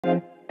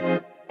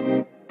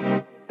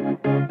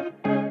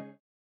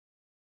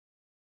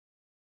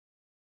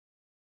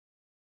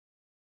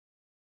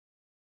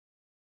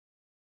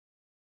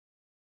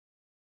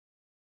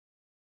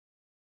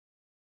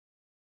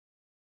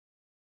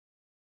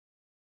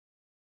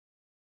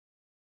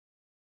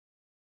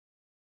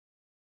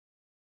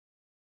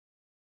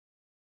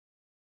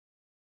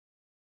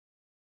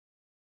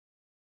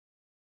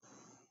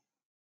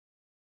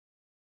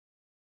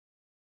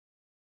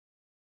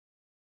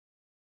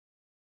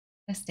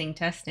Testing,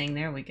 testing.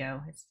 There we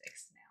go. It's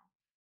fixed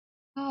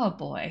now. Oh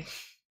boy.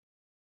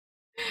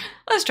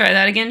 Let's try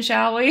that again,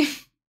 shall we?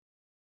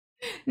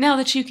 Now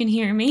that you can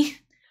hear me.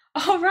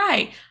 All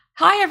right.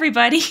 Hi,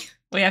 everybody.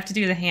 We have to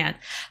do the hand.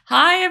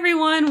 Hi,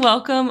 everyone.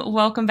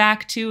 Welcome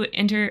back to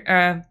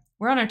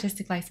we're on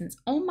Artistic License.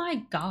 Oh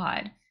my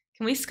God.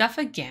 Can we scuff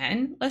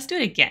again? Let's do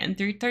it again.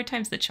 Third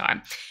time's the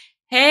charm.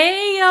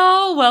 Hey,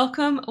 y'all.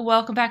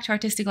 Welcome back to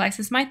Artistic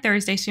License, my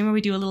Thursday stream where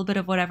we do a little bit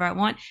of whatever I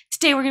want.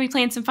 Today, we're going to be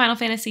playing some Final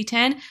Fantasy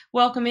X.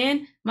 Welcome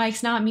in.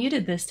 Mike's not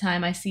muted this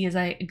time, I see as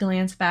I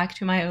glance back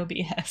to my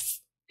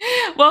OBS.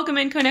 Welcome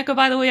in, Koneko,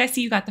 by the way. I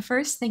see you got the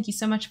first. Thank you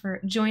so much for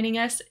joining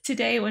us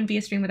today. It wouldn't be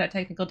a stream without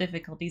technical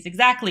difficulties.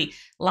 Exactly.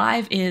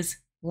 Live is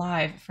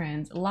live,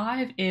 friends.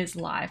 Live is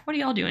live. What are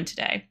y'all doing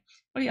today?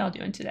 What are y'all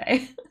doing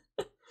today?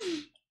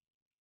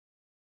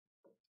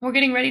 We're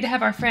getting ready to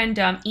have our friend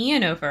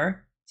Ian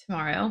over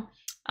tomorrow.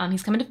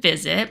 He's coming to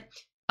visit.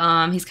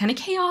 He's kind of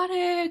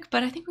chaotic,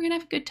 but I think we're going to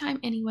have a good time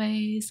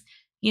anyways.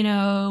 You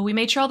know, we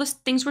made sure all the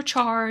things were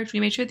charged. We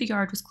made sure the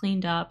yard was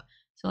cleaned up.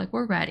 So, like,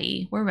 we're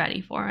ready. We're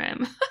ready for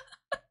him.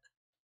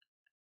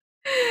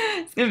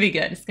 It's going to be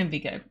good. It's going to be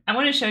good. I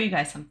want to show you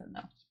guys something,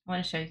 though.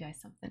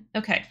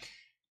 Okay.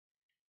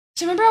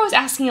 So, remember I was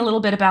asking a little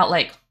bit about,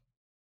 like,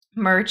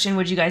 merch and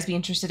would you guys be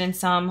interested in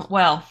some?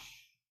 Well,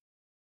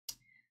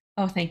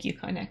 oh, thank you,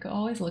 Koneko.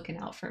 Always looking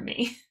out for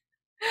me.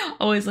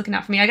 Always looking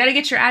out for me. I got to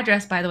get your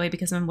address, by the way,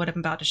 because of what I'm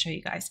about to show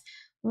you guys.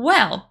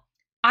 Well,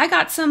 I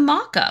got some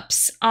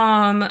mock-ups.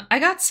 I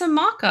got some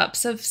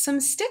mock-ups of some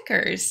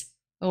stickers.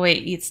 Oh,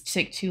 wait, it's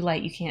too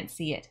light. You can't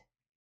see it.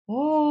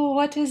 Oh,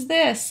 what is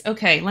this?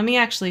 Okay, let me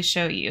actually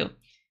show you. Let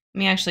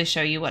me actually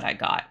show you what I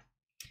got.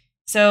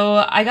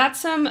 So I got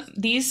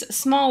these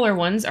smaller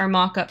ones are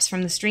mock-ups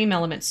from the Stream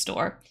Elements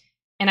store.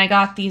 And I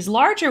got these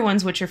larger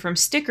ones, which are from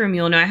Sticker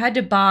Mule. Now, I had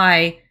to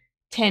buy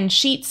 10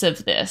 sheets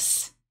of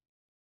this.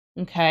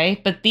 Okay,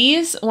 but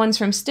these ones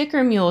from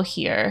Sticker Mule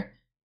here,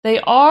 they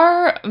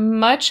are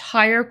much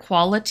higher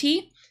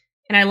quality.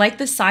 And I like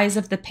the size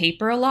of the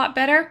paper a lot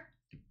better.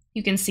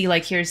 You can see,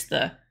 like, here's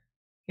the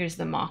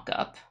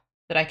mock-up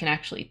that I can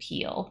actually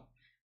peel,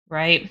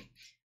 right?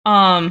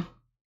 But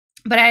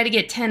I had to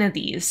get 10 of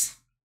these.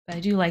 But I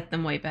do like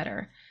them way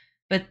better.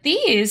 But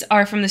these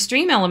are from the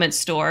Stream Elements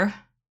store.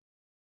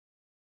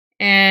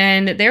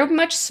 And they're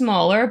much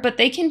smaller, but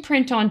they can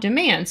print on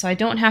demand, so I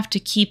don't have to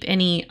keep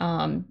any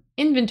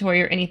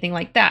inventory or anything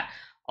like that.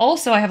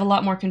 Also, I have a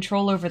lot more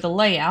control over the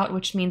layout,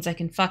 which means I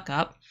can fuck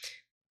up.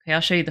 Okay, I'll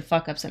show you the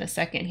fuck-ups in a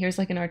second. Here's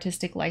like an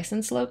Artistic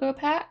License logo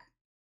pack.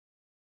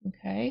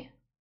 Okay.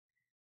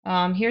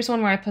 Here's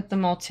one where I put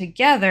them all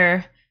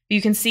together.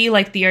 You can see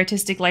like the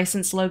Artistic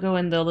License logo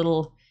in the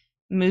little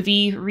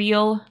movie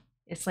reel.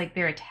 It's like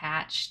they're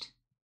attached.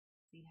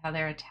 See how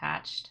they're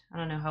attached? I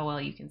don't know how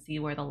well you can see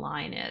where the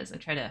line is. I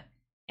try to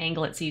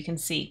angle it so you can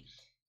see.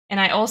 And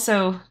I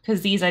also,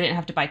 because these I didn't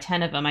have to buy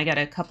 10 of them, I got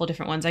a couple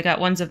different ones. I got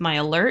ones of my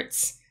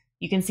alerts.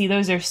 You can see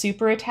those are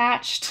super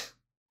attached.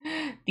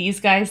 These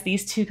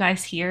two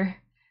guys here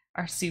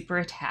are super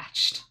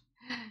attached.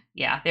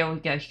 Yeah, there we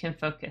go. You can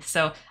focus.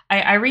 So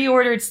I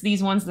reordered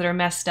these ones that are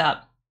messed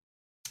up.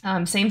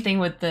 Same thing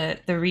with the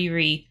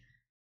Riri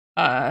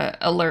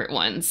alert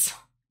ones.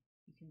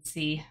 You can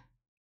see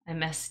I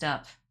messed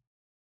up,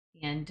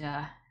 and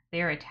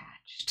they're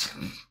attached.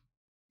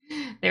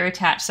 They're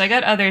attached. So I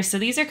got others. So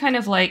these are kind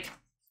of like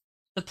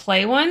the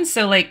play ones.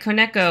 So like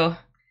Koneko,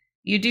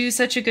 you do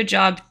such a good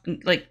job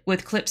like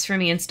with clips for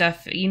me and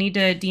stuff. You need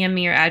to DM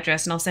me your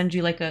address, and I'll send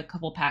you like a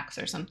couple packs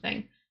or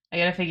something. I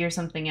gotta figure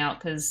something out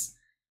because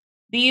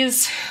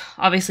these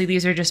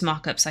are just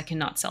mock-ups. I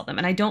cannot sell them.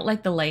 And I don't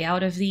like the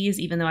layout of these,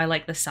 even though I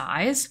like the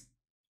size.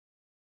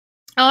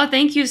 Oh,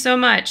 thank you so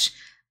much.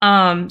 So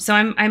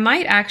I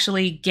might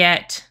actually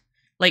get,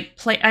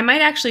 I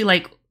might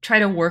actually, try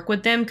to work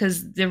with them,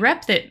 because the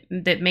rep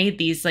that made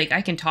these,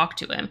 I can talk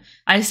to him.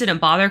 I just didn't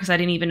bother, because I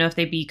didn't even know if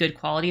they'd be good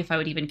quality, if I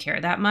would even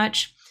care that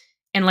much.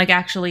 And,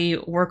 actually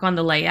work on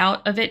the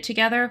layout of it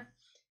together.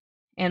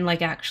 And,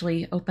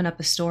 actually open up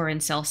a store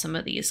and sell some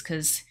of these,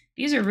 because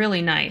these are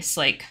really nice,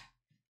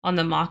 on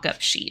the mock-up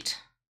sheet.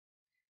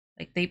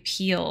 They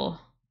peel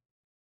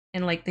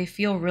and they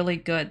feel really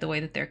good the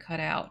way that they're cut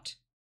out.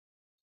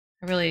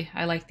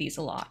 I like these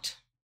a lot.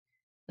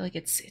 I feel like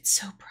it's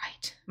so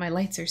bright. My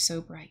lights are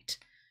so bright.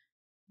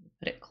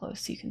 Put it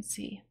close so you can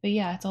see. But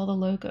yeah, it's all the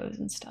logos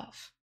and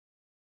stuff.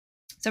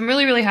 So I'm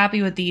really, really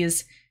happy with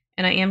these.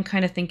 And I am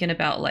kind of thinking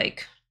about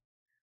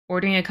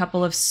ordering a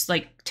couple of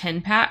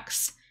 10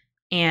 packs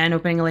and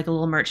opening a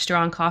little merch store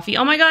on Coffee.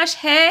 Oh my gosh,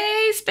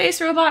 hey, Space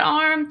Robot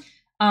Arm.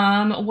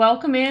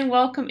 Welcome in,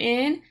 welcome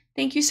in.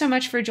 Thank you so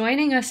much for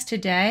joining us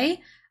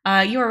today.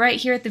 You are right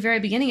here at the very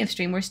beginning of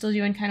stream. We're still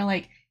doing kind of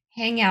like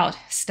hangout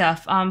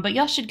stuff. But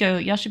y'all should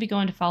be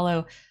going to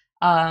follow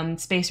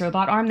Space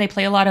Robot Arm. They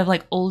play a lot of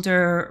like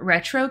older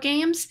retro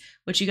games,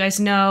 which you guys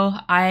know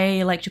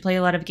I like to play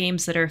a lot of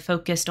games that are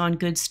focused on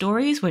good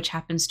stories, which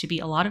happens to be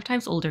a lot of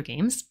times older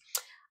games.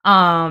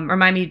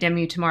 Remind me to demo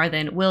you tomorrow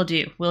then. Will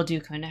do,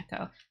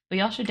 Koneko. But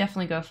y'all should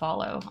definitely go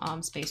follow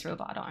Space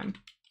Robot Arm.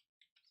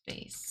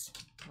 Space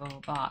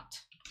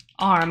Robot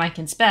Arm, I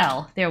can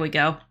spell. There we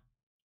go.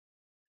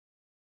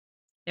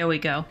 There we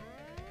go.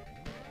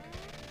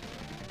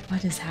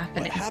 What is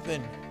happening? What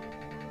happened?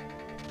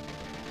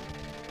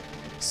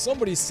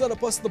 Somebody set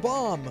up us the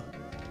bomb.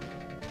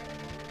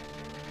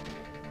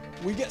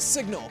 We get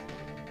signal.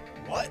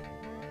 What?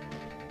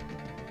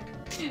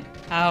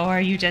 How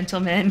are you,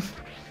 gentlemen?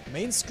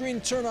 Main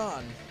screen turn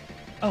on.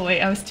 Oh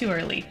wait, I was too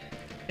early.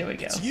 There we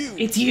go. It's you.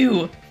 It's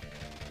you.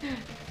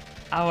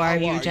 How are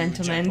you,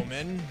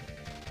 gentlemen?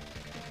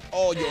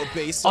 All your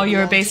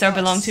base are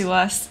belong to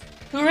us.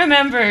 Who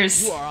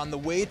remembers? You are on the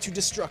way to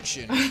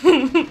destruction.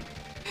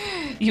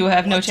 You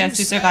have no chance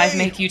to survive.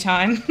 Make you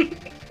time.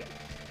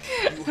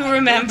 Who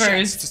remembers? No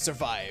chance to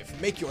survive.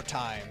 Make your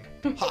time.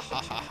 Ha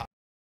ha ha ha.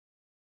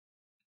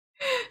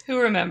 Who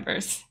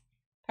remembers?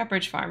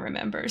 Pepperidge Farm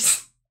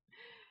remembers.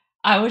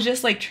 I was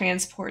just like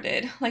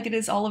transported, like it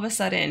is all of a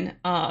sudden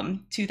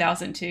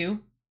 2002,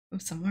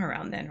 somewhere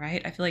around then,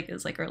 right? I feel like it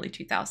was like early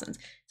 2000s.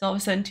 It's all of a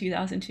sudden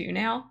 2002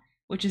 now,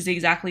 which is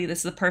exactly, this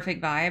is the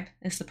perfect vibe.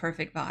 It's the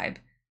perfect vibe.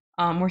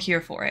 We're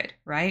here for it,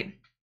 right?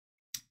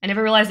 I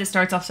never realized it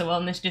starts off so well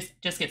and this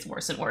just gets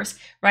worse and worse,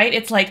 right?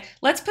 It's like,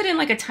 let's put in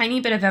like a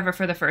tiny bit of effort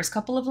for the first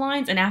couple of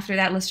lines, and after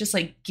that, let's just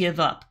like give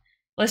up.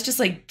 Let's just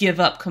like give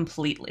up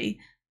completely.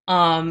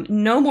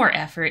 No more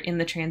effort in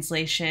the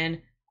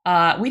translation.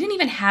 We didn't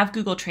even have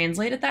Google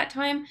Translate at that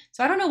time,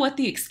 so I don't know what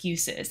the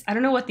excuse is.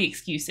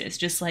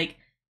 Just like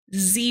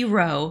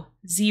zero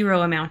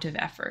amount of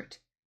effort.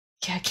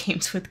 Yeah,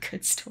 games with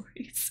good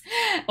stories.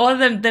 Well,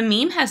 the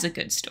meme has a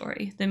good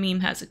story.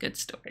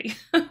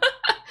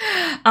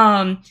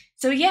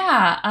 So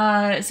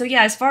yeah,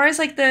 as far as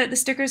like the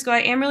stickers go, I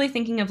am really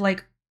thinking of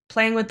like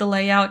playing with the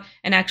layout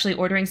and actually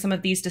ordering some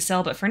of these to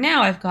sell. But for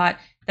now,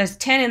 there's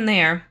 10 in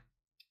there,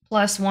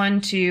 plus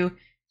 1, 2,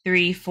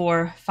 3,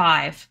 4,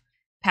 5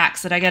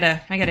 packs that I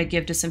gotta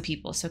give to some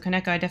people. So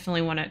Koneko, I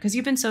definitely want to, because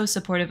you've been so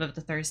supportive of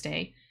the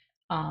Thursday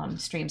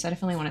streams, I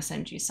definitely want to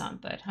send you some,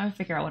 but I'll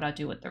figure out what I'll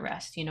do with the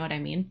rest. You know what I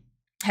mean?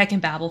 Heckin'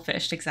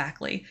 Babelfished,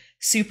 exactly.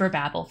 Super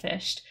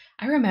Babelfished.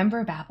 I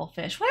remember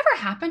Babelfish. Whatever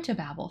happened to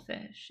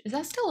Babelfish? Is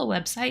that still a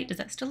website? Does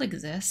that still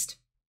exist?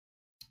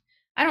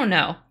 I don't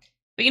know.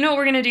 But you know what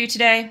we're gonna do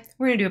today?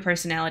 We're gonna do a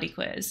personality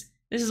quiz.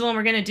 This is what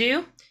we're gonna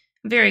do.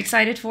 I'm very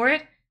excited for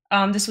it.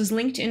 This was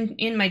linked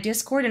in my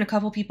Discord, and a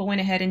couple people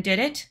went ahead and did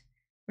it.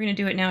 We're going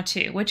to do it now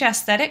too. Which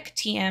aesthetic,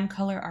 TM,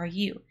 color are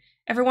you?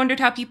 Ever wondered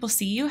how people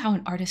see you? How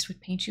an artist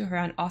would paint you? Or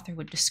how an author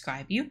would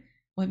describe you?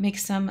 What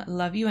makes some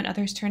love you and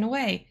others turn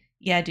away?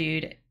 Yeah,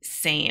 dude.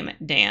 Same.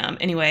 Damn.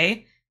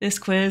 Anyway, this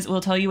quiz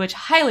will tell you which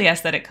highly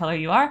aesthetic color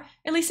you are,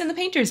 at least in the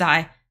painter's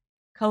eye.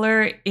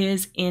 Color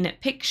in a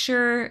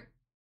picture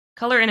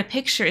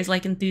is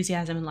like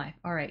enthusiasm in life.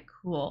 All right,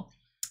 cool.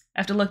 I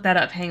have to look that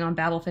up. Hang on,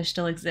 Babelfish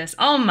still exists.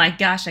 Oh my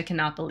gosh, I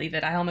cannot believe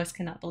it. I almost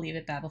cannot believe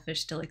it. Babelfish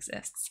still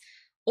exists.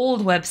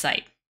 Old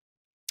website.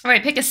 All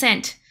right, pick a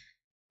scent.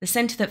 The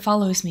scent that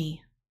follows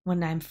me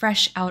when I'm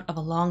fresh out of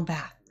a long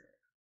bath.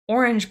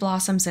 Orange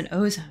blossoms and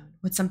ozone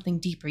with something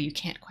deeper you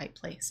can't quite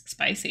place.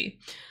 Spicy.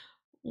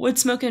 Wood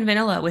smoke and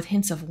vanilla with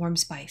hints of warm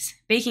spice.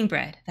 Baking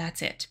bread,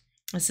 that's it.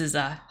 This is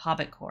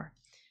Hobbit core.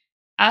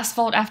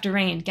 Asphalt after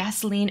rain,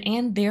 gasoline,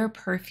 and their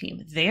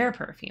perfume. Their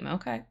perfume,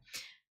 okay.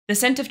 The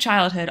scent of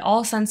childhood,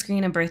 all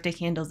sunscreen and birthday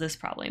candles. This is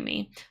probably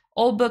me.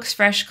 Old books,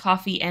 fresh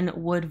coffee, and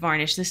wood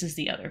varnish. This is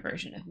the other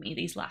version of me,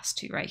 these last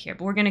two right here.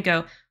 But we're gonna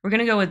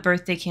go with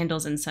birthday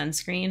candles and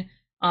sunscreen.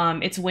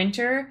 It's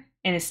winter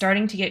and it's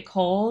starting to get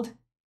cold,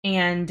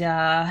 and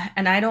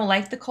I don't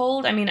like the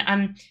cold. I mean,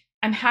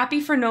 I'm happy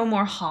for no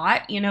more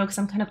hot, you know, because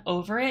I'm kind of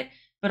over it.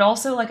 But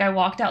also, like, I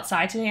walked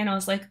outside today and I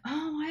was like,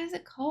 oh, why is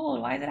it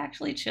cold? Why is it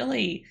actually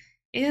chilly?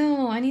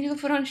 Ew, I need to go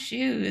put on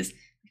shoes.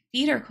 My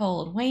feet are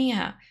cold.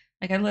 Wow.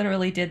 Like, I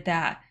literally did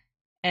that.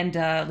 And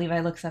Levi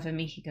looks up at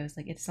me. He goes,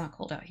 like, it's not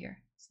cold out here.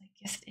 It's like,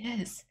 yes, it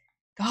is.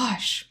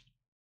 Gosh.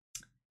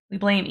 We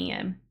blame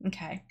Ian.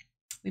 Okay.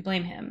 We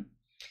blame him.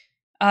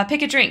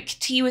 Pick a drink.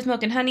 Tea with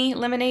milk and honey,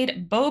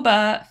 lemonade,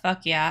 boba,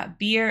 fuck yeah,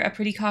 beer, a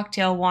pretty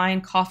cocktail,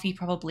 wine, coffee,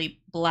 probably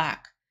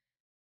black.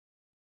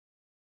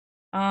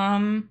 I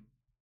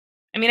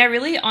mean, I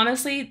really,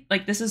 honestly,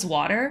 like, this is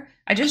water.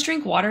 I just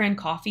drink water and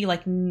coffee,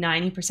 like,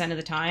 90% of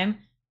the time.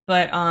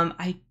 But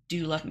I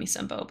do love me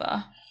some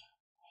boba.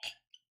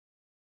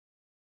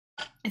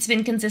 It's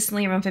been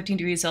consistently around 15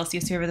 degrees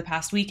Celsius here over the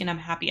past week, and I'm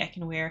happy I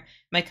can wear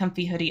my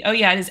comfy hoodie. Oh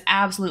yeah, it is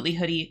absolutely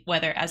hoodie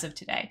weather as of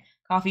today.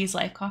 Coffee is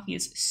life. Coffee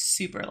is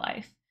super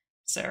life,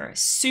 sir.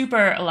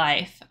 Super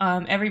life.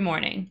 Every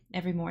morning.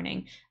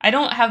 I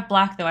don't have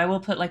black, though. I will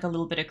put, like, a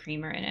little bit of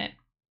creamer in it.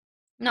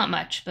 Not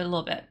much, but a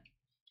little bit.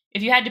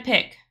 If you had to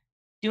pick,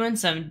 doing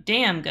some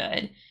damn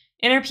good.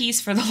 Inner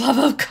peace for the love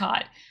of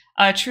God.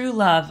 True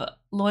love,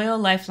 loyal,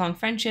 lifelong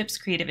friendships,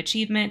 creative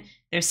achievement.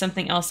 There's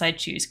something else I'd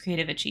choose,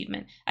 creative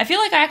achievement. I feel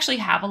like I actually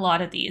have a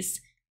lot of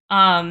these.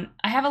 I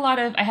have a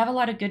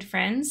lot of good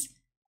friends.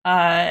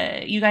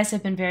 You guys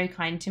have been very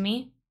kind to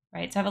me,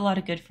 right? So I have a lot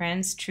of good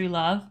friends, true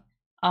love.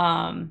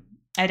 I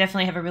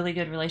definitely have a really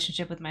good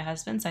relationship with my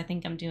husband, so I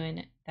think I'm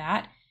doing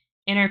that.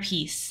 Inner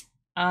peace.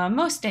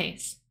 Most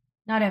days.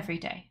 Not every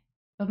day,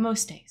 but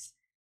most days.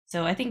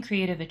 So I think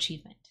creative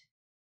achievement.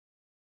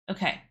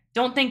 Okay.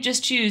 Don't think,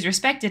 just choose.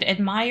 Respected,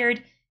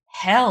 admired,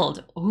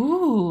 held.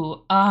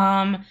 Ooh,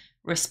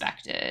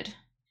 respected.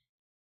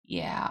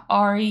 Yeah,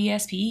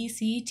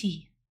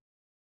 RESPECT.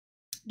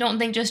 Don't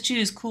think, just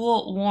choose.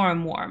 Cool,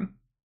 warm, warm.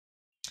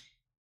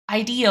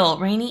 Ideal,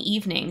 rainy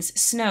evenings,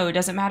 snow,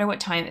 doesn't matter what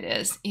time it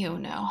is. Ew,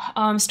 no.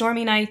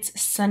 Stormy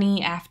nights,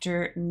 sunny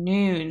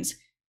afternoons.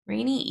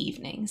 Rainy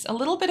evenings. A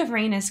little bit of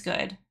rain is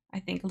good. I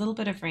think a little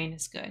bit of rain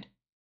is good.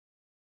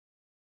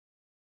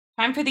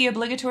 Time for the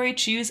obligatory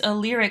choose a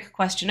lyric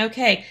question.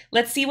 Okay,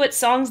 let's see what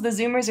songs the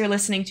Zoomers are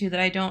listening to that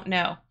I don't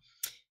know.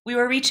 We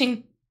were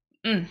reaching...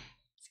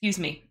 excuse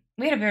me.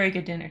 We had a very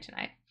good dinner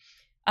tonight.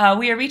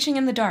 We are reaching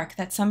in the dark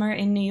that summer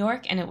in New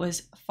York, and it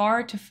was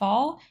far to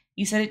fall.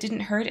 You said it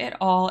didn't hurt at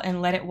all,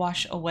 and let it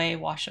wash away,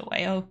 wash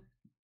away.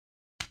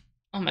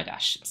 Oh my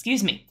gosh.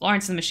 Excuse me.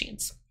 Florence and the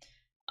Machines.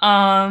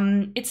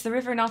 It's the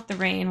river, not the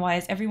rain. Why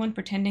is everyone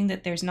pretending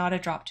that there's not a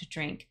drop to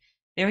drink?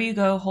 There you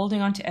go,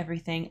 holding on to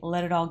everything.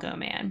 Let it all go,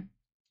 man.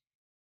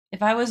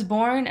 If I was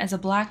born as a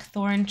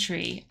blackthorn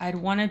tree, I'd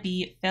want to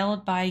be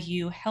felled by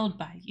you, held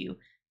by you.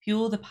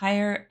 Fuel the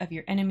pyre of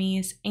your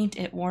enemies. Ain't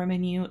it warm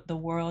in you, the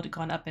world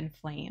gone up in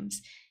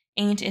flames?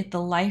 Ain't it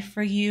the life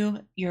for you,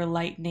 your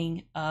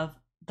lightning of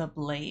the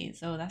blaze?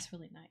 Oh, that's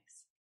really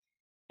nice.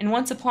 And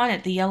once upon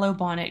it, the yellow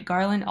bonnet,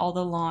 garland all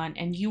the lawn,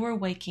 and you were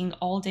waking,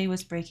 all day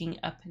was breaking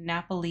a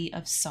panoply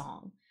of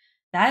song.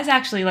 That is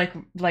actually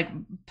like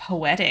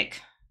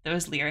poetic,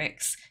 those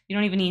lyrics. You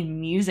don't even need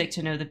music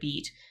to know the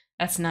beat.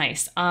 That's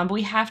nice. But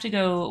we have to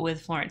go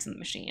with Florence and the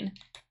Machine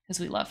because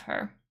we love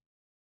her.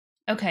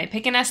 Okay,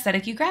 pick an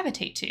aesthetic you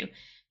gravitate to.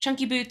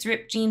 Chunky boots,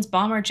 ripped jeans,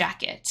 bomber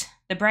jacket.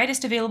 The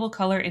brightest available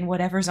color in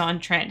whatever's on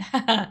trend.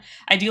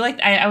 I do like,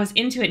 I was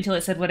into it until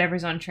it said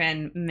whatever's on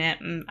trend.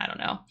 I don't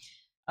know.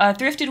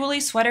 Thrifted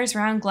woolly sweaters,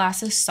 round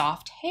glasses,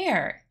 soft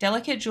hair.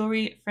 Delicate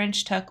jewelry,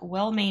 French tuck,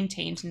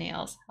 well-maintained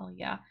nails. Hell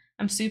yeah.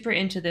 I'm super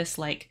into this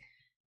like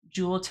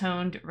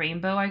jewel-toned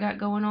rainbow I got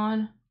going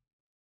on.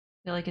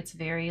 I feel like it's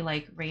very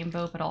like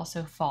rainbow, but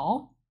also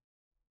fall.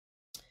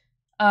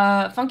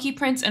 Funky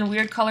prints and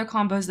weird color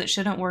combos that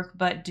shouldn't work,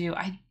 but do.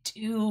 I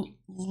do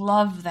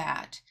love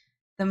that.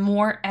 The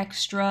more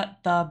extra,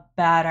 the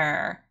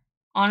better.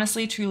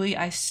 Honestly, truly,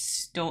 I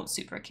don't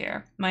super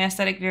care. My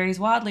aesthetic varies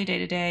wildly day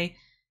to day,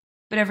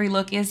 but every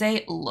look is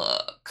a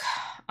look.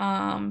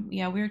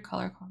 Yeah, weird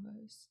color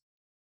combos.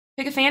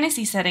 Pick a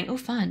fantasy setting. Oh,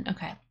 fun.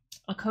 Okay.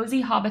 A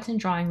cozy Hobbiton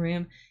drawing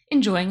room,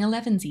 enjoying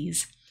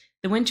elevensies.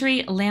 The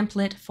wintry,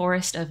 lamplit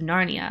forest of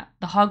Narnia.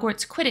 The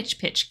Hogwarts Quidditch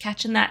pitch,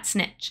 catching that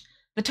snitch.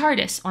 The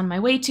TARDIS, on my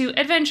way to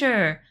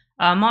adventure.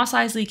 Moss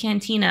Eisley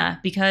Cantina,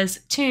 because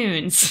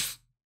tunes.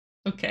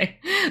 Okay,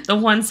 the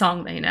one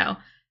song they know.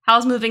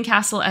 Howl's Moving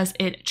Castle as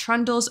it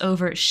trundles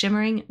over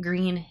shimmering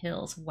green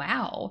hills.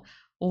 Wow.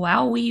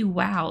 Wowie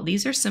wow.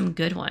 These are some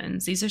good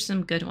ones. These are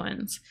some good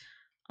ones.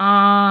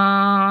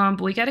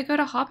 But we gotta go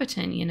to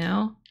Hobbiton, you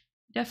know?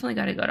 Definitely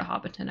gotta go to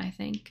Hobbiton, I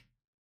think.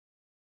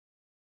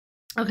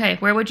 Okay,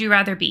 where would you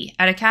rather be?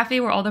 At a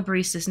cafe where all the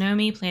baristas know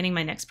me, planning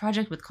my next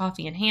project with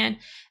coffee in hand,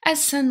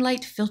 as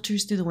sunlight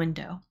filters through the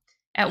window.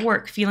 At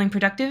work, feeling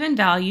productive and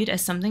valued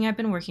as something I've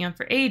been working on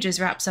for ages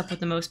wraps up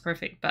with the most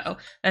perfect bow.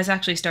 That's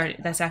actually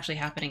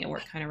happening at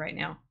work kind of right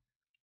now.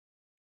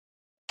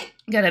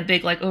 Got a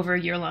big, like, over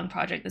a year-long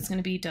project that's going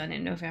to be done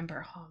in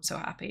November. Oh, I'm so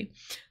happy.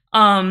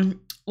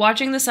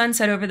 Watching the sun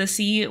set over the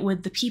sea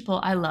with the people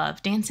I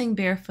love, dancing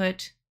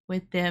barefoot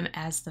with them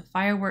as the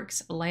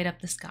fireworks light up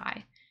the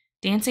sky.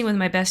 Dancing with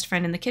my best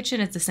friend in the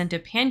kitchen as the scent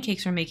of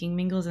pancakes we're making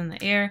mingles in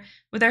the air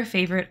with our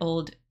favorite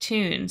old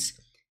tunes.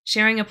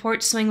 Sharing a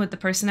porch swing with the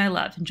person I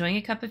love, enjoying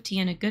a cup of tea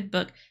and a good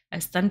book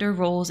as thunder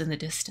rolls in the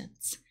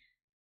distance.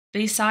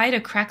 Beside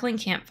a crackling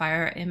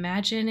campfire,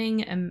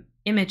 imagining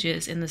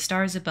images in the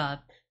stars above,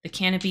 the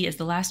canopy as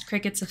the last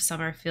crickets of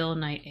summer fill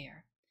night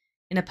air.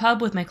 In a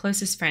pub with my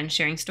closest friends,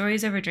 sharing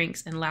stories over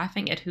drinks and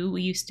laughing at who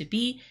we used to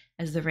be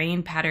as the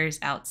rain patters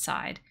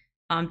outside.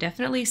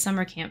 Definitely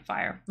summer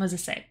campfire. What does it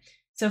say?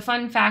 So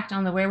fun fact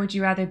on the where would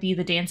you rather be,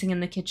 the dancing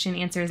in the kitchen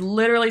answer is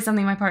literally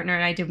something my partner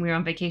and I did when we were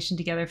on vacation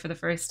together for the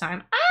first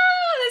time. Ah,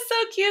 that's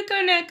so cute,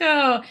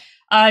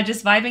 Koneko.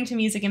 Just vibing to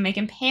music and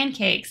making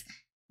pancakes.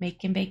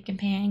 Making bacon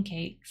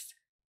pancakes.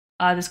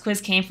 This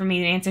quiz came from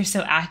me. The answer's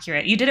so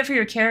accurate. You did it for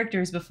your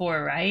characters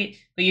before, right?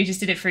 But you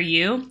just did it for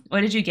you?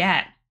 What did you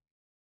get?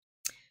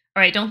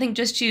 All right, don't think,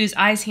 just choose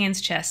eyes,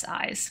 hands, chest,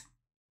 eyes.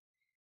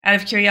 Out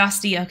of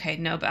curiosity, okay,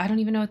 no, but I don't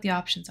even know what the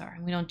options are,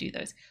 and we don't do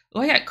those. Oh,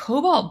 I got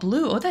cobalt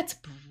blue. Oh, that's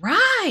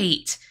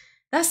bright.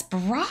 That's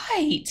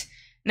bright.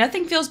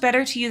 Nothing feels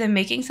better to you than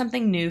making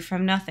something new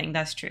from nothing.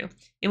 That's true.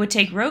 It would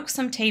take rope,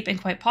 some tape,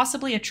 and quite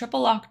possibly a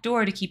triple locked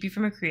door to keep you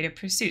from your creative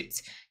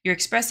pursuits. You're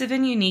expressive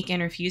and unique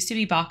and refuse to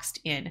be boxed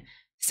in.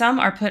 Some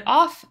are put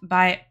off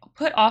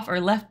or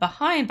left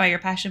behind by your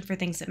passion for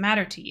things that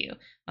matter to you.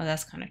 Oh,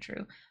 that's kind of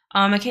true.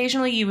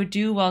 Occasionally, you would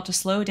do well to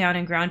slow down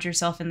and ground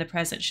yourself in the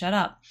present. Shut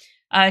up.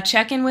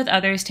 Check in with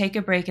others, take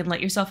a break, and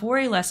let yourself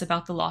worry less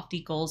about the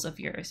lofty goals of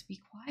yours. Be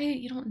quiet.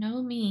 You don't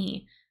know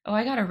me. Oh,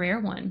 I got a rare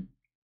one.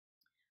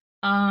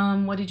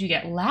 What did you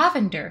get?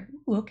 Lavender.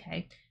 Ooh,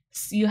 okay.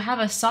 So you have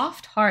a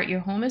soft heart. Your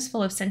home is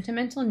full of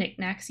sentimental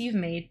knickknacks you've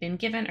made, been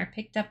given, or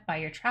picked up by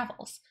your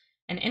travels.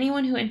 And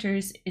anyone who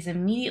enters is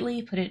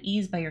immediately put at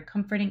ease by your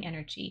comforting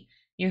energy.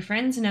 Your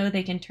friends know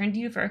they can turn to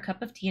you for a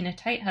cup of tea and a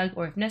tight hug,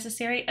 or if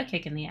necessary, a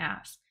kick in the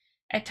ass.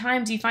 At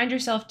times, you find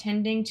yourself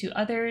tending to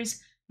others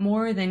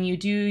more than you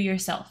do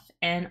yourself,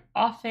 and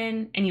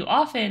you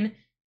often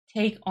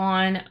take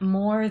on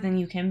more than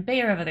you can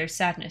bear of others'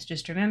 sadness.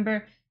 Just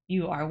remember,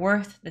 you are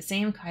worth the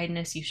same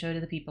kindness you show to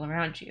the people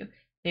around you.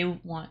 They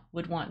would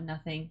want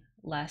nothing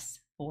less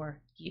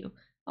for you.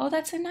 Oh,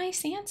 that's a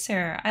nice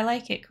answer. I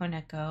like it,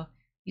 Koneko.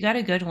 You got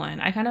a good one.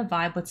 I kind of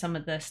vibe with some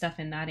of the stuff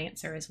in that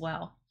answer as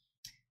well.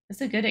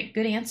 That's a good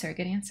answer.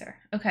 Good answer.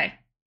 Okay.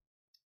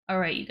 All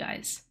right, you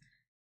guys.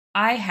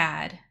 I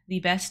had the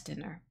best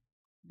dinner.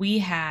 We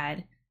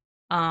had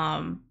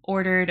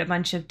ordered a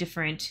bunch of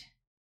different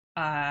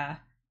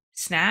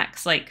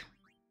snacks, like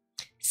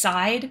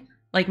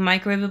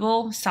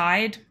microwavable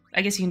side.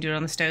 I guess you can do it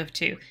on the stove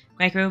too.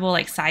 Microwavable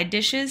like side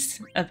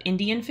dishes of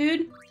Indian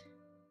food.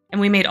 And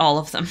we made all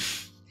of them.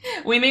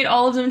 We made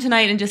all of them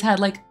tonight and just had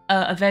like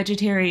a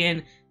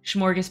vegetarian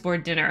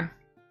smorgasbord dinner.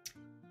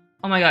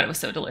 Oh my god, it was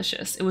so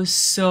delicious. It was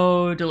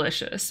so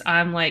delicious.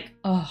 I'm like,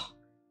 oh,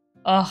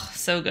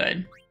 so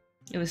good.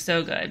 It was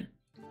so good.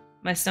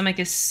 My stomach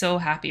is so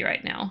happy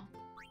right now.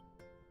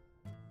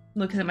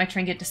 Look at my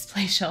trinket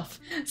display shelf.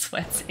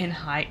 Sweats in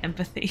high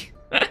empathy.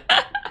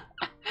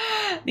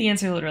 The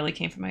answer literally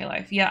came from my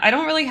life. Yeah, I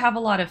don't really have a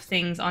lot of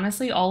things.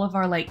 Honestly, all of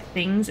our like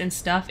things and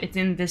stuff, it's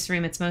in this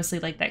room. It's mostly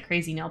like that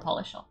crazy nail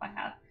polish shelf I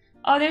have.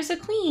 Oh, there's a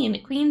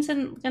queen. Queen's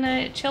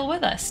gonna chill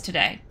with us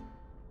today.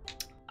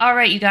 All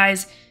right, you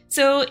guys.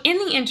 So in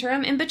the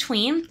interim, in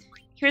between,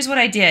 here's what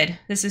I did.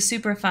 This is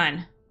super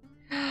fun.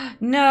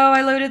 No,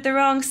 I loaded the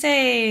wrong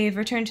save.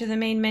 Return to the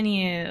main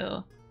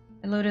menu.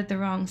 I loaded the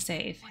wrong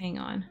save. Hang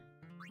on.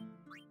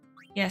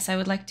 Yes, I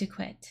would like to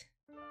quit.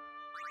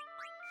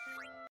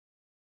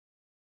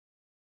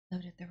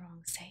 Loaded the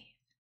wrong save.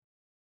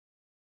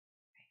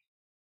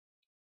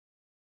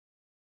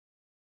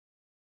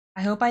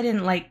 I hope I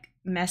didn't like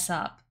mess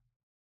up.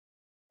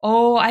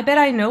 Oh, I bet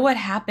I know what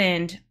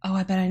happened. Oh,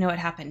 I bet I know what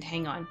happened.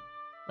 Hang on.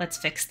 Let's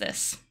fix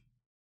this.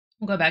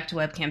 We'll go back to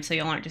webcam so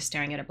y'all aren't just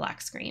staring at a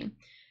black screen.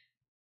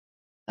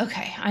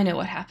 Okay, I know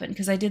what happened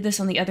because I did this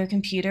on the other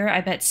computer.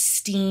 I bet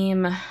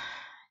Steam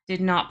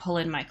did not pull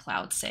in my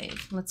cloud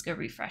save. Let's go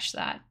refresh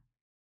that.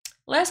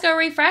 Let's go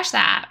refresh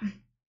that.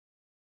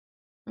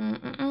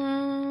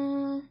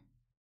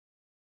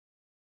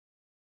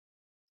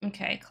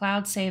 Okay,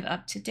 cloud save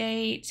up to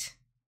date.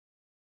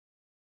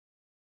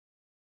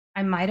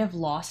 I might have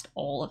lost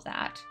all of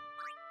that.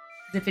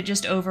 If it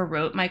just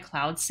overwrote my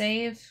cloud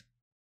save,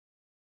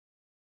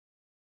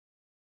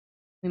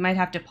 we might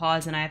have to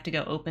pause and I have to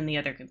go open the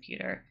other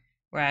computer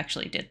where I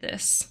actually did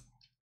this.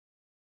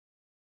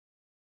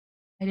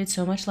 I did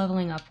so much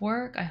leveling up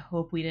work. I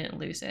hope we didn't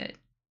lose it.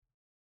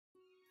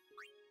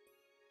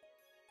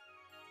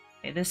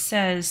 Okay, this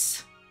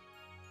says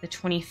the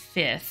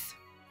 25th.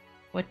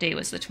 What day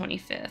was the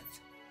 25th?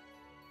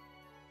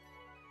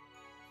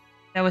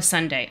 That was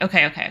Sunday.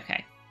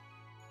 Okay.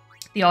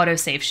 The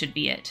autosave should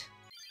be it.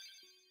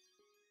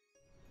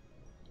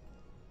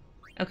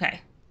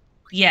 Okay.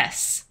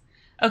 Yes.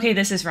 Okay,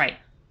 this is right.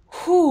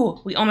 Whew,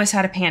 we almost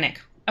had a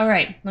panic. All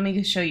right, let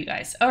me show you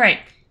guys. All right,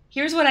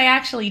 here's what I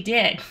actually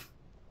did.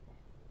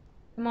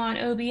 Come on,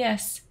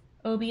 OBS.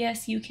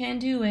 OBS, you can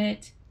do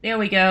it. There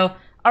we go.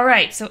 All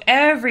right, so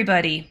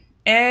everybody,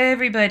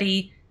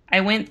 I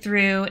went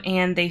through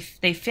and they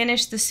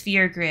finished the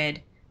sphere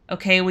grid.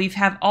 Okay, we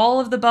have all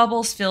of the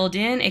bubbles filled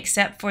in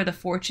except for the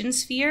fortune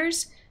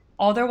spheres.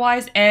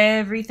 Otherwise,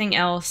 everything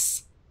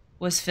else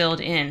was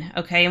filled in,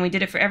 okay? And we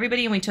did it for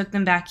everybody and we took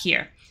them back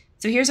here.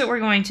 So here's what we're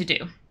going to do.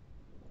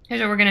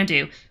 Here's what we're gonna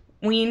do.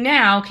 We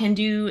now can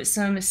do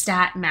some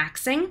stat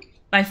maxing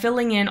by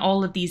filling in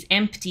all of these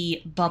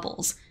empty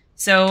bubbles.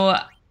 So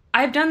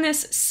I've done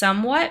this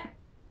somewhat.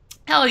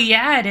 Hell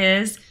yeah, it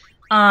is.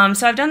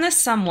 So I've done this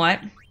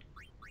somewhat.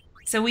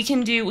 So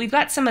we've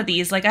got some of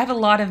these. Like I have a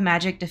lot of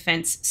magic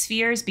defense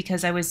spheres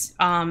because I was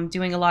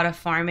doing a lot of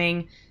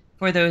farming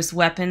for those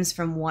weapons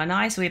from One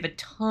Eye. So we have a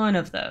ton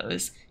of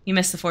those. You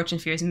missed the fortune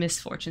spheres, missed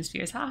fortune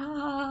spheres. Ha ha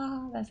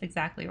ha, that's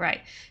exactly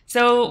right.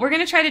 So we're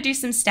gonna try to do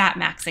some stat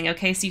maxing,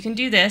 okay? So you can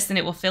do this and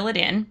it will fill it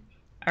in,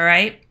 all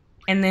right?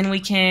 And then we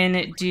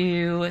can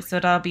do, so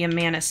that'll be a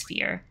mana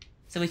sphere.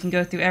 So we can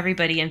go through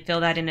everybody and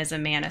fill that in as a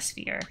mana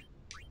sphere.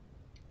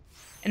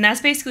 And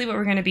that's basically what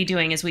we're gonna be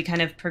doing as we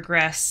kind of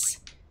progress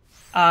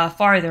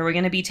farther. We're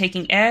going to be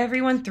taking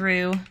everyone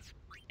through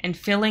and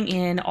filling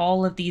in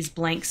all of these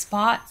blank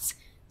spots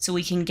so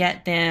we can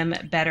get them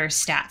better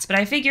stats. But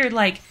I figured,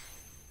 like,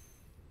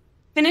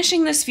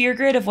 finishing the sphere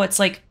grid of what's,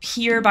 like,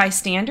 here by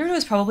standard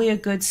was probably a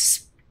good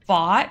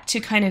spot to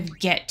kind of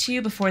get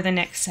to before the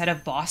next set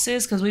of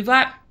bosses, because we've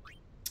got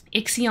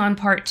Ixion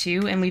Part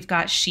 2 and we've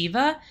got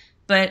Shiva.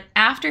 But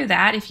after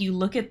that, if you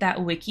look at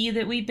that wiki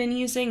that we've been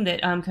using,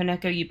 that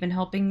Koneko, you've been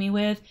helping me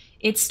with,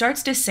 it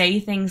starts to say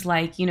things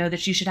like, you know,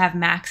 that you should have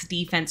max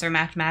defense or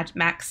max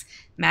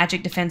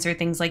magic defense or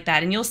things like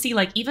that. And you'll see,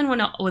 like, even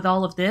when with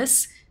all of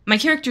this, my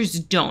characters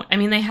don't. I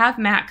mean, they have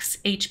max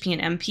HP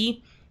and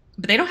MP,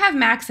 but they don't have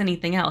max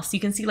anything else. You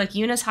can see, like,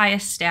 Yuna's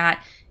highest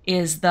stat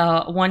is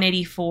the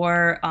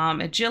 184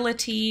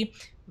 agility.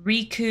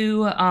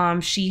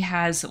 Riku, she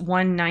has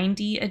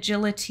 190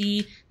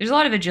 agility. There's a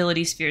lot of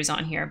agility spheres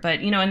on here, but,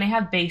 you know, and they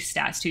have base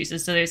stats too,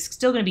 so they're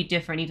still going to be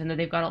different even though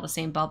they've got all the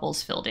same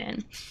bubbles filled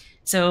in.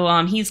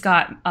 So he's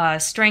got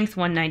strength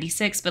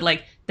 196, but,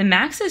 like, the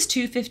max is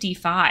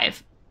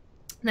 255.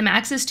 The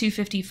max is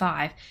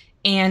 255,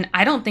 and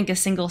I don't think a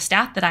single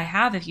stat that I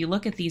have, if you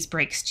look at these,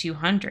 breaks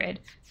 200.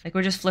 Like,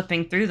 we're just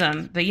flipping through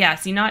them. But yeah,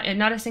 see, not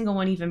a single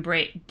one even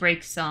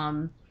breaks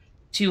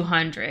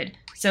 200.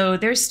 So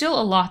there's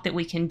still a lot that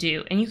we can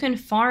do, and you can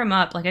farm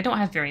up, like, I don't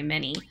have very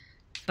many,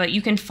 but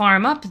you can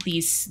farm up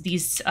these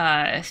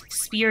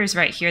spears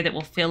right here that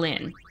will fill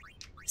in.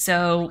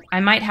 So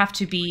I might have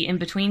to be in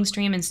between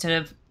stream instead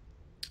of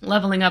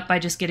leveling up by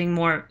just getting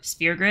more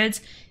sphere grids.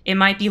 It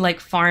might be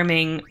like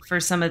farming for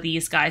some of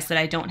these guys that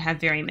I don't have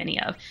very many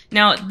of.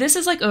 Now, this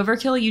is like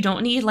overkill. You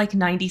don't need like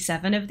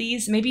 97 of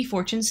these. Maybe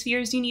fortune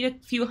spheres you need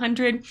a few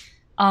hundred,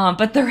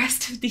 but the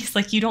rest of these,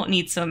 like, you don't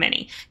need so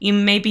many. You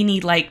maybe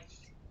need like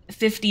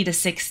 50 to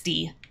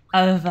 60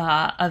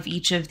 of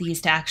each of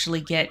these to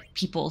actually get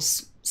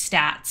people's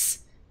stats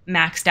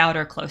maxed out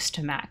or close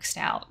to maxed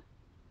out.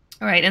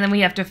 All right, and then we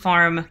have to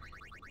farm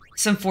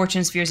some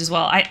fortune spheres as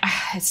well.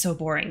 It's so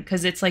boring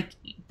because it's like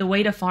the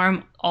way to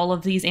farm all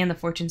of these and the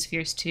fortune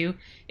spheres too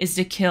is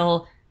to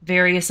kill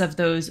various of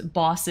those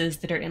bosses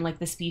that are in, like,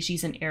 the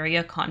species and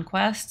area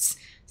conquests.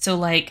 So,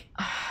 like,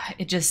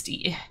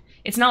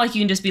 it's not like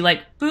you can just be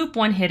like, boop,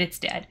 one hit, it's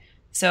dead.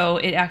 So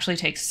it actually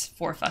takes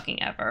for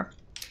fucking ever.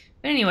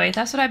 But anyway,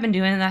 that's what I've been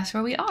doing, and that's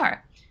where we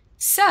are.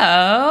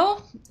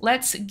 So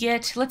let's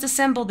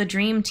assemble the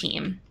dream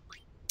team.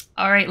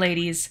 All right,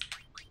 ladies,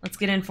 let's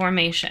get in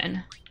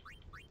formation.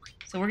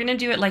 So we're gonna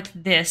do it like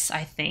this,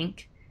 I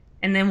think,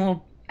 and then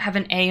we'll have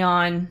an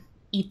Aeon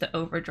eat the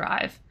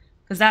overdrive,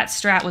 because that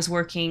strat was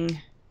working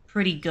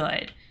pretty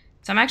good.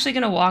 So I'm actually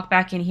gonna walk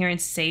back in here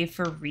and save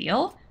for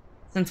real,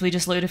 since we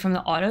just loaded from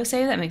the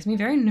autosave. That makes me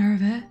very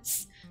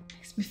nervous.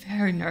 Makes me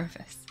very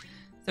nervous.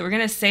 So we're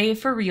gonna save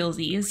for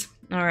realsies.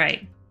 All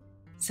right.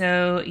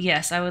 So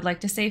yes, I would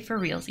like to save for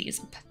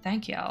realsies.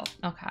 Thank you.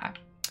 Okay.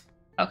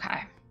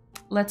 Okay.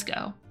 Let's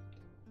go.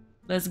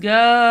 Let's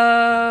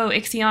go.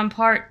 Ixion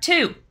Part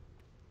 2.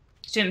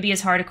 Shouldn't be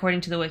as hard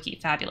according to the wiki.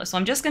 Fabulous. So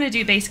I'm just going to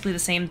do basically the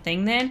same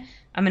thing then.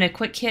 I'm going to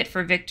quick hit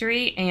for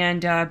victory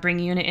and bring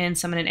Yuna in,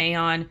 summon an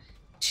Aeon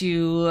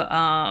to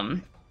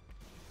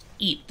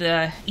eat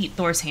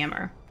Thor's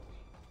hammer.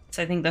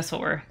 So I think that's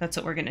what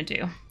we're going to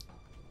do.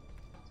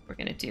 We're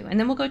going to do. And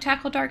then we'll go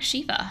tackle Dark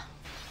Shiva.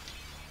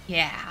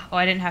 Yeah. Oh,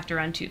 I didn't have to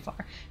run too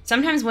far.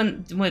 Sometimes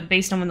when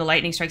based on when the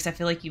lightning strikes, I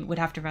feel like you would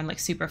have to run, like,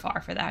 super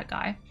far for that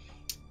guy.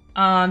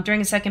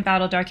 During a second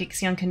battle, Dark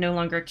Ixion can no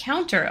longer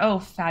counter. Oh,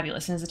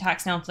 fabulous. And his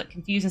attacks now inflict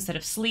confuse instead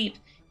of sleep.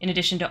 In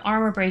addition to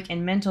armor break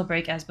and mental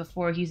break as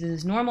before, he uses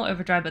his normal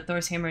overdrive, but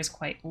Thor's hammer is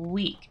quite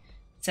weak.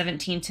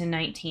 17 to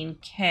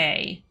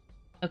 19k.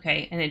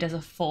 Okay, and it does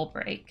a full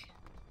break.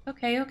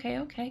 Okay, okay,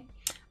 okay.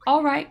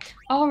 All right,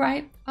 all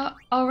right,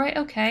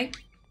 okay.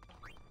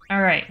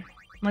 All right,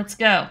 let's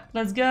go.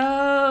 Let's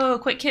go.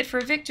 Quick hit for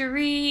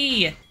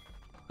victory.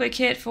 Quick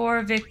hit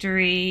for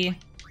victory.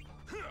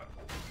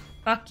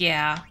 Fuck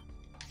yeah.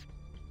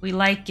 We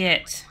like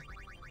it.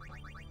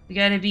 We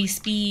gotta be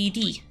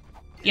speedy.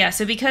 Yeah,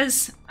 so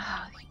because...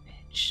 Oh, you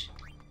bitch.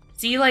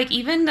 See, like,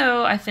 even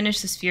though I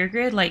finished the sphere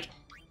grid, like,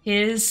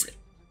 his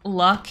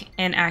luck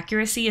and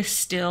accuracy is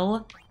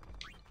still...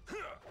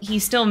 He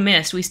still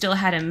missed. We still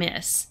had a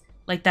miss.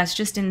 Like, that's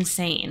just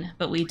insane,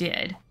 but we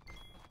did.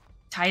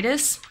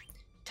 Titus?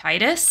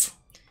 Titus?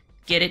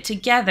 Get it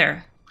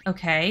together,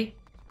 okay?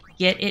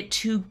 Get it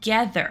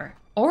together.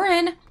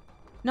 Orin,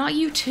 not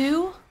you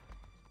too?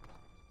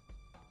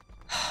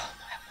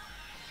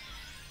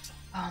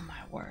 Oh my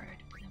word.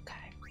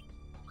 Okay.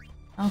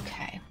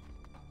 Okay.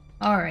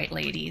 Alright,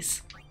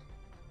 ladies.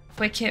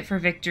 Quick hit for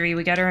victory.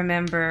 We gotta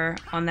remember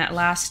on that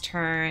last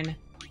turn,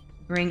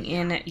 bring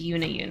in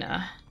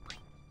Yuna.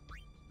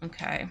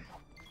 Okay.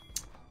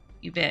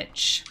 You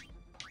bitch.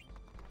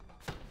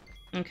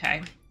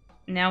 Okay.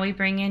 Now we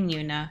bring in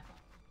Yuna.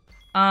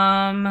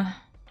 I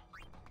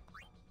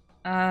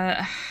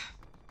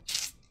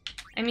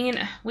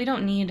mean, we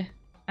don't need...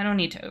 I don't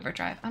need to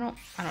overdrive. I don't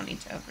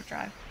need to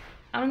overdrive.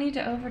 I don't need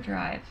to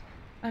overdrive.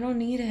 I don't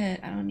need it.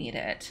 I don't need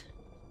it.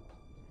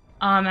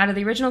 Out of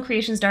the original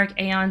creations, Dark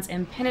Aeons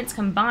and Penance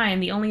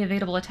combined, the only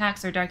available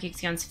attacks are Dark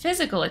Ixion's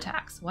physical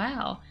attacks.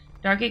 Wow.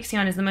 Dark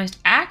Ixion is the most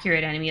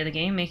accurate enemy of the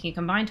game, making a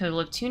combined total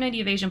of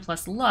 290 evasion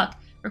plus luck,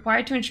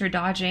 required to ensure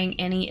dodging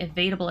any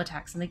evadable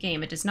attacks in the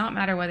game. It does not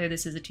matter whether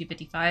this is a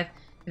 255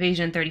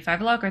 evasion and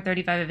 35 luck, or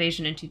 35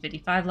 evasion and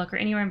 255 luck, or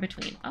anywhere in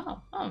between.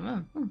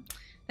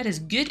 That is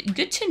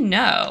good to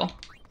know.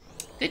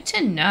 Good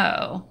to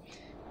know.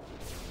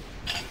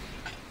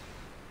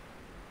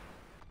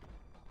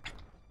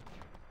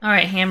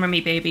 Alright, hammer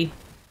me, baby.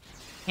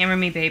 Hammer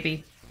me,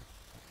 baby.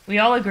 We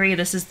all agree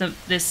this is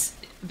this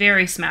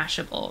very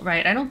smashable,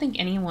 right? I don't think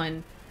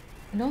anyone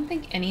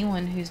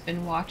who's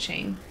been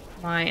watching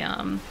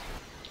my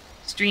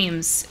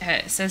streams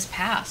says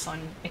pass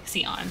on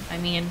Ixion. I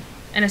mean,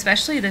 and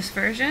especially this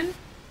version,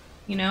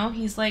 you know,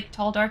 he's like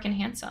tall, dark, and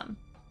handsome.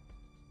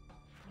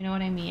 You know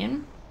what I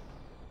mean?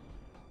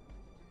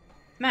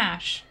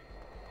 Smash.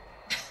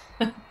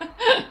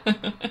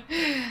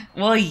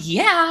 Well,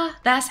 yeah,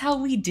 that's how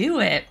we do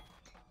it.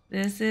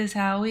 This is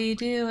how we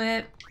do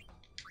it.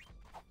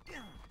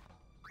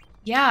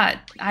 Yeah,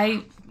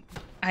 I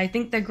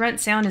think the grunt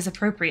sound is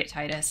appropriate,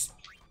 Titus.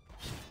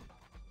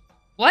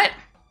 What?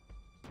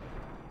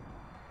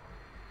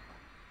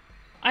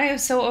 I am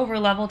so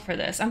over-leveled for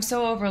this. I'm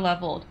so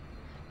over-leveled.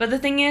 But the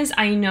thing is,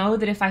 I know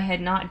that if I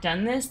had not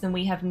done this, then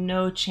we have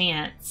no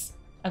chance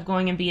of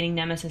going and beating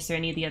Nemesis or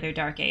any of the other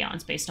Dark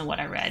Aeons based on what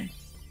I read.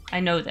 I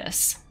know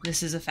this.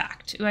 This is a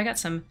fact. Ooh, I got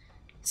some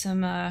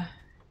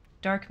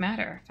dark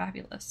matter.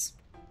 Fabulous.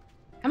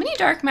 How many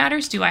dark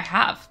matters do I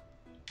have?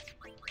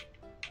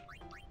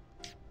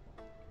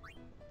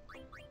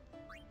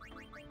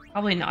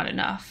 Probably not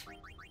enough.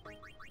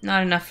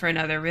 Not enough for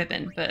another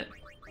ribbon, but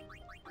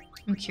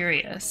I'm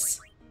curious.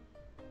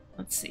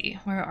 Let's see.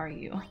 Where are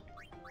you?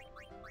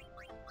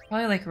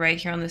 Probably like right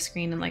here on the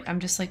screen, and like I'm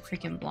just like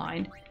freaking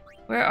blind.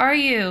 Where are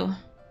you?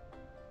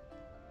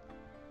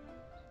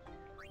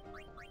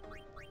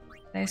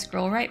 Did I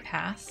scroll right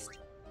past?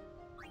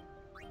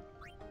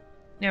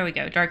 There we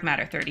go. Dark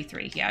matter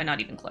 33. Yeah,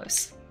 not even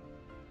close.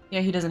 Yeah,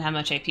 he doesn't have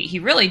much AP. He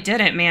really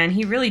didn't, man.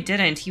 He really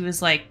didn't. He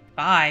was like,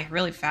 bye,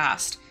 really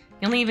fast.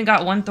 He only even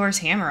got one Thor's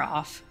hammer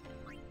off.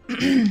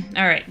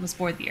 Alright, let's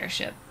board the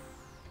airship.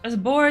 Let's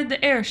board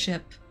the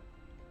airship.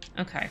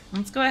 Okay,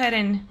 let's go ahead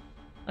and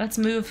let's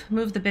move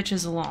the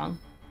bitches along.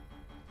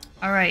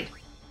 Alright,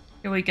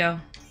 here we go.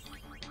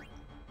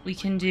 We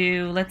can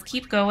do, let's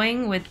keep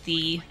going with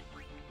the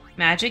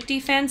magic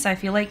defense. I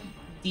feel like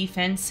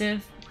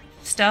defensive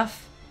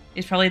stuff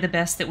is probably the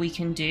best that we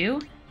can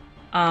do.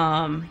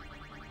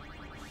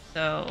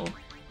 So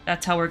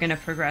that's how we're going to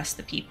progress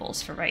the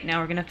peoples for right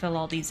now. We're going to fill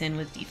all these in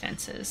with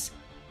defenses.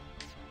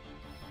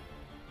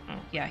 Oh,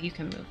 yeah, you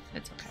can move.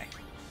 It's okay.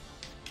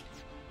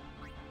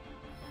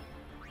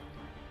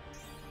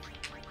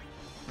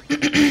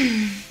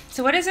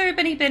 So what has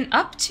everybody been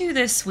up to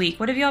this week?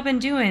 What have y'all been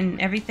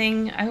doing?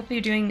 Everything, I hope you're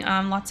doing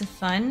lots of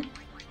fun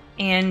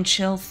and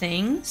chill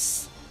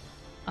things.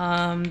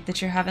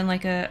 That you're having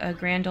like a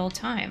grand old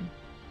time.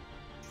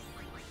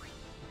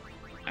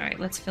 Alright,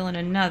 let's fill in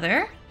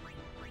another.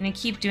 I'm gonna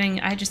keep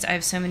doing, I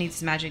have so many of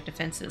these magic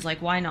defenses.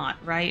 Like, why not,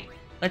 right?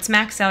 Let's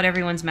max out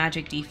everyone's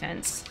magic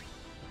defense.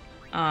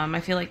 I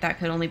feel like that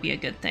could only be a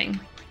good thing.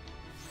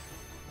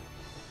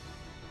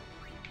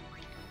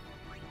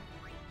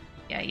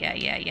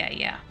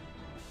 Yeah.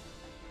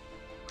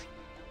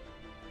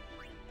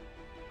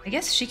 I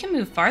guess she can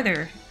move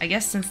farther. I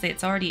guess since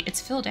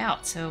it's filled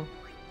out, so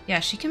yeah,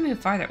 she can move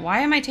farther. Why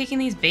am I taking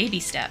these baby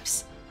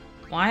steps?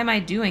 Why am I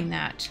doing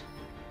that?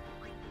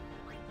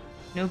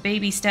 No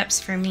baby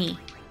steps for me.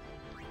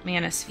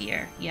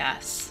 Manosphere,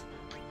 yes.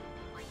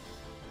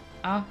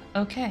 Oh,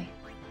 okay.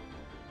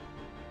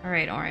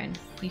 Alright, Orin.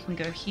 You can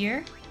go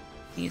here.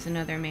 Use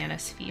another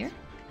Manosphere.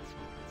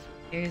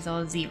 There's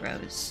all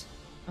zeros.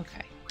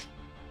 Okay.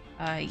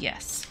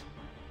 Yes.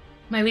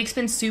 My week's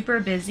been super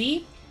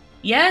busy.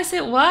 Yes,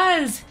 it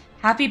was!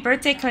 Happy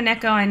birthday,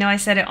 Koneko. I know I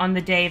said it on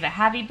the day, but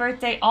happy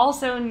birthday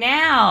also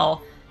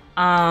now!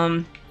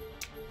 I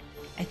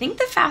think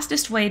the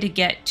fastest way to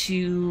get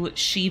to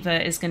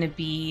Shiva is going to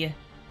be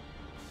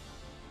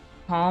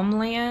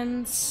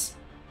Calmlands.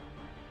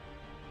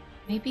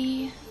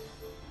 Maybe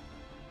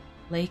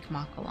Lake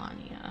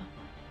Macalania.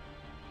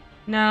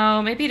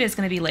 No, maybe it is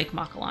going to be Lake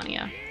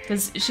Macalania,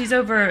 because she's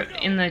over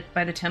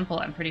by the temple,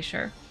 I'm pretty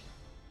sure.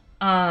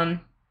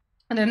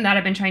 Other than that,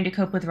 I've been trying to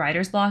cope with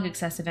writer's block,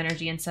 excessive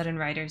energy, and sudden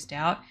writer's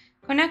doubt.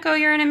 Koneko,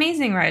 you're an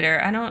amazing writer.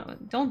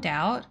 Don't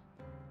doubt.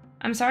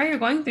 I'm sorry you're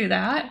going through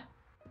that.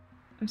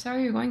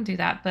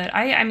 But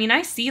I mean,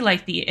 I see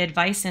like the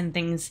advice and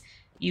things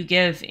you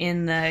give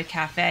in the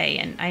cafe,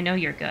 and I know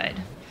you're good.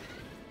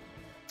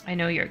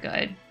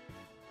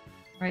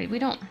 Right? We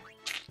don't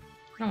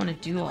want to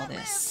do all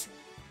this.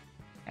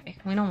 Okay,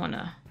 we don't want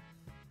to.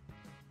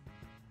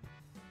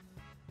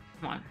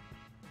 Come on.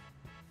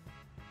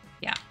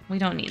 Yeah, we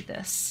don't need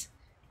this.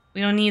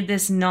 We don't need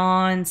this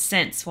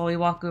nonsense while we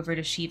walk over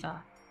to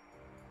Shiva.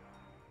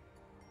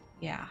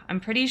 Yeah,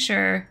 I'm pretty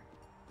sure.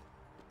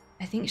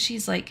 I think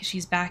she's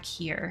back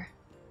here.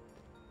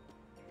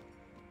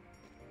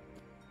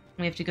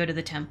 We have to go to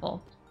the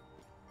temple.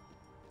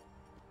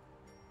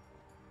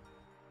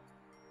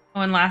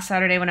 Oh, and last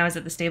Saturday when I was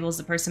at the stables,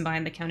 the person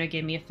behind the counter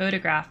gave me a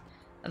photograph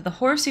of the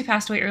horse who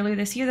passed away earlier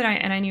this year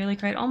and I nearly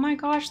cried. Oh my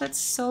gosh, that's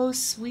so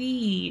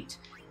sweet.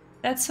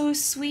 That's so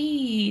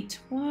sweet.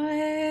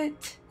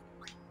 What?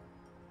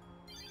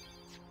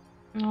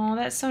 Oh,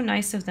 that's so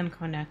nice of them,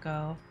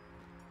 Koneko.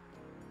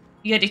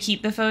 You had to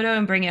keep the photo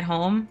and bring it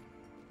home?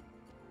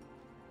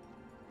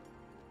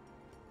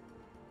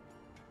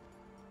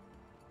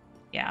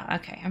 Yeah,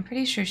 okay. I'm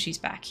pretty sure she's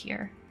back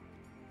here.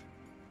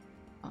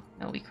 Oh,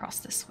 no, we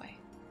crossed this way.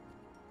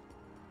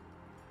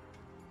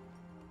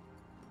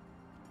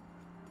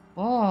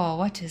 Whoa,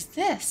 what is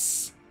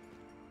this?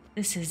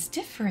 This is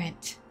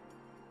different.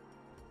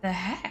 The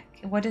heck?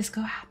 What is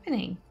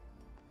happening?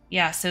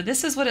 Yeah, so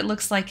this is what it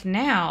looks like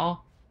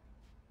now.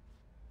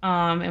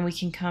 And we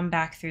can come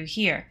back through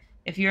here.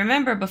 If you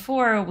remember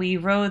before, we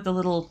rode the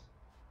little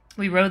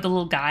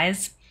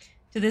guys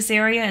to this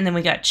area, and then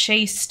we got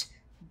chased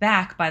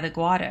back by the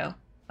Guado.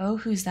 Oh,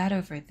 who's that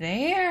over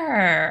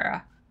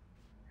there?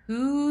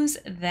 Who's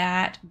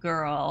that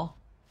girl?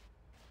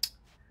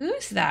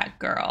 Who's that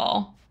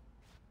girl?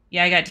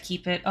 Yeah, I got to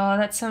keep it. Oh,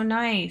 that's so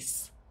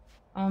nice.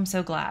 Oh, I'm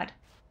so glad.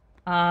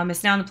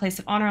 It's now in the place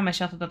of honor on my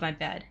shelf above my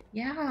bed.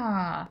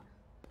 Yeah.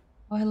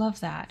 Oh, I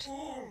love that.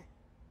 Fool!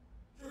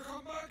 To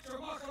come back to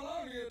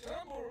Macalania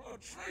Temple, a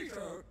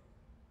traitor!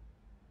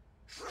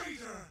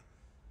 Traitor!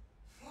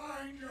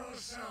 Find your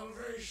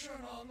salvation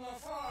on the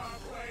far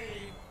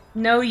plane!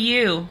 No,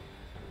 you.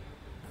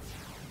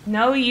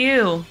 No,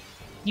 you.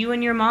 You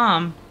and your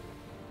mom.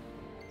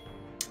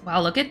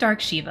 Wow, look at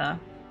Dark Shiva.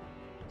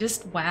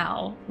 Just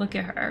wow. Look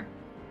at her.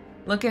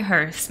 Look at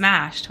her.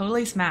 Smash.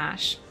 Totally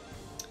smash.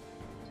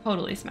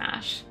 Totally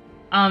smash.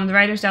 The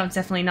writer's doubt's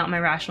definitely not my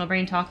rational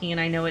brain talking,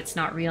 and I know it's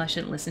not real. I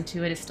shouldn't listen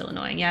to it. It's still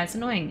annoying. Yeah, it's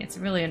annoying. It's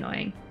really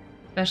annoying.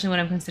 Especially when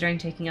I'm considering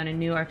taking on a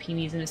new RP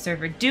muse in a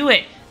server. Do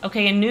it!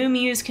 Okay, a new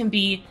muse can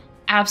be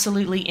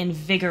absolutely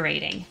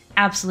invigorating.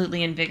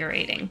 Absolutely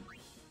invigorating.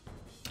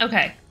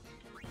 Okay.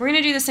 We're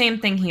going to do the same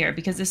thing here,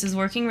 because this is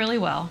working really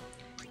well.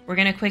 We're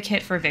going to quick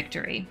hit for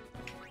victory.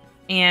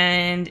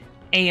 And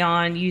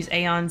Aeon, use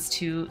Aeons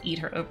to eat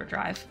her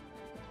overdrive.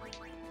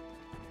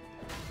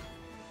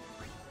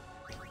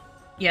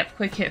 Yep,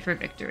 quick hit for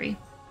victory.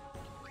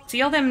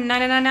 See all them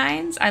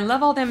 999s? I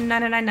love all them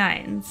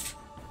 999s.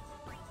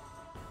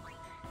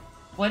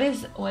 What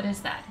is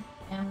that?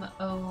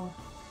 M-O...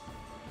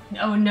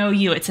 Oh, no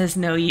you. It says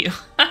no you.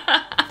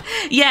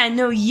 Yeah,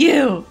 no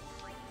you.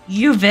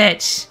 You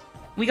bitch.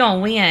 We gonna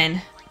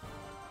win.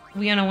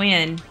 We gonna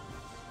win.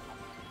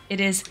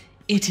 It is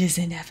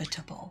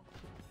inevitable.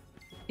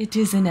 It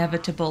is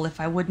inevitable if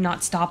I would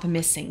not stop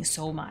missing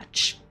so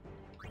much.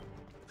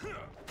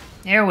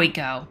 There we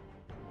go.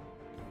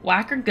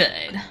 Whack her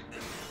good.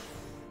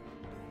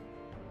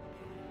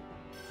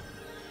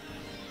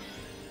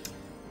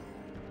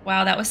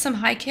 Wow, that was some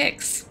high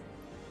kicks.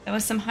 That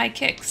was some high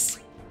kicks.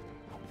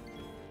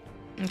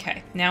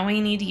 Okay, now we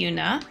need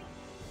Yuna.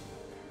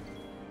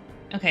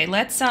 Okay,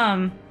 let's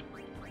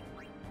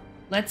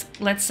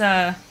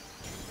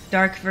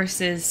Dark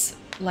versus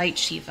Light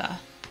Shiva.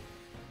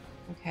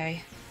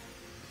 Okay.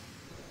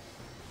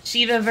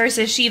 Shiva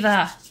versus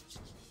Shiva.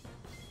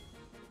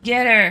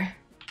 Get her.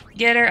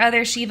 Get her,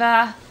 other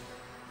Shiva.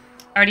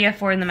 I already have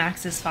 4 and the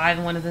max is 5,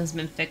 and one of them's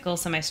been fickle,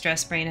 so my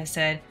stress brain has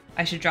said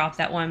I should drop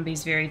that one, but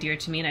he's very dear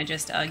to me, and I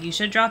just, you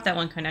should drop that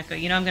one, Koneko.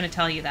 You know I'm going to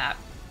tell you that.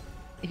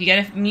 If you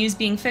get a muse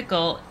being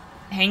fickle,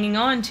 hanging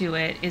on to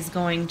it is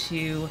going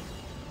to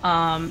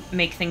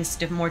make things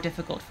more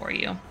difficult for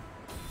you.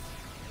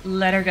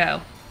 Let her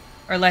go.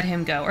 Or let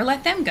him go. Or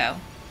let them go.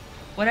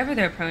 Whatever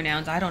their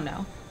pronouns, I don't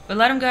know. But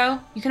let them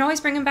go. You can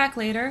always bring them back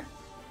later.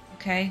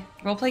 Okay?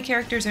 Roleplay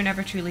characters are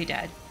never truly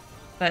dead.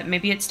 But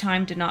maybe it's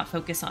time to not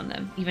focus on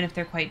them, even if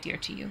they're quite dear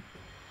to you.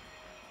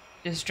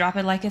 Just drop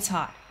it like it's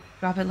hot.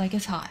 Drop it like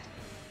it's hot.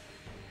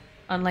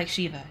 Unlike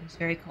Shiva, who's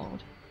very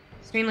cold.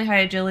 Extremely high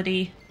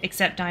agility,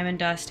 except Diamond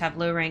Dust, have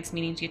low ranks,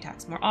 meaning she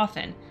attacks more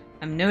often.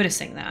 I'm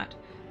noticing that.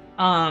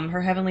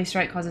 Her Heavenly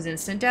Strike causes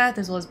instant death,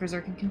 as well as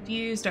Berserk and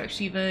Confused. Dark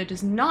Shiva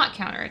does not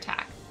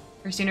counterattack.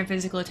 Her standard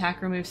physical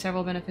attack removes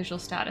several beneficial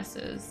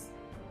statuses.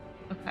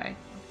 Okay.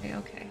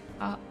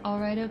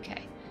 Alright,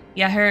 okay.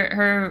 Yeah,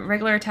 her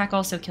regular attack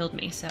also killed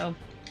me, so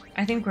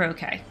I think we're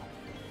okay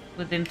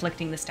with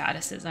inflicting the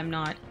statuses. I'm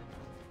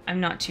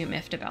not too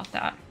miffed about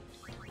that.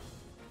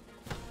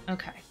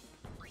 Okay.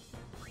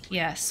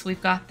 Yes,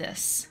 we've got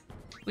this.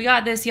 We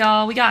got this,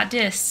 y'all. We got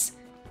this.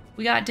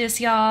 We got this,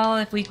 y'all.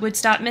 If we would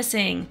stop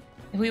missing.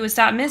 If we would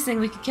stop missing,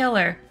 we could kill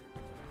her.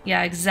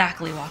 Yeah,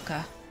 exactly,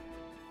 Waka.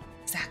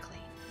 Exactly.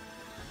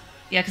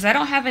 Yeah, because I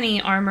don't have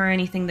any armor or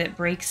anything that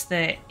breaks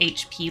the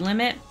HP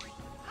limit.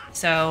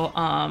 So,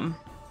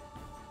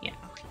 yeah.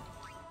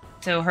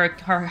 So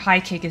her high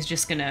kick is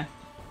just gonna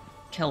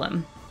kill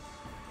him.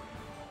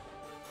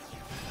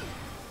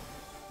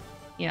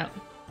 Yep.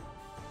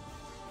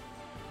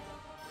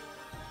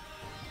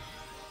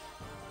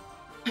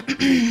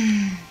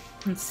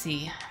 Let's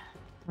see.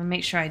 I'll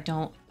make sure I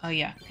don't... Oh,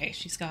 yeah. Okay,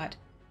 she's got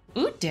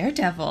Ooh,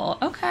 Daredevil.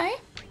 Okay.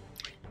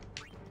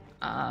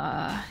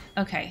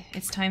 Okay.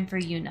 It's time for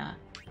Yuna.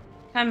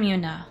 Come,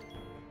 Yuna.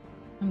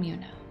 Come,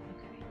 Yuna.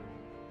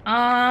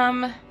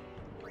 Okay.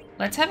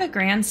 Let's have a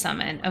grand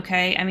summon,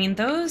 okay? I mean,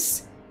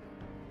 those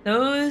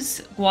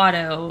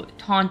Guado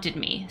taunted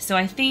me, so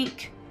I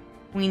think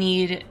we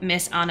need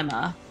Miss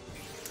Anima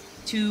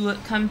to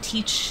come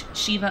teach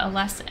Shiva a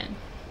lesson.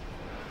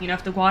 You know,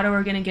 if the Guado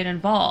are gonna get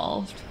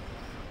involved,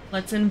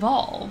 let's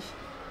involve,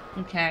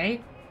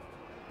 okay?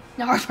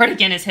 Now our part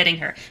again is hitting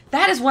her.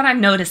 That is what I'm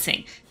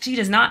noticing. She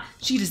does not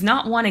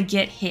want to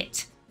get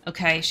hit,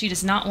 okay? She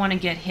does not want to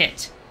get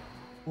hit.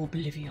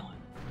 Oblivion.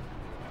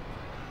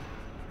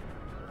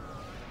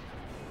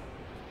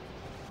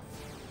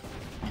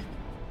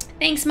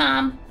 Thanks,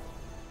 Mom.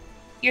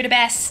 You're the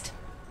best.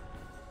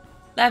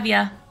 Love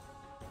ya.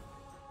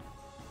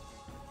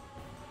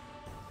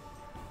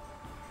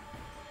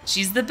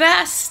 She's the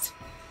best.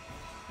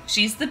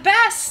 She's the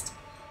best.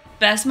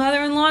 Best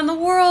mother-in-law in the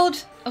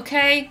world,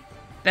 okay?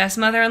 Best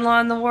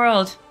mother-in-law in the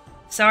world.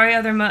 Sorry,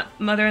 other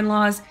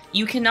mother-in-laws.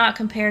 You cannot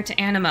compare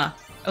to Anima,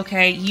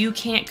 okay? You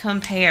can't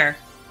compare.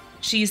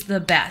 She's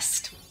the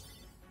best.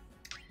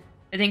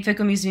 I think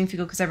Fickle Muse being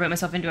Fickle because I wrote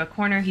myself into a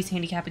corner. He's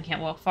handicapped and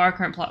can't walk far.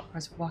 Current plot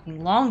is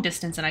walking long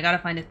distance, and I gotta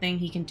find a thing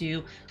he can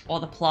do while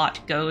the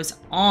plot goes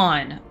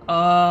on.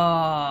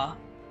 Oh.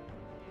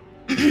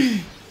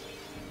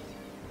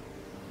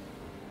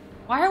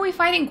 Why are we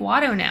fighting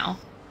Guado now?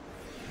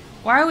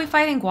 Why are we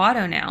fighting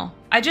Guado now?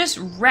 I just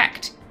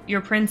wrecked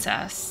your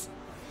princess.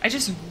 I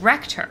just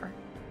wrecked her.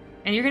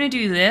 And you're gonna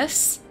do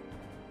this?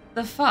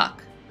 The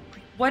fuck?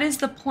 What is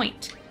the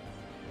point?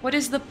 What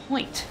is the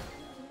point?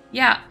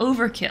 Yeah,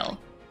 overkill.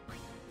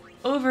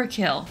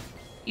 Overkill.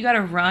 You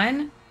gotta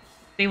run?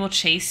 They will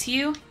chase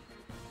you?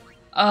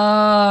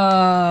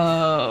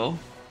 Oh.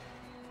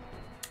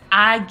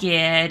 I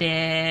get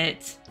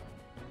it.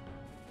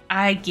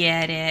 I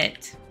get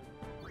it.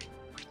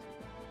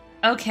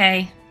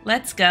 Okay,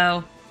 let's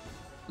go.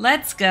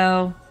 Let's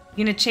go.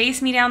 You're gonna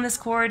chase me down this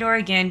corridor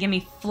again. Give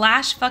me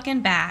flash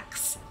fucking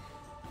backs.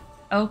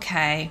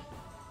 Okay.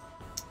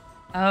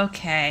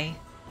 Okay.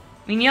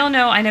 I mean, y'all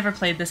know I never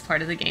played this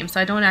part of the game,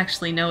 so I don't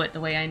actually know it the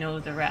way I know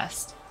the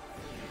rest.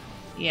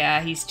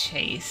 Yeah, he's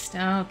chased.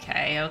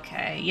 Okay,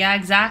 okay. Yeah,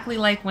 exactly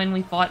like when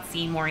we fought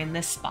Seymour in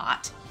this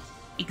spot.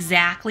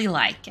 Exactly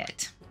like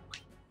it.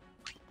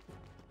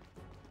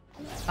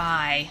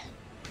 Bye.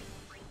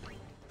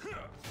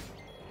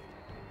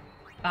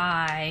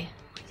 Bye.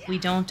 We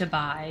don't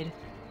abide.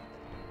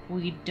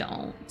 We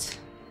don't.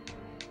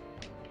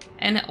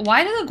 And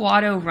why do the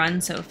Guado run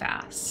so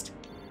fast?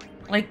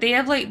 Like, they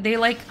have, like, they,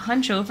 like,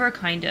 hunch over,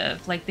 kind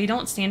of. Like, they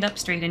don't stand up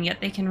straight, and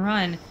yet they can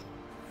run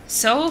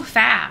so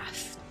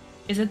fast.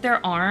 Is it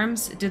their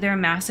arms? Do their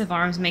massive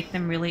arms make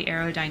them really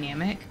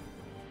aerodynamic?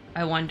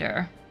 I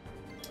wonder.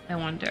 I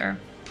wonder.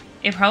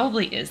 It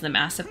probably is the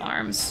massive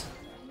arms.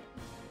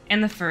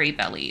 And the furry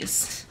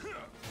bellies.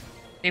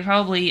 They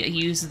probably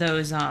use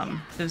those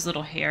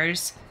little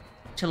hairs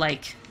to,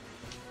 like,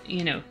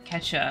 you know,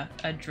 catch a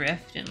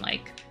drift and,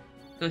 like,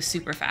 go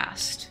super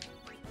fast.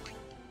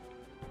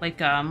 Like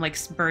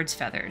birds'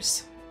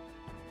 feathers,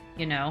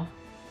 you know?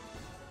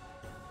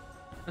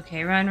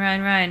 Okay, run, run,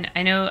 run.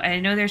 I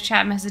know there's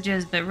chat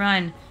messages, but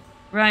run.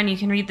 Run, you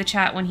can read the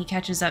chat when he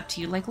catches up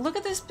to you. Like, look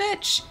at this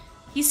bitch.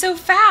 He's so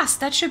fast.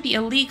 That should be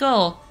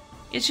illegal.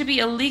 It should be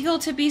illegal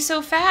to be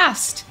so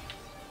fast.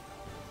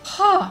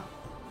 Huh.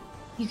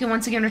 You can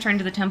once again return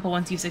to the temple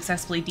once you've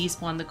successfully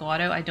despawned the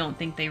Guado. I don't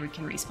think they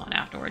can respawn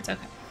afterwards.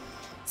 Okay.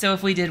 So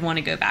if we did want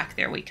to go back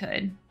there, we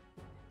could.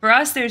 For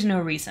us, there's no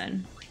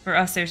reason. For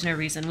us, there's no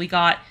reason. We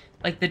got,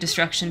 like, the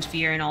destruction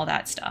sphere and all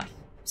that stuff.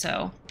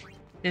 So,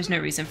 there's no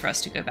reason for us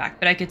to go back.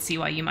 But I could see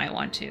why you might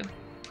want to.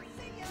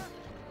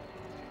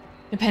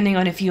 Depending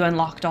on if you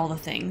unlocked all the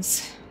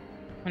things.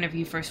 Whenever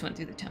you first went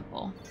through the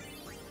temple.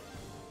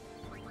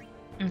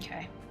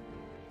 Okay.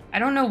 I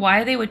don't know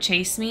why they would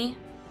chase me.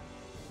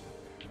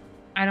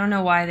 I don't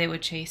know why they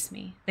would chase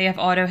me. They have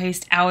auto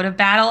haste out of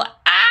battle.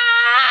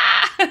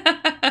 Ah!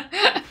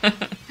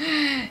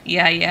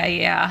 Yeah, yeah,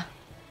 yeah.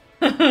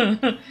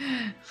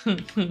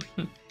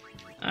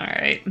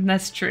 Alright,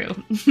 that's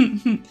true.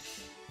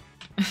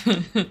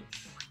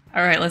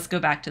 Alright, let's go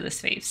back to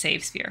this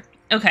save sphere.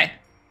 Okay.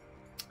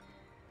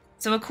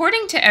 So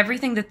according to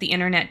everything that the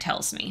internet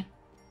tells me,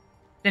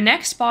 the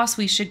next boss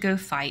we should go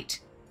fight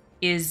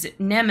is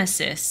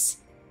Nemesis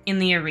in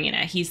the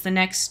arena. He's the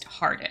next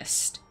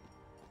hardest.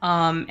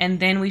 And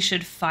then we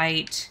should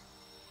fight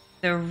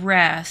the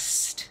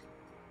rest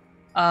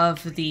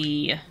of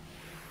the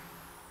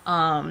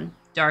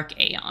Dark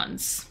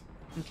Aeons.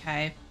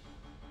 Okay.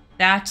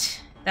 That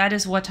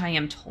is what I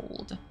am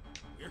told.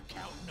 You're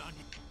counting on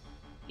you.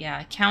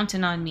 Yeah,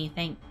 counting on me,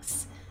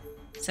 thanks.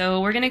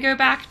 So we're gonna go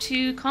back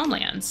to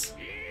Calmlands.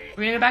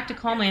 We're gonna go back to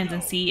Calmlands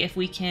and see if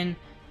we can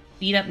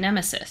beat up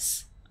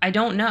Nemesis. I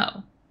don't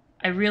know.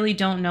 I really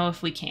don't know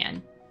if we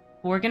can.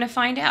 But we're gonna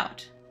find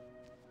out.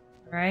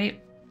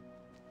 Alright?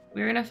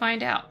 We're gonna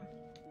find out.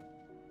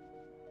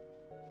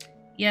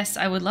 Yes,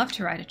 I would love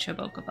to ride a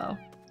Chocobo.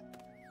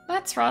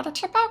 Let's roll the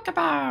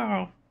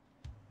Chocobo!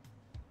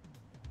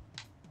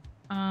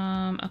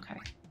 Okay.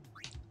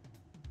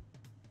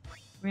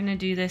 We're gonna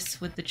do this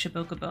with the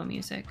Chocobo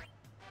music.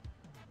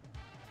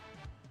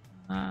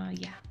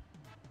 Yeah.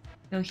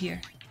 Go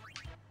here.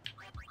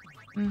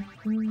 Do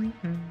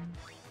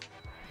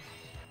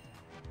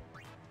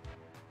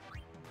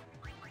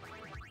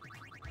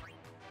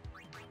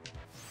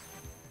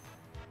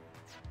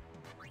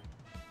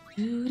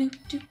do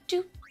do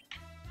do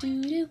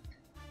do do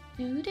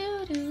do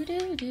do do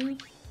do do.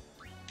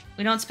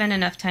 We don't spend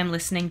enough time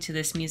listening to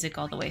this music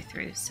all the way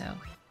through, so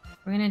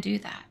we're gonna do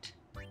that.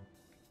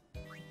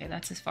 Okay,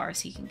 that's as far as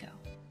he can go.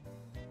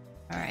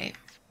 All right.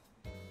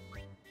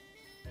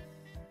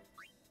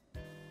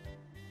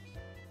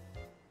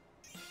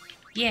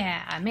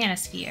 Yeah,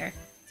 Manosphere.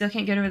 Still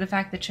can't get over the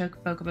fact that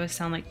Chocobos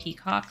sound like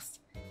peacocks.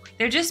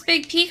 They're just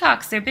big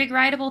peacocks. They're big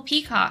rideable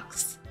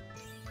peacocks.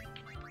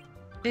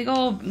 Big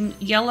old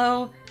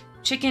yellow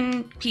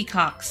chicken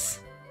peacocks.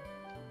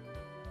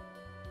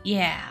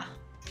 Yeah.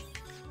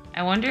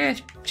 I wonder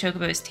if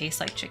Chocobos taste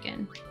like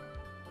chicken.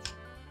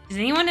 Has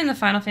anyone in the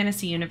Final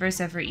Fantasy universe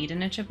ever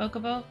eaten a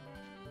Chocobo?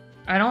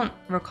 I don't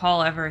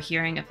recall ever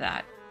hearing of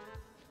that.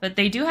 But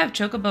they do have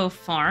Chocobo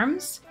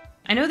farms.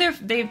 I know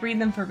they breed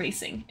them for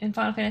racing in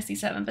Final Fantasy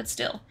VII, but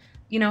still.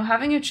 You know,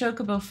 having a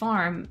Chocobo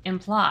farm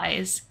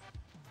implies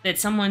that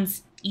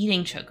someone's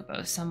eating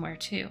Chocobos somewhere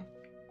too.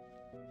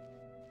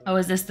 Oh,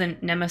 is this the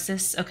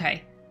Nemesis?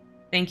 Okay.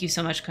 Thank you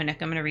so much,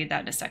 Konik. I'm going to read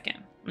that in a second.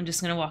 I'm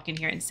just going to walk in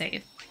here and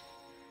save.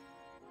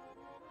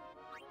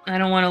 I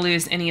don't want to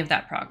lose any of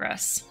that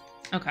progress.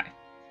 Okay.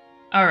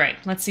 All right.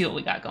 Let's see what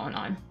we got going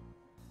on.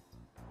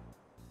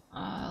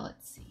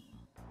 Let's see.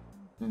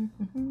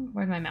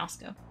 Where'd my mouse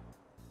go?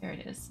 There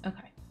it is.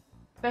 Okay.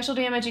 Special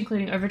damage,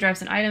 including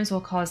overdrives and items, will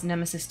cause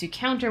Nemesis to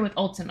counter with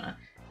Ultima.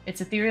 Its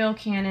ethereal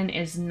cannon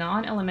is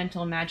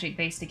non-elemental magic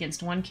based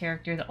against one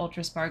character, the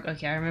Ultra Spark.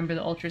 Okay, I remember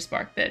the Ultra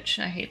Spark, bitch.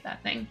 I hate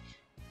that thing.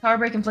 Power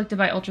break inflicted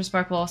by Ultra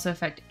Spark will also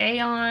affect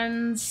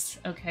Aeons.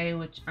 Okay,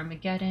 which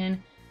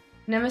Armageddon.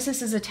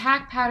 Nemesis's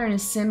attack pattern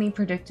is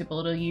semi-predictable.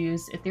 It'll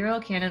use Ethereal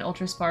Cannon,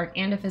 Ultra Spark,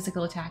 and a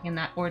physical attack in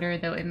that order,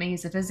 though it may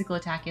use a physical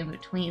attack in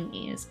between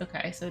these.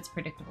 Okay, so it's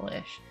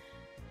predictable-ish.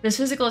 This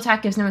physical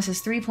attack gives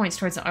Nemesis 3 points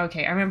towards the...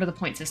 Okay, I remember the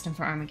point system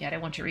for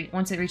Armageddon.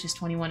 Once it reaches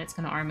 21, it's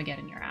going to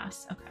Armageddon your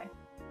ass. Okay.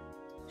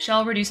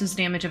 Shell reduces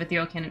damage of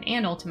Ethereal Cannon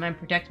and Ultima, and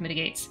Protect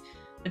mitigates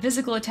the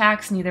physical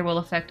attacks. Neither will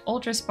affect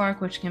Ultra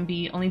Spark, which can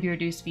only be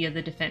reduced via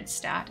the defense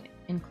stat,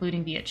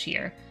 including via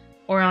Cheer,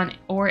 or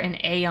an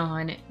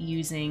Aeon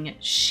using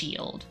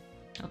Shield.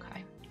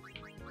 Okay.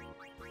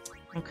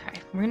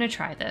 Okay, we're gonna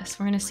try this.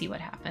 We're gonna see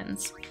what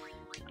happens.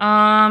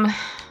 Oh,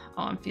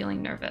 I'm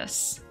feeling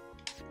nervous.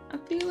 I'm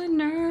feeling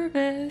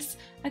nervous.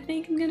 I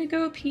think I'm gonna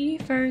go pee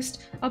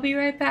first. I'll be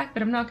right back,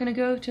 but I'm not gonna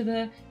go to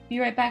the be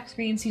right back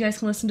screen so you guys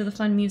can listen to the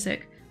fun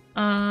music.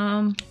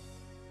 I'll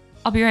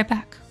be right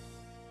back.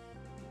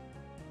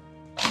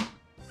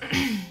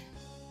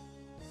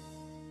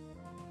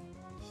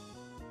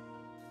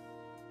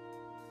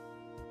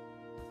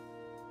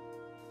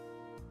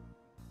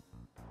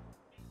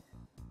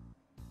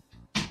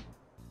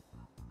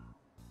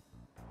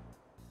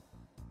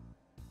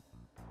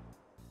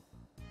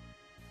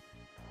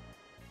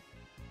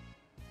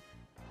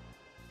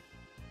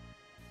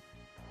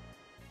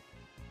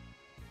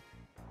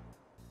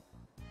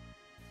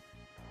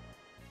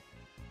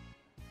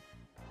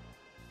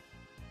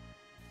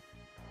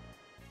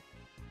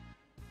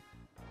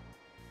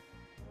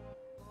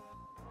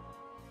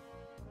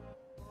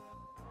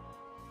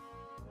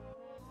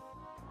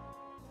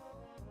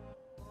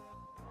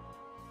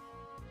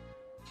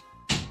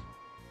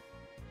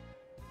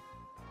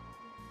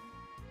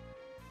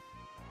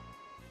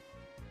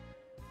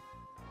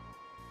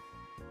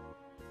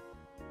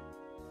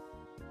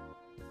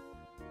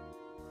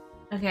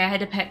 Okay, I had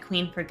to pet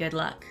Queen for good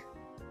luck.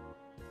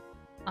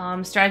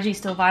 Strategy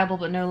still viable,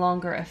 but no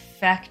longer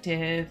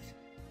effective.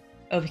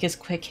 Oh, because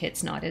quick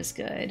hit's not as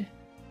good.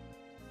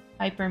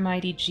 Hyper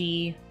Mighty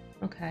G.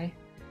 Okay.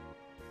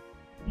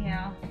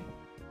 Yeah.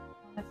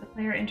 If the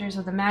player enters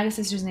with a Magus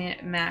Sisters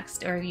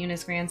maxed or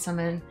Yuna's Grand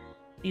Summon,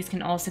 these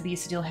can also be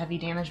used to deal heavy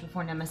damage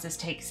before Nemesis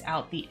takes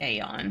out the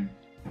Aeon.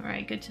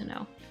 Alright, good to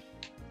know.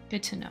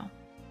 Good to know.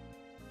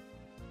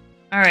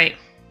 Alright.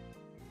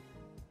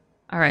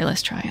 Alright,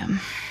 let's try him.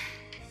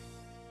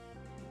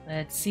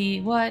 Let's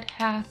see what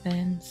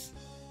happens.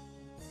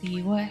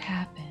 See what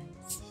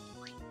happens.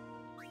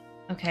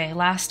 Okay,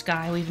 last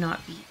guy we've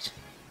not beat.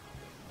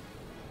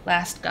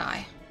 Last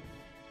guy.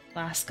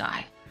 Last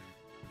guy.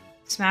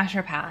 Smash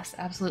or pass?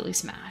 Absolutely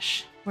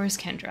smash. Where's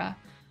Kendra?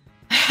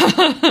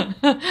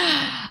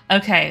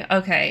 Okay,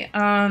 okay.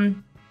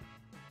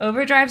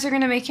 Overdrives are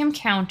gonna make him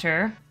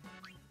counter.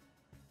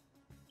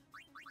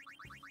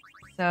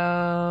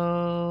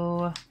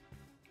 So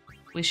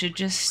we should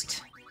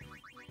just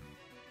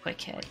quick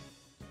hit.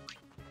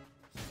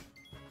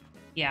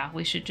 Yeah,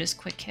 we should just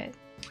quick hit.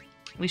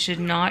 We should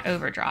not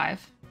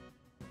overdrive.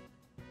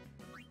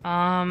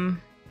 I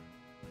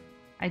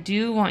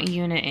do want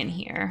Yuna in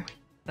here,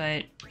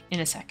 but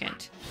in a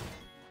second.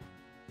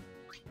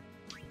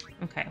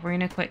 Okay, we're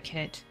gonna quick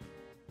hit.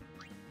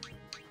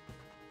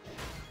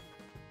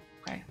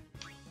 Okay.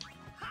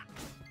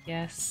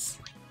 Yes.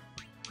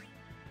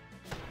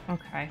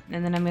 Okay,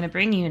 and then I'm gonna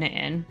bring Yuna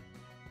in.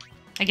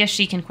 I guess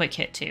she can quick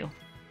hit too.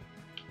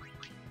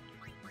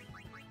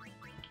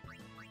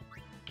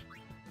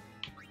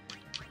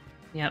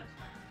 Yep.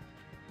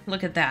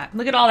 Look at that.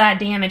 Look at all that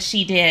damage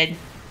she did.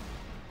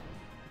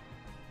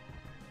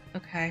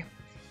 Okay.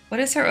 What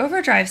is her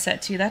overdrive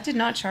set to? That did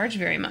not charge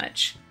very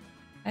much.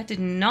 That did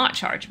not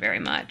charge very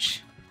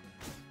much.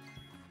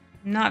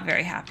 Not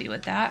very happy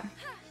with that.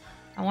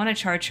 I want to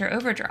charge her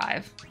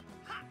overdrive.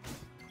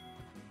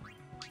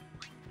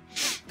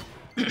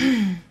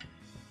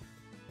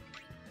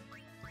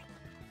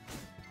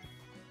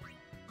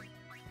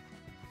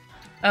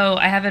 Oh,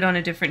 I have it on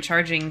a different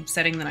charging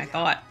setting than I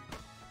thought.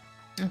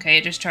 Okay,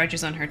 it just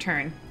charges on her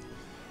turn.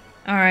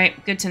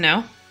 Alright, good to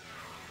know.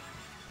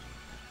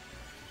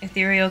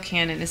 Ethereal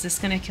Cannon. Is this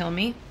gonna kill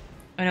me?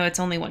 Oh no, it's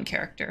only one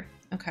character.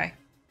 Okay.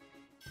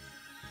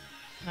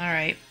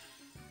 Alright.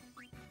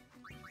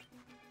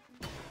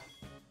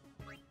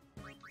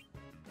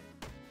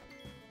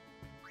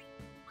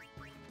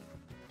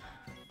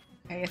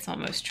 Okay, it's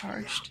almost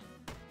charged.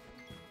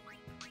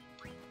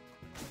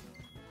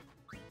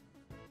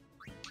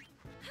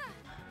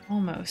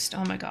 Almost.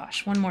 Oh my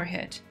gosh. One more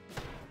hit.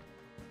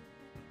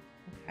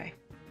 Okay.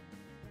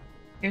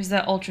 Here's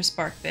that Ultra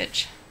Spark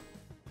bitch.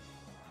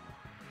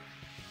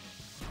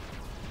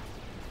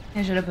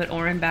 I should have put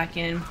Orin back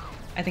in.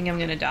 I think I'm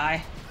gonna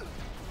die.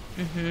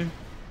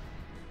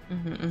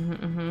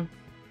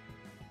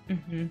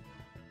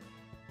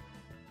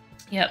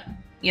 Yep.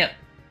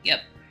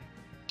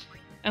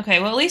 Okay,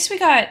 well at least we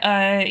got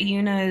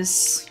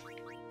Yuna's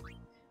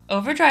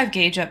overdrive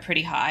gauge up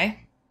pretty high.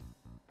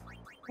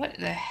 What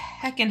the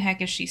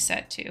heck is she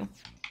set to?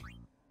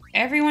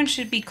 Everyone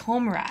should be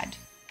comrade.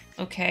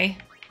 Okay,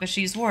 but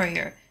she's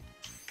warrior.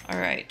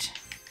 Alright.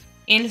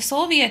 In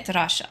Soviet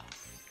Russia.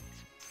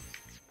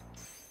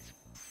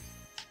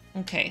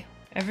 Okay,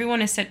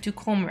 everyone is set to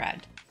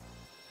comrade.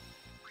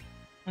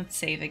 Let's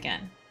save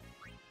again.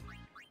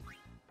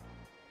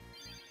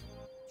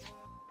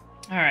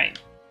 Alright.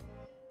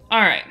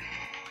 Alright.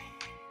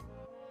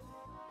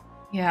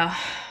 Yeah,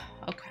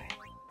 okay.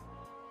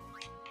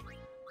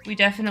 We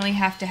definitely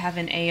have to have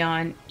an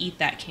Aeon eat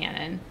that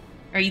cannon.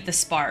 Or eat the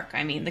spark,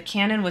 I mean. The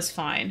cannon was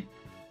fine,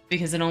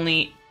 because it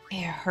only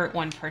hurt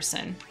one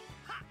person.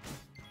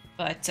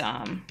 But,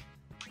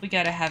 we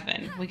gotta have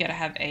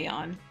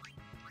Aeon.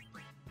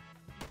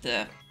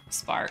 The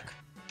spark.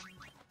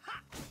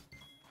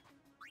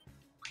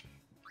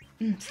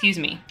 Excuse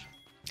me.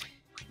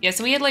 Yeah,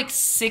 so we had like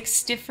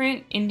 6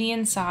 different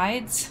Indian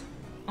sides.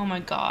 Oh my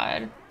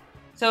god.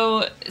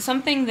 So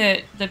something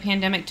that the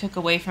pandemic took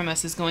away from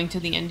us is going to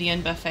the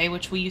Indian buffet,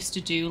 which we used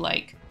to do.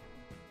 Like,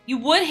 you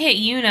would hit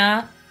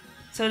Yuna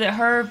so that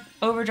her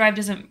overdrive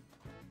doesn't...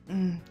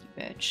 you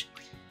bitch.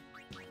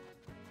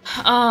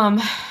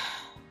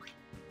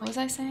 What was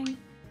I saying?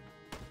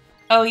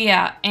 Oh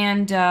yeah,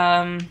 and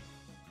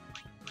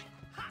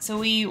so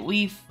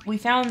we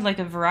found like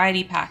a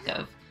variety pack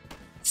of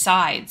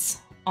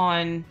sides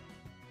on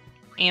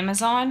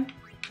Amazon,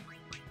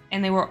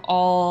 and they were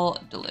all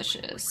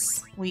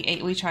delicious.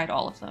 We tried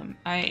all of them.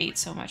 I ate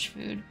so much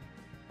food.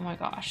 Oh my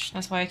gosh,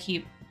 that's why I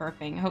keep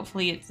burping.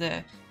 Hopefully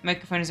the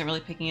microphone isn't really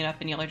picking it up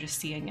and y'all are just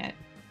seeing it.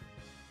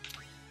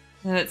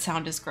 That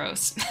sound is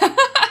gross.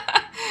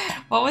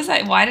 What was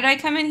I? Why did I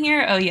come in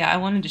here? Oh yeah, I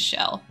wanted to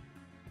shell.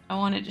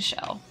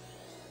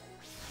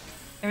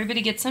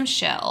 Everybody get some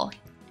shell.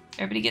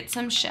 Everybody get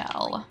some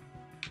shell.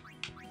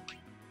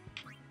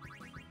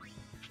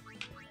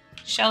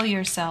 Shell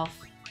yourself.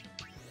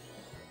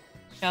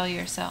 Shell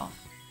yourself.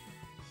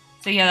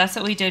 So yeah, that's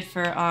what we did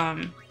for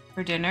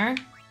dinner.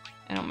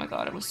 And oh my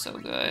god, it was so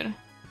good.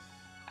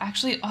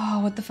 Actually, oh,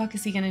 what the fuck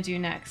is he gonna do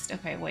next?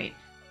 Okay, wait.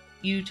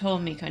 You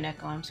told me,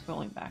 Koneko. I'm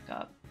scrolling back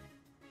up.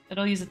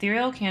 It'll use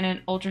Ethereal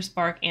Cannon, Ultra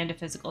Spark, and a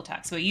physical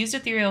attack. So it used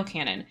Ethereal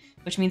Cannon,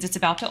 which means it's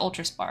about to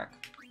Ultra Spark.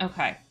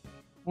 Okay.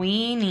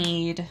 We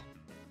need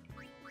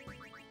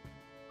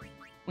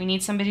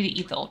somebody to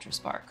eat the Ultra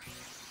Spark.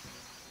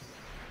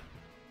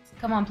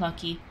 Come on,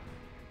 Plucky.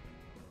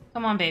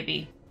 Come on,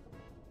 baby.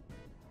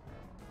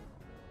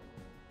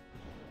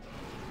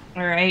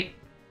 Alright.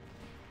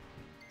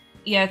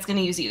 Yeah, it's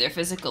gonna use either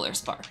physical or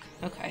spark.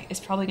 Okay, it's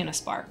probably gonna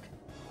spark.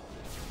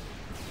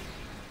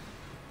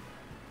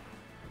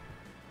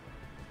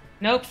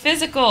 Nope,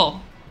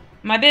 physical!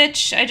 My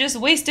bitch, I just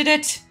wasted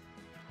it!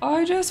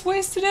 I just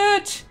wasted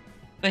it!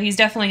 But he's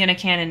definitely gonna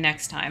cannon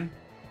next time.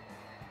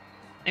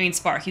 I mean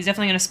spark. He's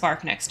definitely gonna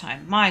spark next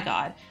time. My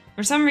god.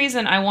 For some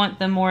reason, I want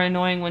the more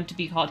annoying one to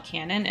be called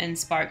cannon and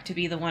spark to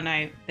be the one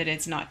that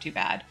it's not too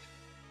bad.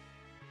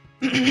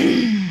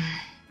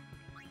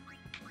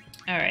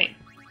 Alright.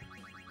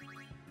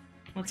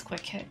 Let's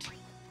quick hit.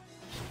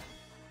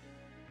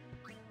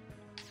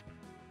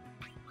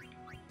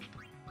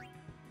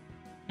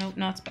 Nope,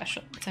 not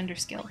special. It's under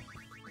skill.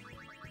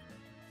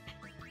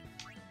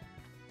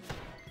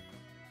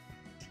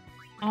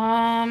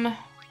 Why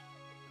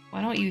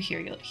don't you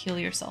heal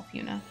yourself,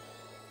 Yuna?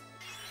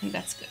 think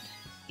that's good.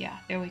 Yeah,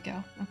 there we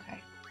go. Okay.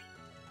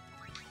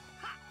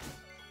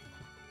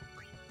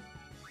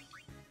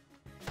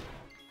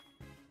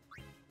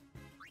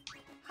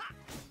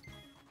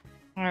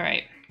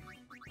 Alright.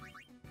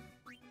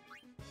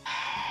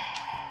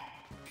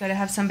 Gotta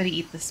have somebody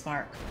eat the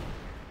spark.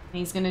 And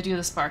he's gonna do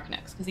the spark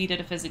next, because he did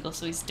a physical,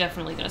 so he's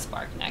definitely gonna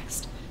spark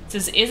next. So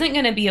this isn't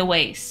gonna be a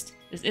waste.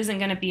 This isn't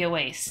gonna be a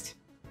waste.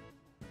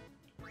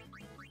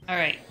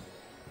 Alright.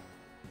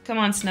 Come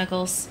on,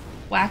 Snuggles.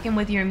 Whack him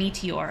with your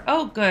meteor.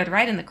 Oh, good.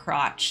 Right in the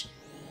crotch.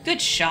 Good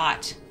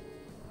shot.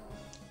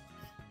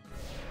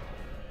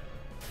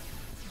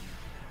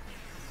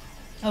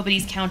 Oh, but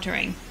he's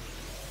countering.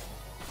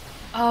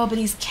 Oh, but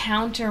he's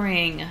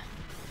countering.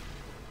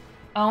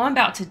 Oh, I'm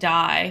about to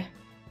die.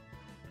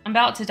 I'm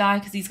about to die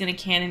because he's going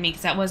to cannon me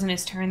because that wasn't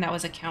his turn. That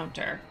was a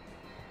counter.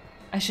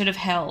 I should have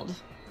held.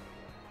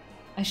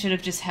 I should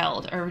have just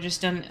held or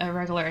just done a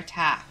regular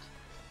attack.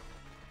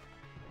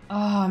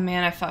 Oh,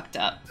 man, I fucked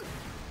up.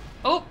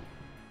 Oh.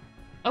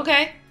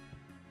 Okay.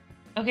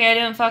 Okay, I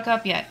didn't fuck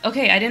up yet.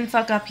 Okay, I didn't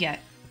fuck up yet.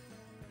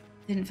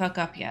 Didn't fuck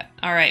up yet.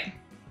 All right.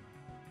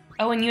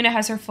 Oh, and Yuna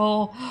has her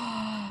full...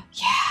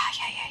 Yeah.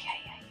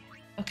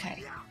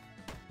 Okay.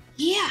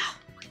 Yeah.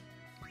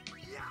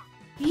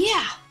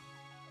 Yeah.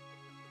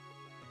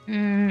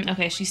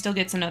 Okay, she still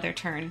gets another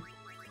turn.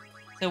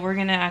 So we're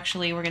gonna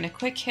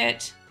quick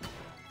hit.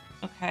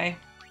 Okay.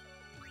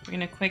 We're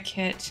gonna quick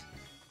hit.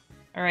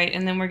 Alright,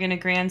 and then we're gonna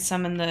grand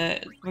summon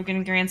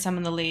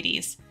the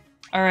ladies.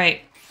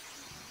 Alright.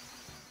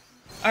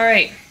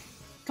 Alright.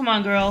 Come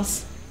on,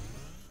 girls.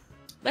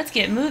 Let's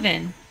get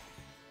moving.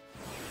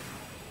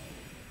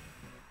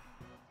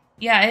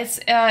 Yeah,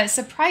 it's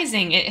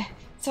surprising.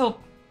 So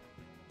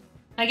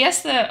I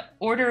guess the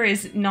order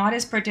is not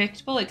as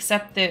predictable,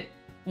 except that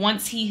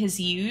once he has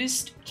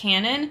used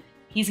cannon,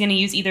 he's going to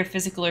use either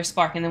physical or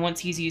spark, and then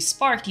once he's used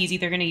spark, he's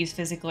either going to use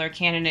physical or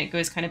cannon, and it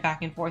goes kind of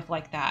back and forth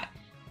like that.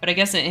 But I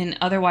guess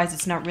otherwise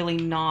it's not really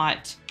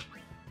not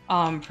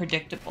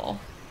predictable.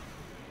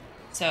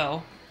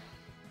 So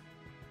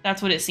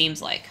that's what it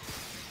seems like.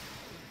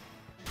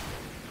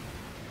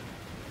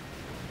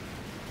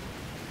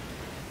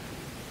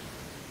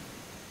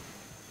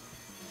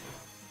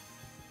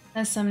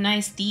 That's some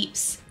nice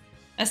deeps.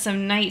 That's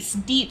some nice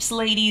deeps,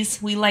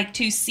 ladies. We like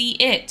to see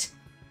it.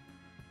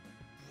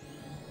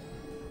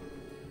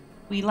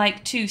 We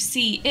like to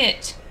see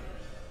it.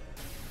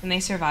 Can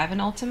they survive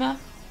an Ultima?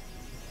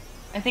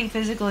 I think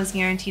physical is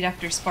guaranteed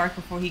after spark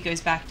before he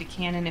goes back to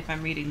cannon, if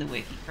I'm reading the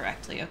wiki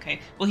correctly. Okay.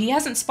 Well, he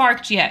hasn't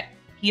sparked yet.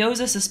 He owes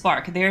us a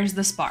spark. There's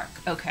the spark.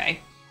 Okay.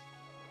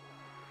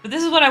 But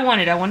this is what I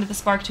wanted. I wanted the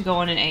spark to go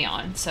on an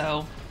Aeon,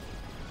 so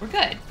we're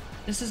good.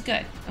 This is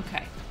good.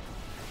 Okay.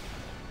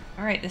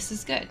 Alright, this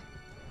is good.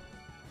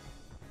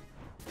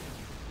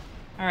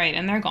 Alright,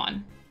 and they're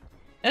gone.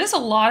 That is a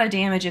lot of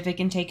damage if it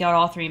can take out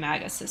all three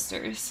Magus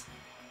Sisters.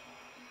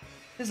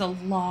 There's a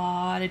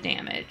lot of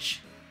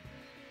damage.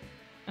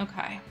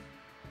 Okay.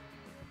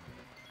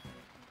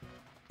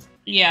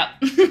 Yeah.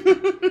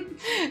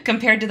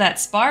 Compared to that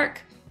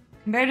spark?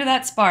 Compared to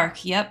that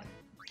spark, yep.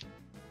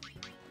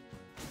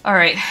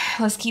 Alright,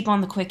 let's keep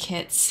on the quick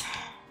hits.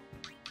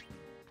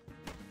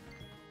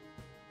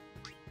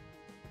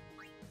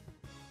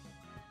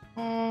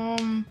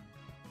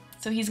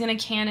 So he's gonna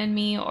cannon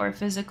me or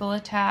physical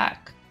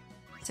attack.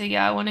 So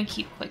yeah, I want to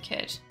keep quick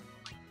hit.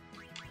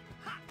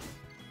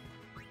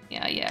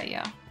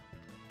 Yeah.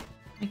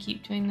 I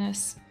keep doing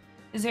this.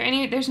 Is there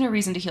any... There's no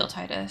reason to heal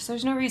Titus.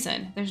 There's no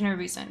reason. There's no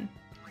reason.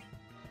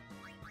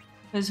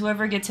 Because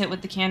whoever gets hit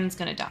with the cannon's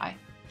gonna die.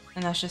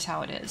 And that's just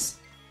how it is.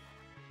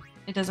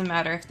 It doesn't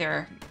matter if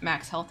they're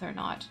max health or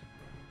not.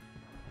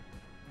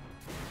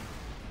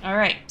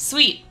 Alright,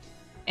 sweet!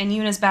 And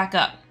Yuna's back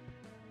up.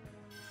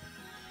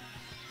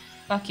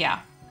 Fuck yeah.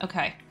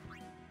 Okay.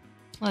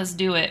 Let's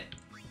do it.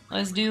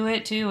 Let's do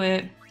it to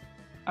it.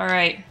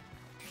 Alright.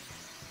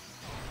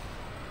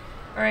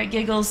 Alright,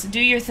 Giggles, do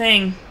your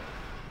thing.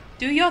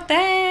 Do your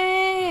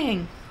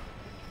thing!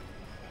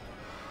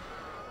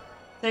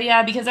 So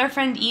yeah, because our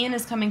friend Ian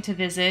is coming to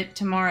visit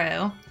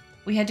tomorrow,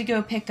 we had to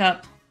go pick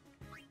up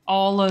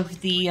all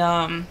of the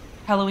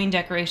Halloween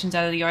decorations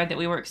out of the yard that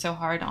we worked so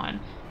hard on.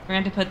 We're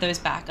going to put those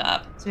back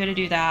up. So we had to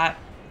do that.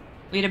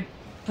 We had to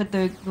put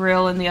the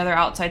grill and the other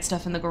outside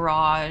stuff in the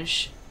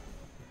garage.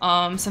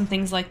 Some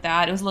things like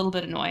that. It was a little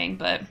bit annoying,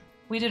 but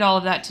we did all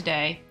of that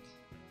today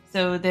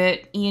so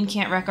that Ian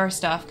can't wreck our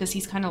stuff, because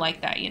he's kind of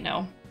like that, you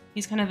know.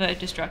 He's kind of a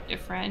destructive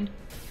friend.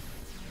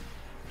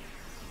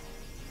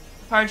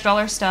 Charged all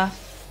our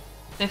stuff.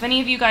 So if any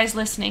of you guys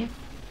listening,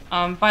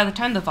 by the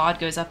time the VOD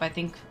goes up, I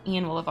think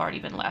Ian will have already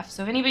been left.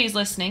 So if anybody's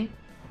listening,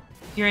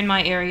 if you're in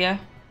my area,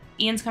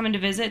 Ian's coming to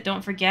visit.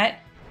 Don't forget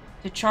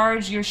to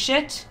charge your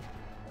shit.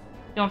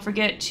 Don't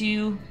forget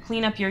to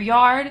clean up your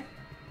yard,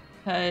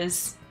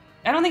 because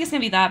I don't think it's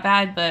going to be that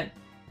bad, but,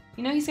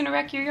 you know, he's going to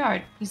wreck your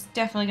yard. He's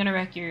definitely going to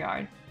wreck your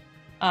yard,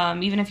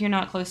 even if you're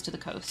not close to the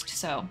coast,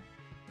 so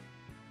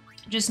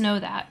just know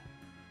that.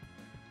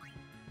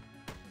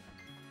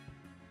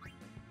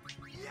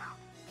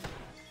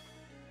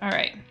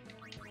 Alright.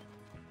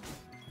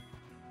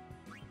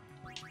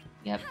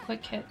 Yep,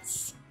 quick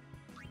hits.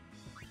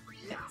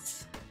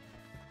 Hits.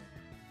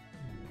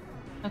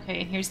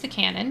 Okay, and here's the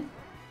cannon.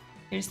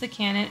 Here's the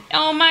cannon.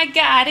 Oh my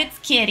god, it's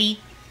Kitty!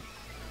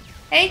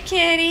 Hey,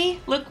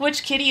 Kitty! Look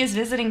which Kitty is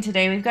visiting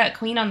today. We've got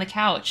Queen on the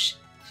couch.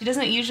 She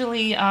doesn't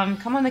usually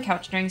come on the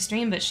couch during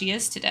stream, but she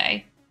is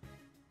today.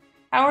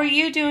 How are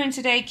you doing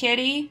today,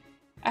 Kitty?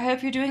 I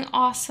hope you're doing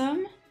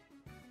awesome.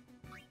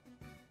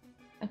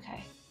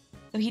 Okay.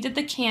 So he did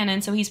the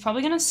cannon, so he's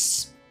probably gonna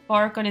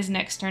spark on his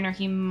next turn, or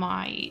he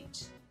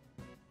might.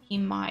 He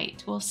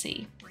might. We'll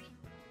see.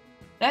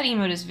 That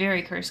emote is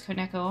very cursed,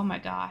 Koneko. Oh my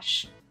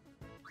gosh.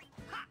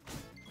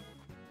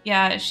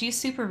 Yeah, she's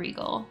super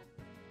regal.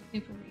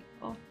 Super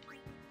regal.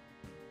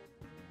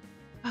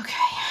 Okay.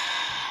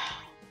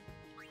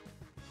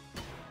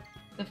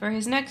 So for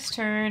his next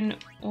turn,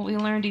 what we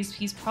learned is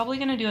he's probably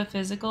going to do a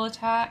physical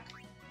attack.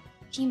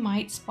 He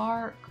might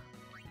spark.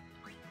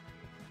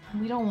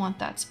 We don't want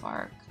that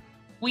spark.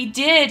 We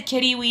did,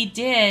 Kitty, we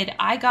did.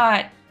 I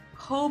got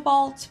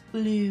cobalt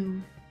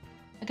blue.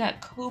 I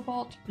got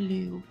cobalt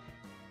blue.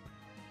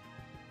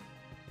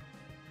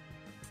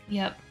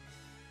 Yep.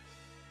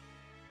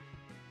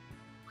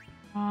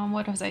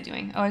 What was I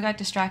doing? Oh, I got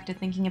distracted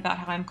thinking about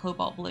how I'm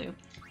cobalt blue.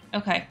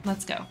 Okay,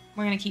 let's go.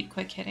 We're gonna keep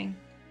quick hitting.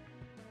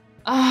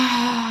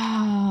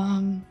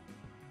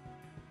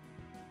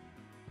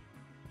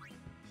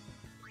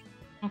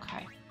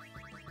 Okay.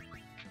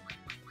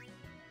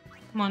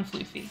 Come on,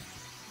 Floofy.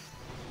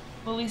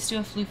 We'll at least do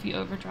a Floofy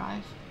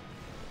overdrive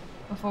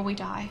before we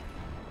die.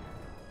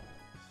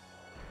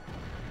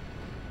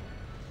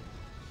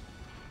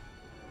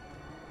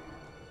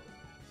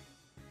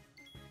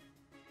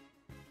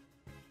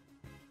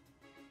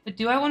 But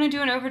do I want to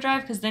do an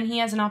overdrive? Because then he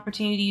has an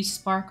opportunity to use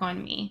Spark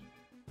on me.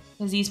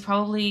 Because he's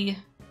probably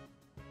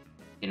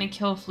gonna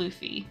kill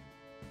Floofy.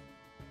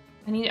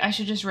 I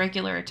should just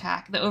regular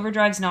attack. The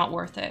overdrive's not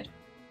worth it.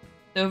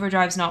 The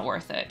overdrive's not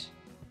worth it.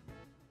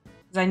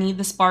 Because I need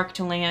the Spark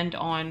to land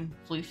on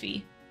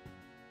Floofy.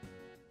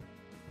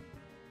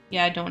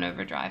 Yeah, don't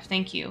overdrive.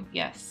 Thank you.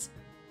 Yes.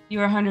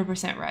 You are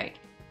 100% right.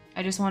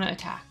 I just want to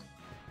attack.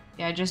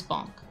 Yeah, just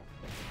bonk.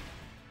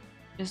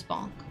 Just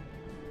bonk.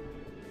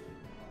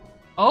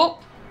 Oh!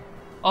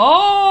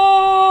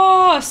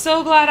 Oh!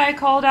 So glad I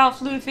called out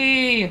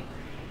Floofy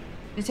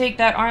to take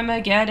that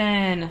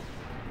Armageddon.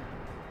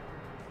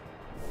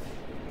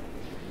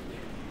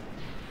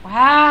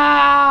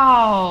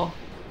 Wow!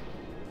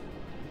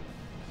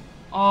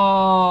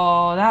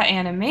 Oh, that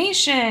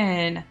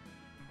animation.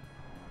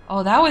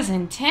 Oh, that was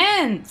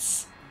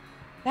intense.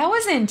 That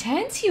was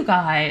intense, you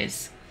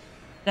guys.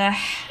 The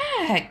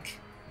heck?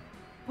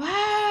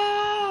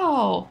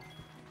 Wow.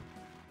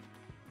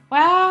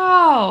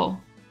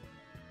 Wow.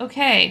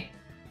 Okay.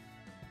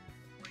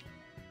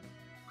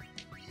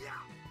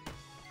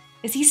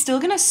 Is he still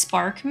gonna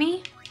spark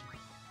me?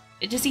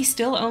 Does he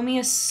still owe me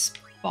a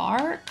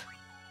spark?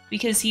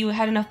 Because he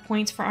had enough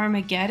points for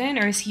Armageddon,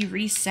 or is he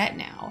reset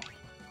now?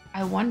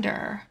 I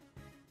wonder.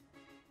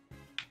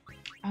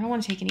 I don't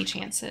want to take any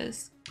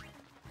chances.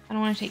 I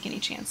don't want to take any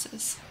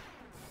chances.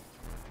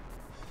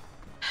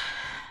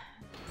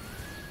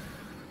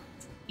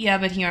 Yeah,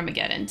 but he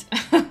Armageddoned.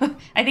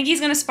 I think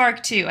he's gonna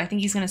spark too. I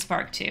think he's gonna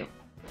spark too.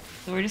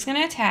 So we're just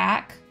gonna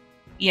attack.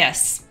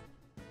 Yes.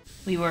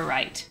 We were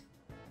right.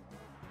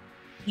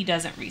 He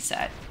doesn't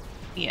reset.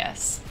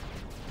 Yes.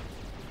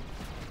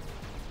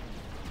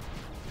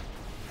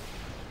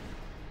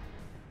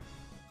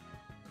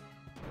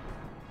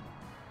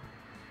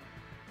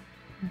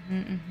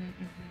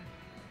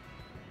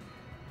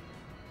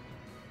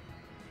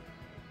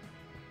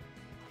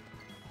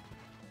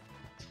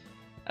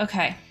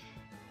 Okay.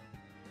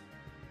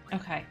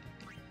 Okay.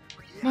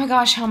 My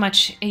gosh, how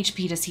much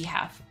HP does he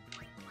have?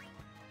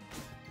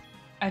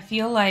 I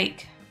feel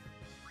like...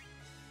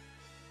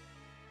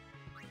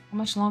 How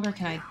much longer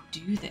can I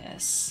do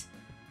this?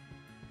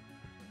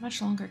 How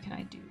much longer can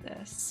I do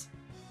this?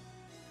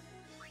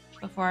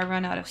 Before I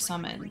run out of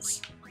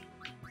summons.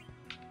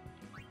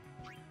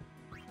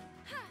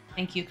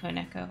 Thank you,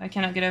 Koneko. I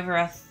cannot get over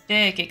how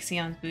thick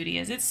Ixion's booty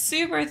is. It's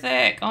super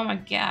thick! Oh my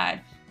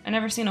god. I've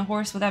never seen a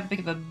horse with that big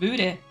of a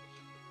booty.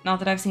 Not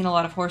that I've seen a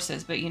lot of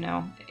horses, but you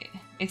know,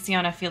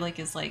 Ixion I feel like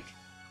is like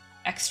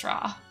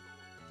extra.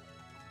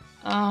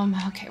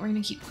 Okay, we're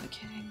gonna keep quick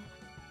hitting.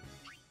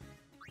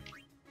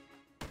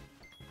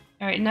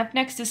 Alright, and up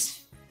next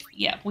is...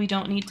 Yep, we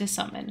don't need to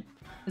summon.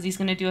 Because he's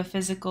gonna do a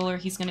physical or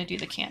he's gonna do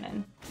the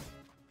cannon.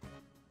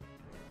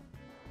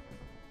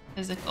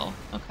 Physical.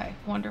 Okay,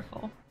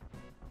 wonderful.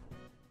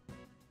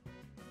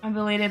 I'm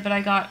belated, but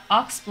I got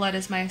Oxblood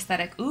as my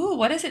aesthetic. Ooh,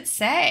 what does it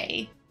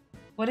say?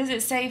 What does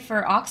it say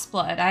for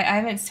Oxblood? I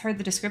haven't heard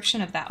the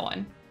description of that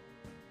one.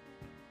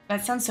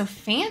 That sounds so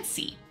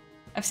fancy.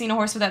 I've seen a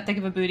horse with that thick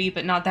of a booty,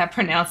 but not that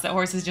pronounced. That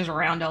horse is just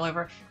round all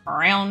over.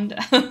 Round.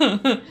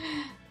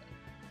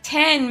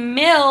 10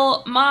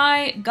 mil?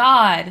 My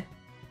god.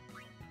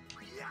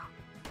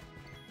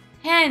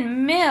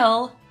 10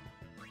 mil?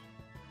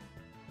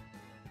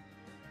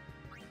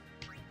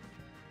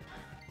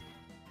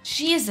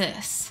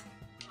 Jesus.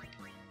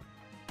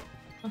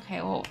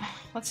 Okay, well,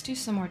 let's do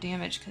some more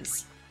damage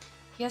because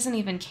he hasn't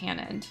even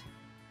cannoned.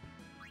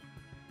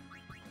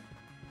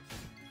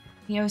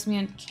 He owes me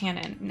a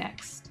cannon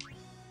next.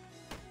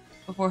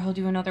 Before he'll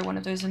do another one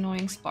of those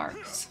annoying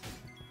sparks.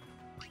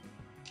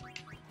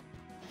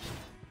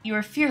 You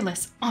are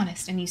fearless,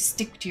 honest, and you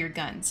stick to your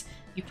guns.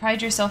 You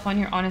pride yourself on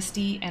your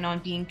honesty and on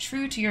being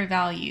true to your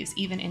values,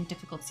 even in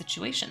difficult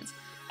situations.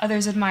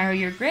 Others admire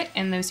your grit,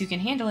 and those who can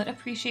handle it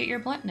appreciate your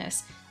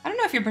bluntness. I don't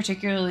know if you're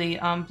particularly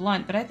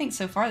blunt, but I think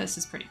so far this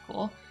is pretty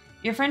cool.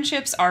 Your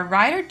friendships are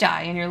ride or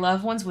die, and your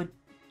loved ones would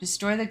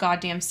destroy the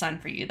goddamn sun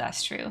for you.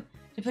 That's true.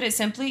 To put it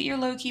simply, you're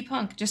low-key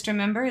punk. Just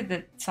remember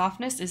that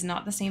softness is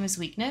not the same as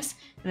weakness,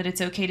 and that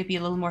it's okay to be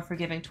a little more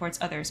forgiving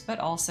towards others, but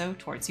also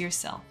towards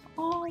yourself.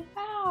 Oh,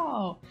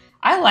 wow.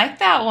 I like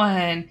that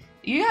one.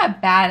 You got a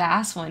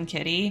badass one,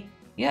 kitty.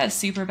 You got a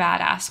super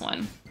badass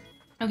one.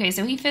 Okay,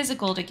 so he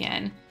physicaled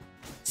again.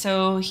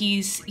 So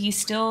he's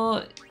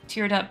still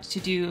teed up to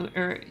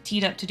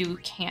do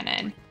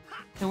cannon.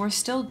 So we're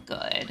still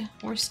good.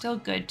 We're still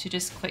good to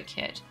just quick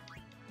hit.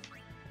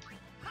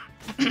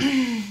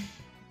 I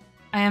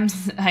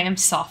am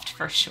soft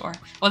for sure.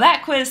 Well,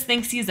 that quiz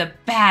thinks he's a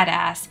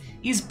badass.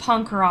 He's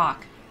punk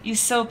rock. He's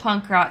so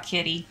punk rock,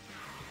 kitty.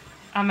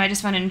 I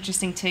just found an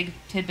interesting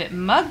tidbit.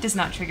 Mug does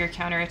not trigger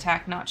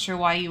counterattack. Not sure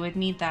why you would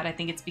need that. I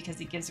think it's because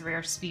it gives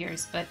rare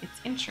spears, but it's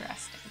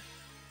interesting.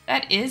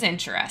 That is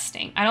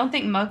interesting. I don't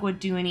think Mug would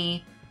do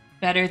any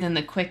better than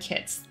the quick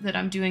hits that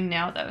I'm doing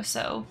now, though.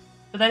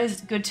 But that is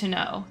good to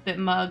know that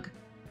Mug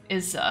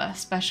is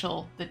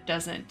special that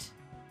doesn't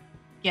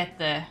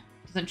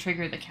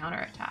trigger the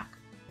counterattack.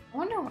 I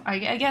wonder.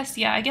 I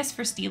guess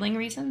for stealing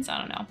reasons. I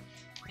don't know.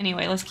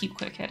 Anyway, let's keep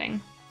quick hitting.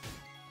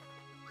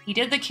 He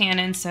did the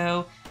cannon,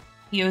 so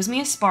he owes me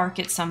a spark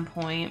at some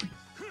point.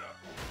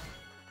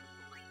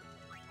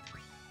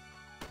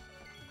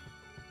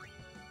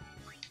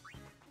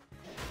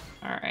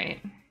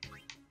 Alright.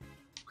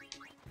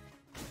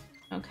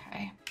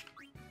 Okay.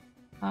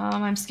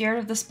 I'm scared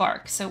of the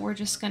spark, so we're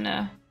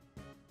gonna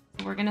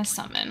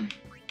summon.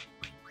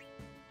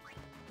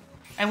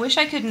 I wish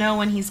I could know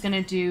when he's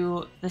gonna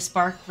do the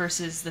spark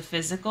versus the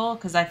physical,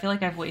 because I feel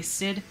like I've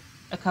wasted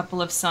a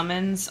couple of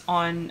summons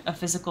on a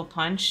physical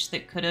punch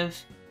that could have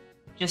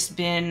just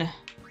been...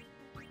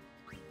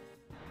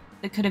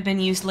 that could have been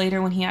used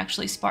later when he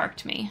actually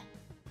sparked me.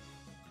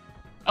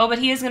 Oh, but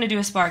he is gonna do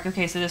a spark.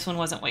 Okay, so this one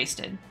wasn't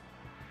wasted.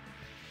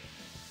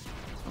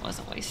 It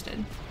wasn't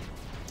wasted.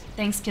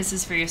 Thanks,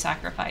 Kisses, for your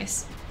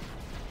sacrifice.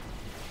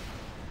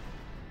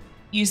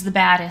 Use the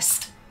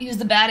baddest. Use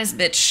the baddest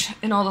bitch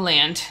in all the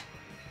land.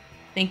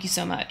 Thank you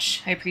so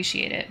much. I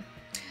appreciate it.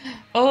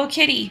 Oh,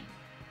 Kitty.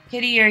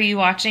 Kitty, are you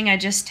watching? I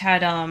just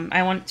had,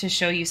 I want to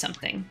show you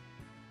something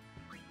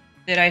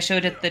that I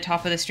showed at the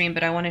top of the stream,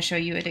 but I want to show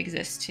you it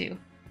exists too.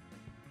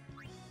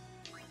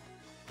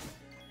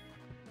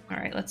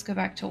 Alright, let's go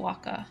back to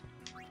Waka.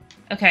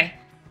 Okay,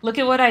 look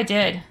at what I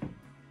did.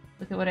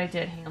 Look at what I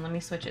did. Hang on, let me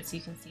switch it so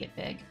you can see it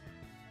big.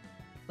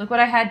 Look what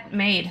I had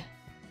made.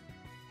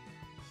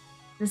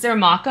 These are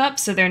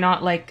mock-ups, so they're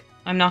not like...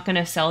 I'm not going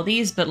to sell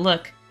these, but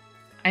look.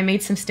 I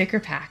made some sticker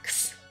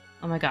packs.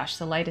 Oh my gosh,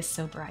 the light is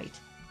so bright.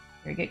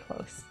 Here, get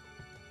close.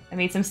 I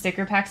made some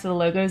sticker packs of the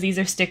logos. These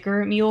are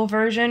Sticker Mule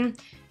version.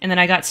 And then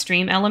I got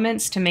Stream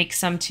Elements to make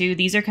some too.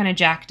 These are kind of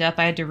jacked up.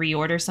 I had to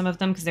reorder some of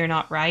them because they're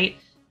not right.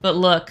 But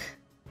look.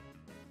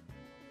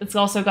 It's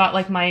also got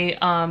like my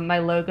my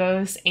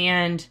logos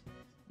and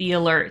the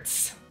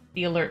alerts.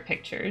 The alert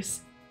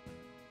pictures.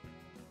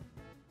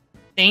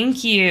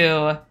 Thank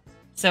you.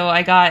 So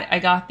I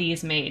got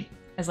these made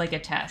as like a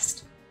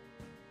test.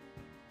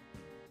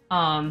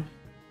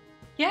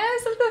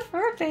 Yes, of the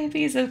fur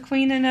babies of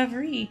Queen and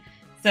Navri.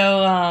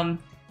 So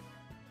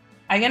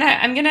I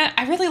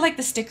really like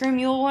the Sticker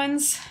Mule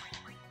ones,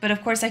 but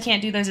of course I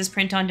can't do those as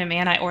print on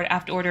demand. I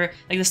have to order,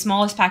 like, the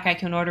smallest pack I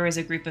can order is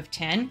a group of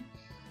 10.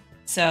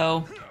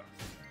 So,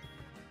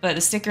 but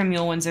the Sticker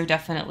Mule ones are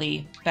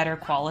definitely better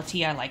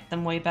quality. I like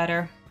them way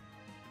better.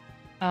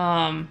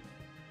 Oh,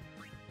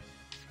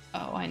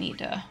 I need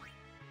to.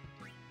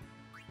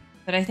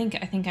 But I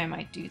think I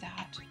might do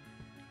that.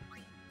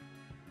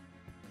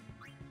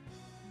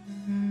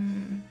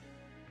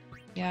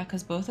 Yeah,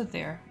 because both of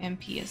their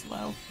MP is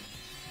low.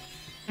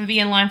 I'm be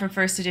in line for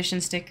first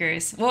edition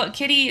stickers. Well,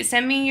 Kitty,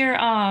 send me your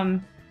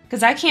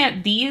because I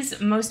can't.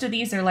 Most of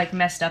these are like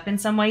messed up in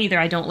some way. Either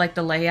I don't like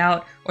the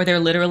layout or they're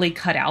literally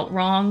cut out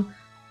wrong.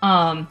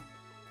 Oh,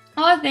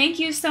 thank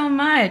you so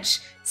much.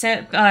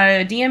 So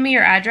DM me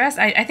your address.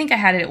 I think I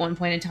had it at one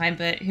point in time,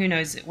 but who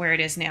knows where it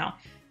is now.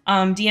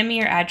 DM me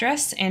your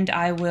address and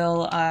I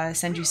will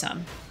send you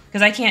some.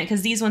 Because I can't,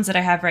 because these ones that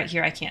I have right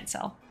here I can't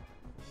sell.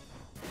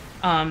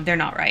 They're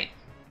not right.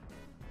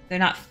 They're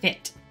not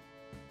fit.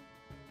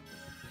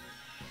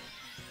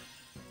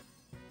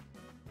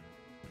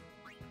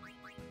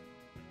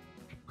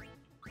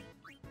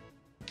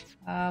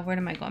 Where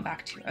am I going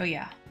back to? Oh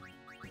yeah.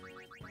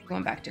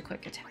 Going back to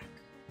quick attack.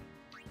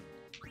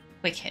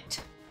 Quick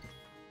hit.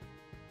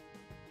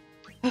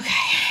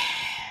 Okay.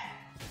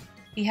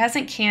 He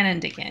hasn't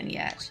cannoned again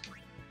yet.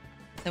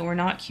 So we're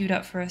not queued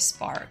up for a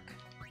spark.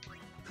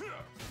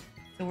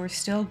 So we're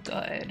still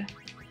good.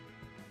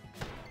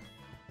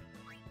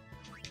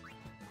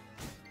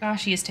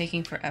 Gosh, he is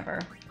taking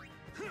forever.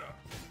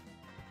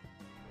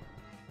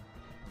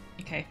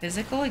 Okay,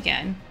 physical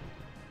again.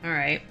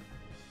 Alright.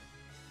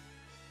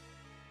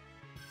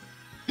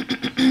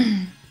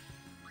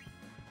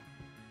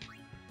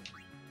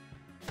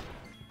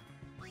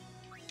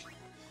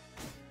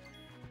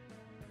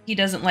 He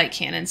doesn't like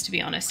cannons, to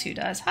be honest. Who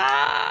does?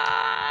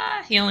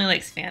 Ah! He only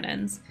likes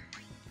cannons.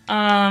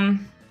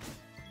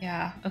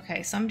 Yeah,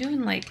 okay, so I'm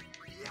doing like...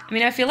 I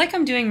mean, I feel like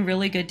I'm doing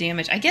really good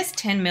damage. I guess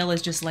 10 mil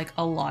is just like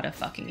a lot of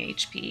fucking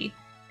HP.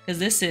 Because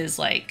this is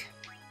like...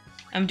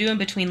 I'm doing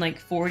between like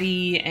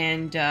 40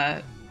 and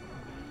the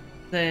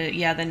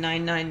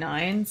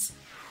 999s.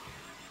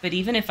 But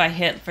even if I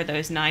hit for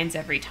those 9s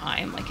every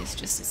time, like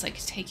it's like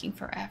taking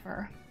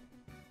forever.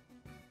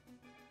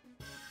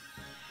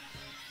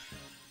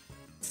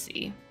 Let's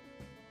see.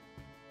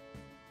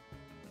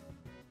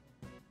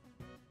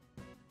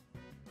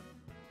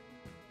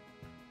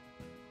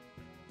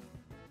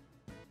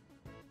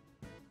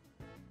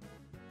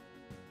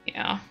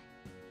 Yeah.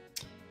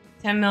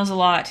 10 mil's a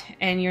lot,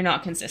 and you're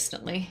not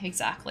consistently.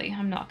 Exactly.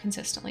 I'm not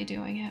consistently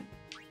doing it.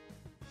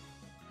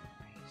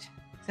 Right.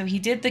 So he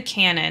did the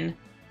cannon,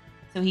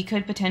 so he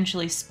could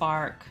potentially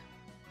spark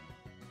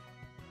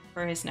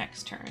for his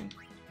next turn.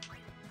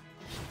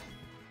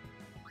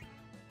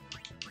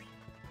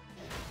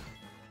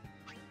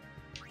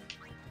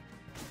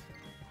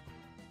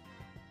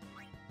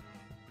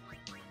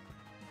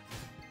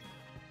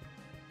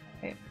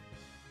 Okay.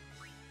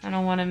 I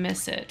don't want to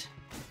miss it.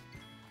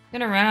 I'm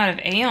gonna run out of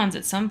Aeons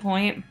at some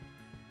point.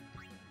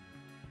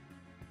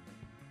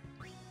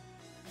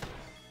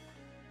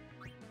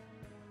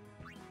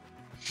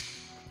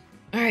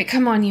 Alright,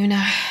 come on,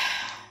 Yuna.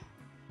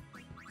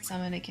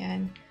 Summon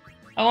again.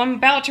 Oh, I'm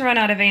about to run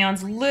out of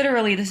Aeons.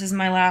 Literally, this is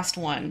my last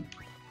one.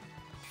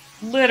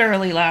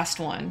 Literally last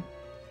one.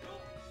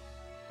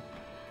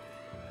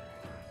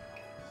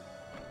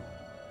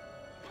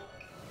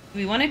 Do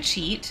we want to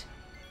cheat?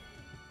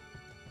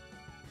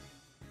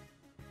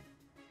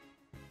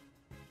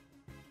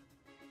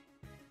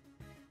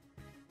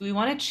 Do we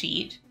want to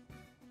cheat?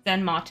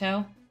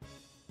 Zenmato?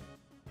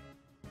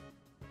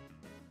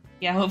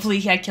 Yeah,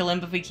 hopefully I kill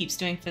him if he keeps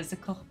doing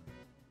physical.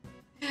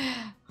 So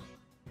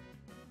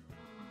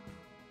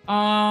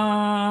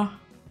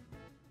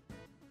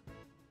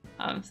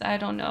I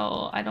don't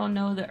know. I don't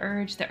know the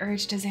urge to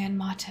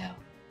Zanmato.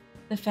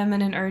 The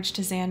feminine urge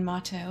to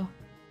Zanmato.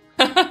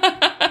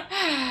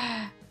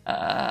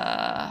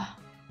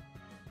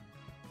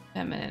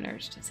 Feminine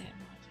urge to Zanmato.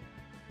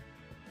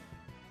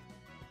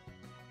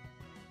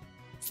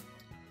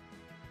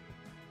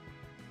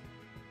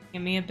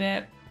 Give me a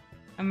bit.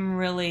 I'm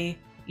really...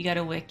 You got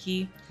a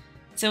wiki.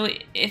 So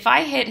if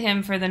I hit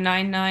him for the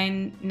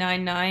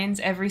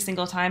 9999s every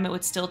single time, it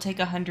would still take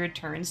 100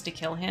 turns to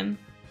kill him.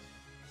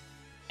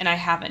 And I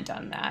haven't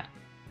done that.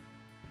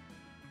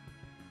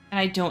 And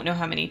I don't know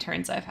how many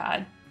turns I've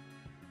had.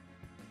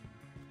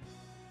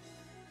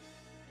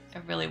 I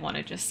really want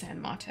to just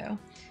Zanmato.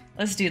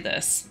 Let's do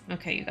this.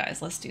 Okay, you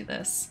guys, let's do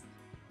this.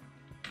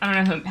 I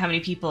don't know how many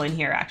people in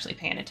here are actually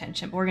paying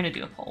attention, but we're going to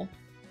do a poll.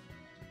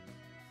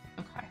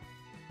 Okay.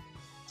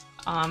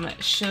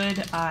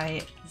 Should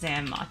I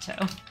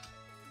Zanmato?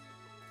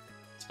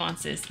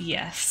 Response is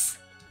yes.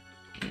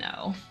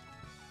 No.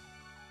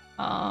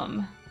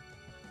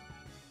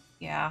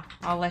 Yeah,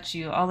 I'll let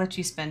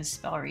you spend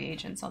spell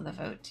reagents on the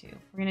vote too.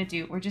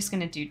 We're just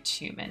gonna do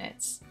 2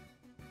 minutes.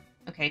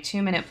 Okay,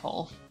 2-minute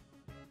poll.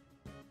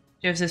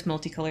 Joseph's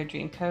multicolored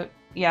dream coat.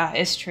 Yeah,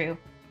 it's true.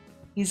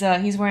 He's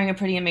wearing a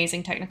pretty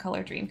amazing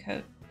Technicolor dream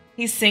coat.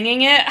 He's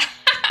singing it.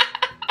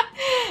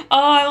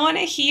 Oh, I want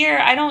to hear.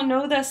 I don't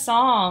know the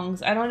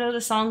songs. I don't know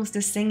the songs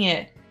to sing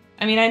it.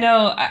 I mean, I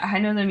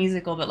know the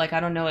musical, but like I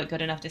don't know it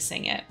good enough to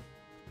sing it.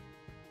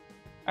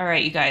 All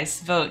right, you guys,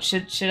 vote.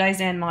 Should I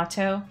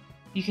Zanmato?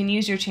 You can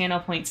use your channel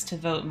points to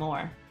vote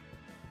more.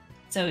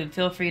 So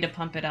feel free to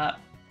pump it up.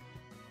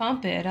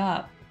 Pump it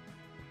up.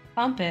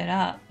 Pump it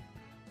up.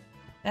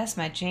 That's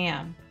my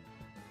jam.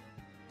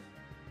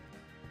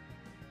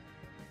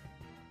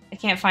 I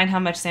can't find how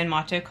much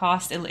Zanmato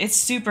costs. It's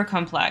super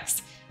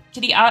complex.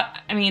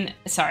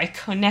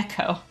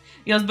 Koneko.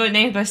 Those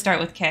names both start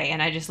with K,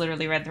 and I just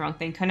literally read the wrong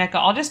thing. Koneko,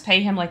 I'll just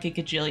pay him like $1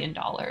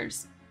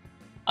 gajillion.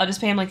 I'll just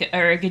pay him like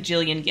a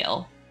gajillion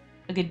gil.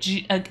 A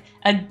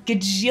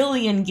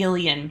gajillion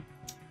gillion.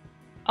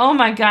 Oh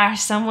my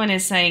gosh, someone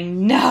is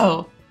saying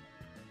no.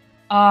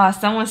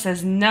 Someone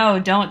says no,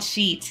 don't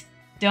cheat.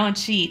 Don't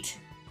cheat.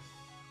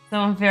 So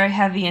I'm very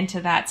heavy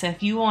into that. So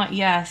if you want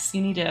yes,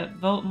 you need to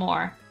vote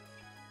more.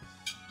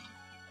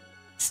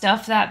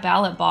 Stuff that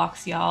ballot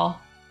box, y'all.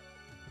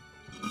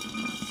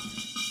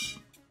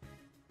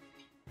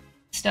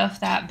 Stuff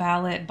that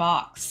ballot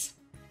box.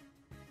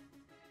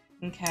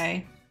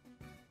 Okay.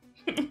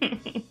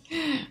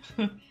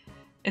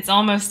 It's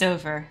almost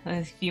over.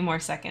 A few more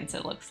seconds,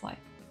 it looks like.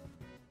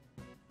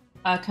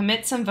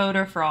 Commit some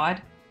voter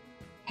fraud.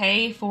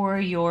 Pay for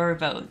your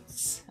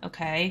votes,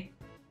 okay?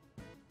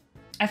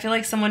 I feel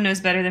like someone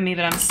knows better than me,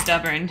 but I'm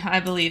stubborn.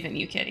 I believe in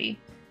you, Kitty.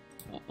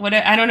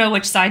 I don't know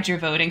which side you're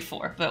voting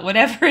for, but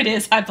whatever it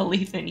is, I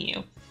believe in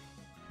you.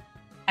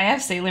 I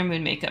have Sailor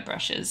Moon makeup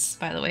brushes,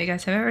 by the way,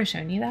 guys. Have I ever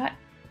shown you that?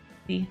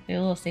 See, they're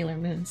little Sailor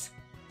Moons.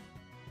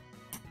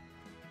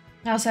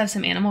 I also have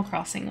some Animal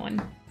Crossing one.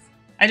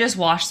 I just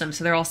washed them,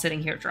 so they're all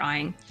sitting here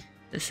drying.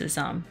 This is,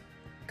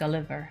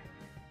 Gulliver.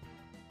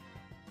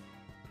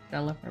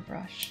 Gulliver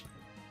brush.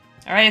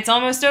 Alright, it's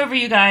almost over,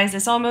 you guys.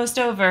 It's almost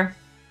over.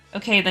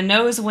 Okay, the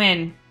no's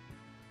win.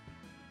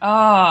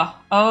 Oh,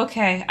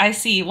 okay. I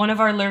see. One of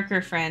our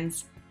lurker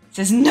friends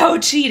says, no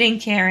cheating,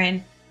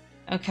 Karen.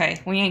 Okay,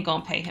 we ain't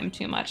gonna pay him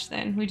too much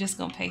then. We just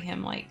gonna pay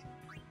him, like...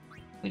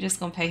 We just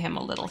gonna pay him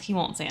a little. He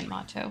won't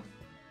Zanmato.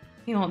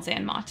 He won't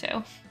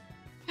Zanmato.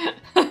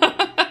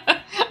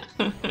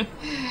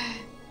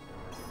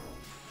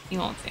 He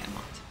won't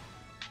Zanmato.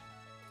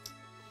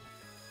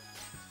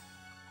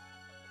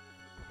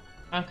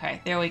 Okay,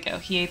 there we go.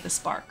 He ate the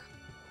spark.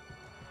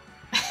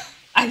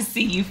 I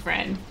see you,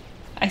 friend.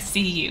 I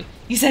see you.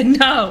 You said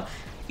no.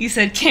 You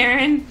said,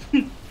 Karen,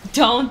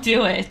 don't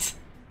do it.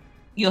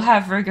 You'll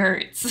have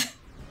regrets.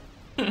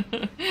 But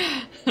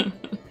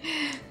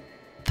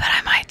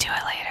I might do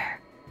it later.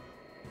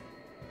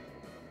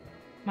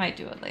 Might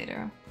do it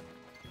later.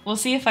 We'll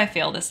see if I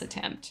fail this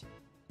attempt.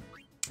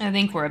 I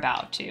think we're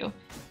about to.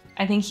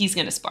 I think he's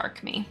gonna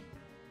spark me.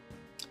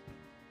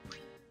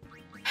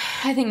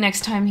 I think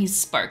next time he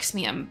sparks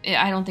me,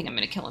 I don't think I'm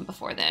gonna kill him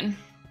before then.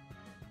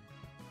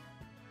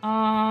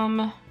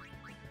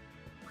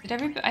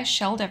 I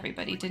shelled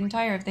everybody, didn't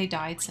I? Or have they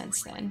died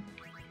since then?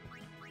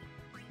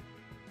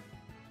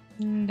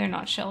 They're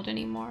not shelled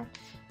anymore.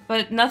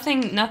 But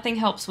nothing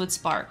helps with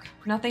Spark.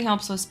 Nothing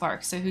helps with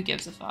Spark, so who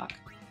gives a fuck?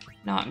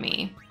 Not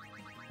me.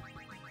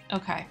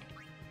 Okay.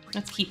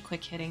 Let's keep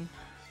quick hitting.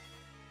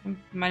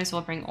 Might as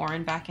well bring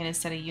Orin back in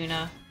instead of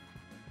Yuna.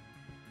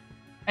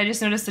 I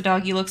just noticed the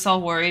doggy looks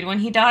all worried when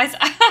he dies.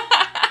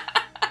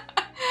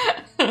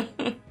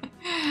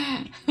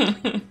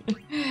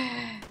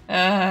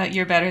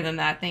 You're better than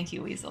that. Thank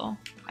you, Weasel.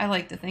 I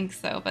like to think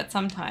so, but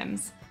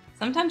sometimes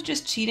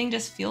just cheating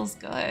just feels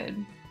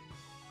good.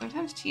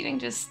 Sometimes cheating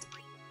just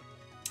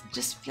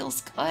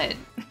feels good.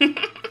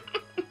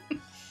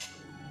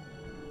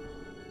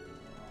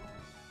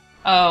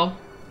 Oh.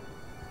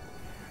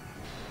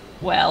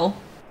 Well.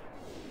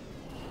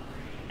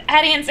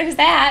 That answers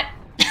that.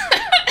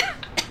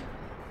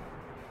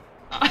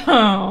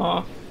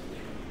 Oh.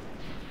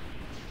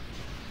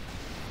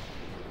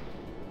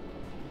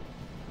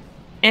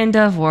 End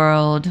of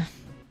world.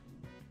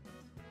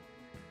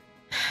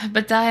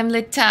 But I'm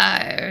lit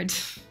tired.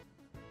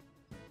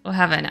 We'll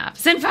have a nap.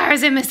 Send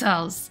fires and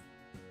missiles!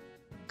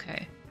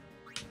 Okay.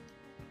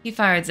 He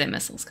fired the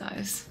missiles,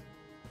 guys.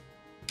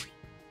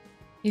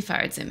 He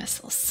fired the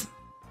missiles.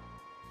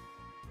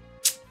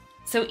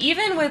 So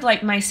even with,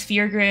 like, my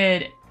sphere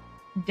grid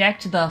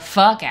decked the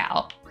fuck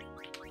out,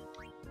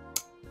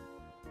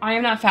 I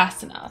am not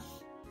fast enough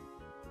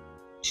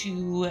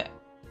to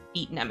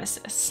beat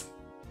Nemesis.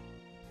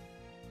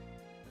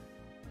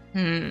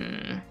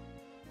 We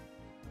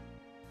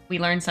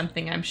learned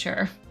something, I'm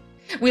sure.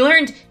 We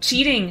learned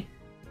cheating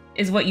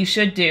is what you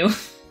should do.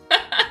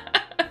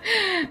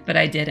 But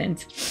I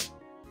didn't.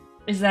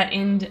 Is that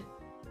end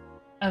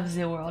of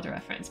the world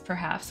reference?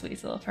 Perhaps,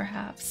 Weasel,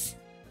 perhaps.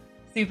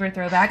 Super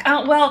throwback.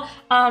 Oh, well,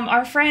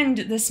 our friend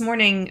this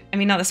morning, I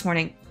mean, not this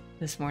morning,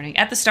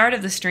 at the start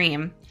of the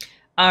stream,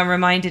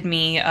 reminded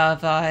me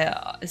of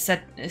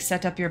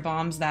set up your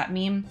bombs, that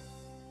meme.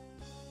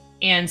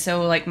 And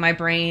so, like, my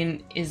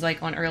brain is,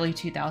 like, on early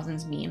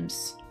 2000s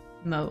memes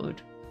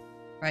mode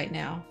right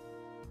now.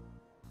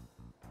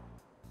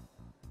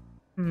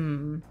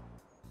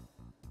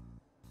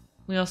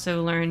 We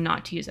also learned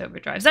not to use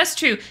overdrives. That's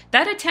true.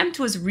 That attempt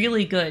was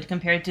really good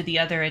compared to the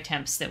other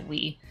attempts that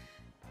we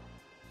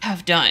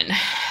have done.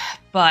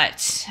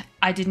 But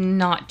I did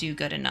not do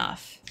good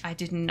enough. I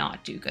did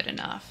not do good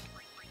enough.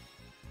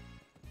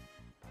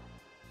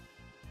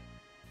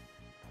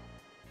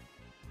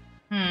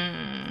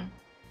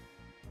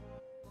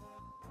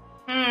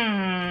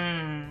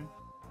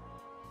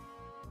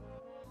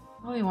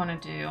 What do we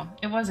want to do?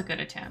 It was a good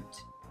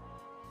attempt.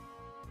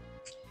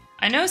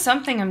 I know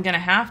something I'm gonna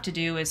have to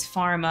do is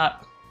farm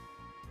up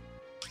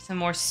some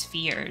more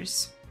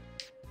spheres.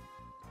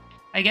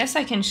 I guess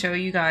I can show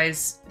you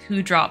guys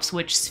who drops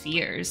which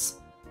spheres.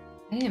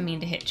 I didn't mean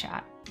to hit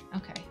chat.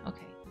 Okay,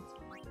 okay.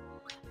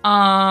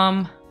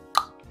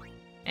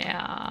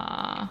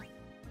 Yeah.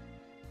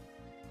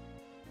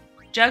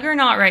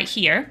 Juggernaut right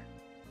here.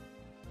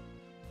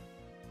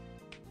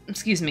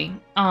 Excuse me.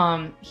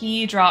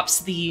 He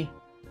drops the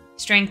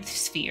strength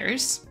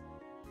spheres.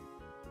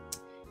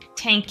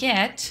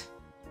 Tankette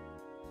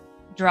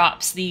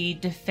drops the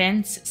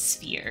defense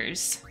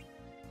spheres.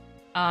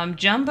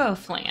 Jumbo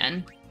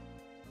Flan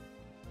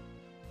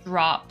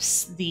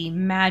drops the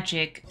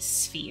magic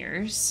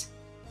spheres.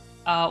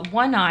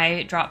 One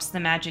Eye drops the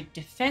magic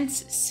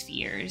defense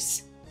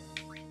spheres.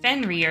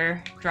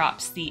 Fenrir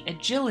drops the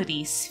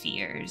agility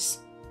spheres.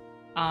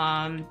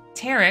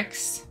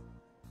 Terex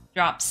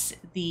drops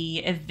the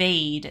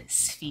evade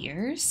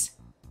spheres.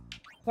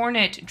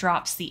 Hornet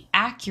drops the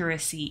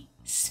accuracy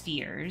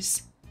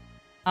spheres.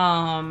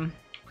 Ironclad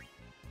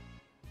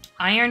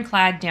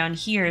down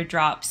here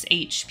drops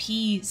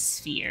HP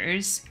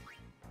spheres.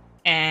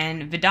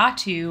 And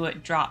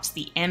Vidatu drops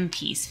the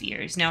MP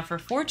spheres. Now for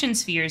Fortune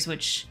spheres,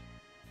 which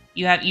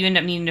you end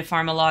up needing to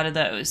farm a lot of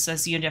those, so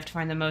you have to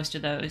farm the most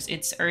of those,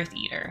 it's Earth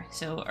Eater.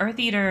 So Earth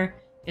Eater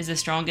is the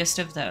strongest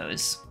of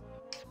those.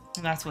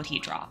 And that's what he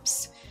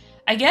drops.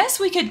 I guess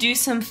we could do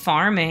some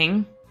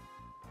farming.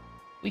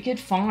 We could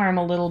farm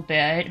a little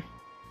bit.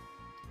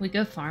 That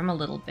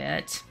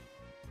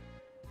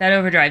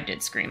overdrive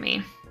did screw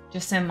me.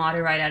 Just send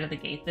Matu right out of the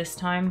gate this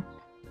time.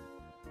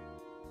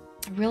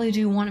 I really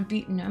do want to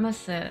beat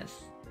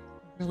Nemesis.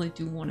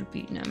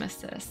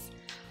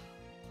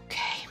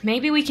 Okay,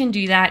 maybe we can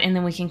do that and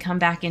then we can come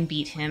back and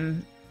beat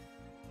him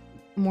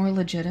more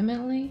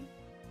legitimately.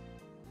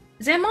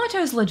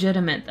 Zanmato's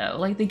legitimate though.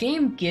 Like, the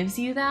game gives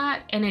you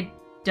that and it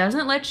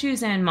doesn't let you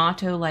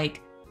Zanmato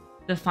like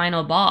the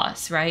final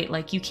boss, right?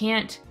 Like, you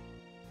can't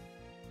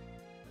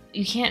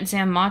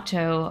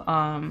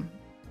Zanmato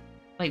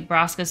like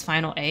Braska's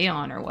final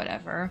Aeon or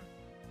whatever.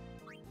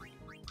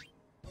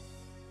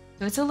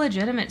 So it's a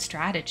legitimate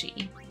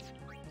strategy.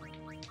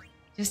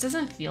 Just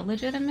doesn't feel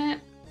legitimate.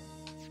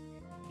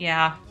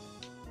 Yeah.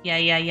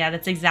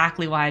 That's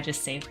exactly why I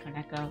just saved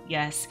Koneko.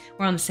 Yes,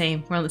 we're on the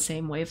same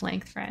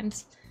wavelength,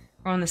 friends.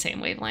 We're on the same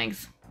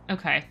wavelength.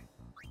 Okay.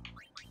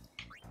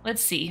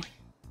 Let's see.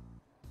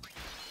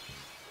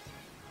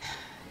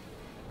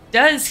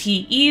 Does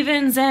he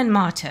even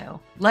Zanmato?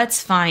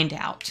 Let's find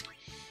out.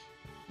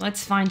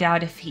 Let's find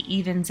out if he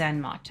even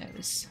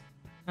Zanmatos.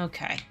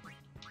 Okay.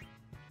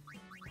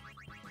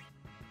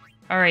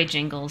 Alright,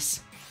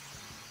 Jingles.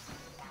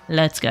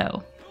 Let's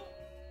go.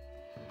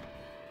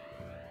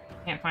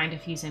 Can't find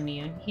if he's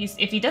immune.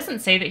 If he doesn't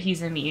say that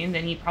he's immune,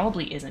 then he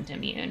probably isn't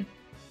immune.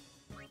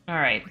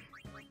 Alright.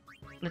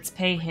 Let's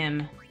pay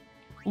him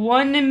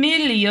 $1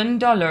 million.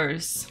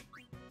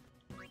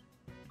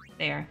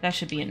 There, that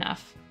should be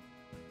enough.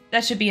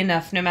 That should be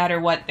enough no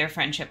matter what their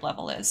friendship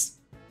level is.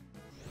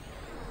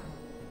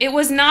 It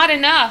was not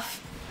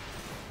enough!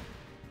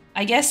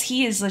 I guess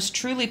he is just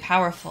truly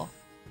powerful.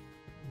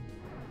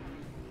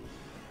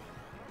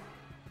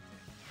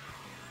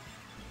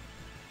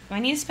 Do I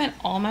need to spend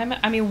all my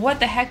money? I mean, what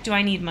the heck do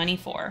I need money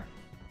for?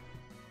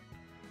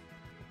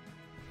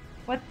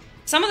 What?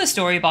 Some of the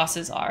story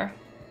bosses are.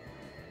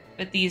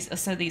 But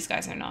some of these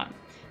guys are not.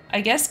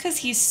 I guess because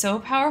he's so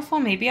powerful,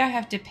 maybe I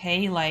have to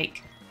pay,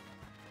 like...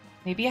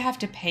 Maybe I have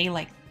to pay,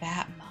 like,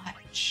 that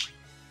much.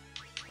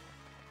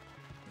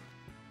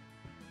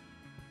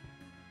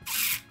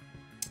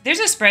 There's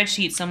a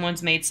spreadsheet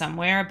someone's made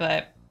somewhere,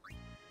 but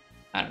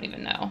I don't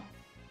even know.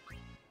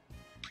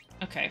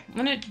 Okay, I'm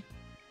gonna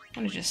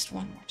just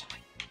one more time.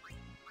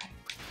 Okay.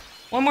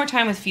 One more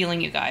time with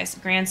feeling, you guys.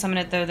 Grand summon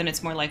it though, then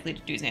it's more likely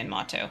to do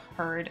Zanmato.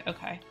 Heard.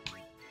 Okay.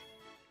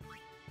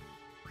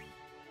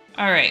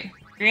 All right,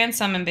 grand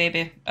summon,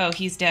 baby. Oh,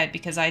 he's dead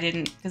because I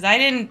didn't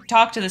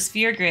talk to the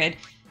sphere grid.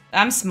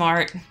 I'm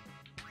smart.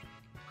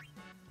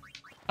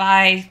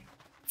 Bye.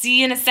 See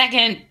you in a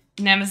second,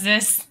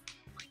 Nemesis.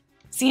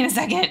 See you in a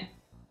second.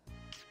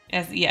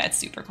 Yeah, it's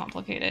super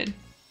complicated.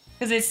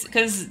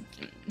 Because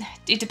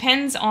it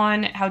depends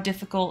on how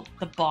difficult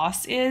the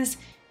boss is,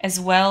 as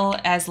well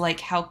as like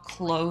how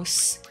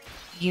close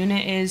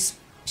Yuna is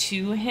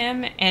to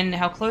him, and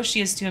how close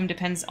she is to him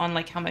depends on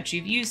like how much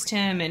you've used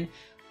him and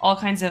all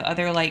kinds of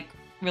other like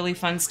really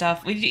fun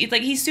stuff. Like,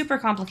 he's super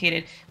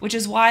complicated, which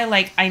is why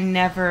like I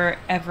never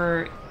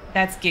ever.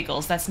 That's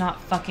Giggles. That's not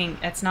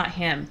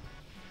him.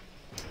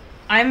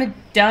 I'm a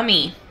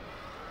dummy.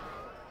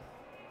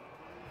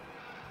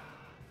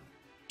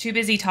 Too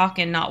busy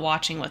talking, not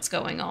watching what's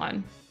going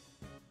on.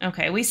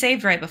 Okay, we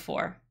saved right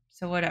before,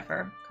 so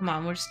whatever. Come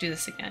on, we'll just do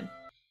this again.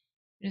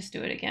 Just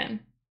do it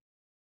again.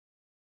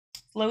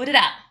 Load it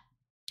up.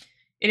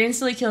 It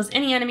instantly kills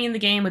any enemy in the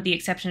game with the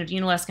exception of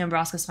Yunalesca and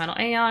Braska's final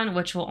Aeon,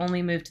 which will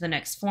only move to the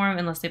next form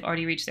unless they've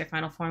already reached their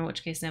final form, in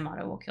which case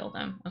Zanmato will kill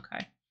them.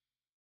 Okay.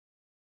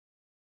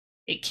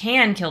 It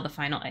can kill the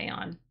final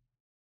Aeon.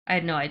 I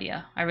had no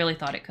idea. I really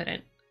thought it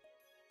couldn't.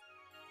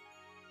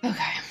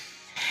 Okay.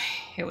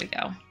 Here we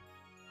go.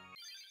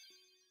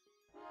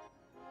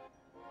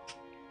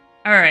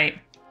 Alright.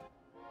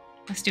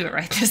 Let's do it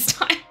right this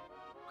time.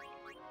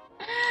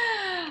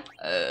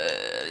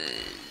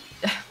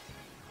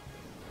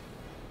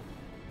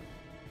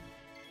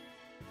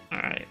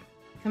 Alright.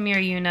 Come here,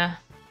 Yuna.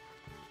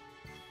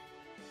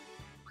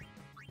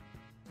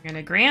 We're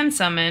gonna grand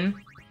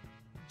summon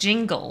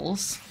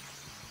Jingles.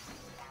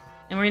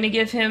 And we're gonna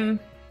give him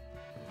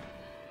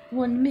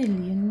 $1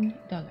 million.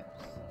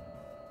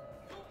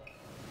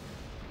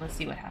 Let's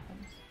see what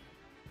happens.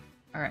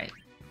 Alright.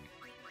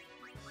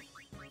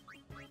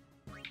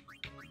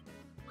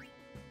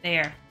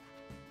 There.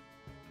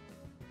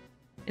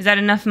 Is that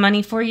enough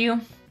money for you,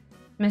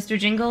 Mr.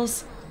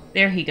 Jingles?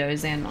 There he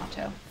goes,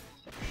 Zanmato.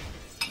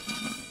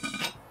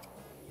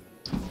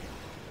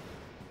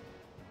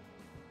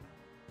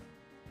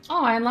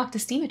 Oh, I unlocked a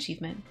Steam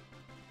achievement.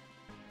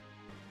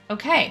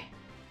 Okay.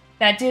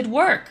 That did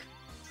work.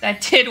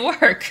 That did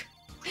work.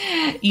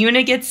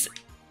 Yuna gets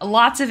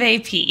lots of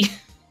AP.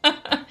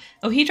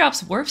 Oh, he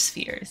drops warp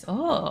spheres.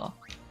 Oh.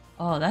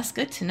 Oh, that's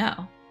good to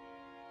know.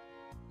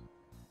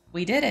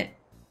 We did it.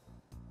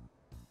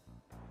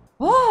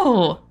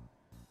 Whoa!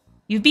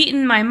 You've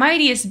beaten my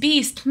mightiest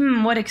beast.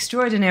 What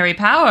extraordinary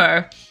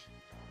power.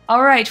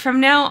 Alright, from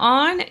now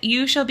on,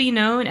 you shall be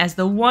known as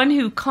the one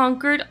who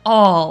conquered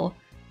all.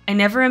 I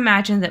never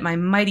imagined that my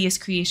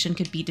mightiest creation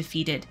could be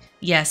defeated.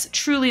 Yes,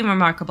 truly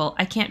remarkable.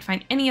 I can't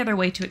find any other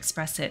way to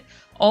express it.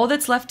 All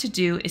that's left to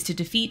do is to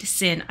defeat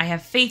sin. I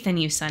have faith in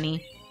you,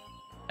 Sunny.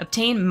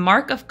 Obtain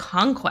Mark of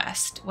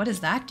Conquest. What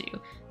does that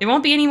do? There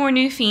won't be any more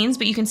new fiends,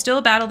 but you can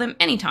still battle them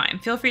anytime.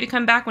 Feel free to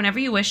come back whenever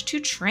you wish to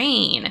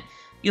train.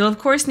 You'll of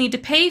course need to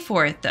pay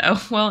for it though.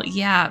 Well,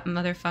 yeah,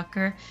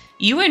 motherfucker.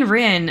 You and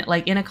Rin,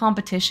 like, in a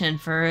competition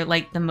for,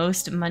 like, the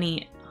most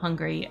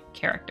money-hungry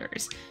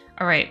characters.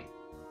 Alright.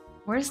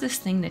 Where's this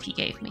thing that he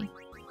gave me?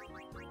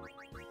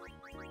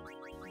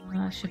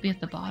 Should be at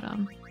the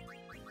bottom.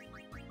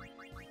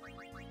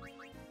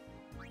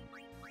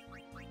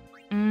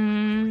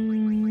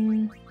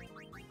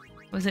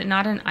 Was it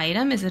not an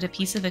item? Is it a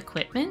piece of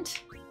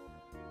equipment?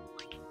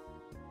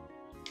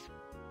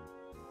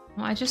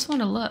 Well, I just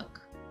want to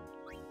look.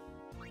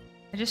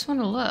 I just want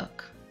to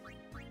look.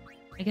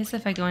 I guess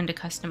if I go into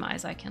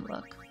customize, I can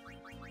look.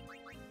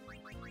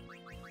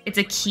 It's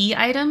a key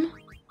item?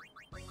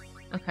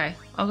 Okay,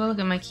 I'll go look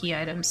at my key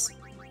items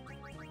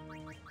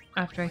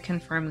after I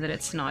confirm that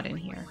it's not in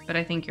here. But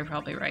I think you're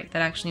probably right.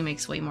 That actually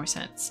makes way more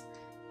sense.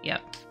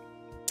 Yep.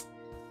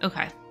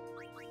 Okay.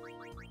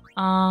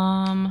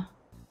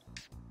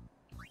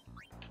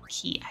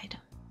 Key item.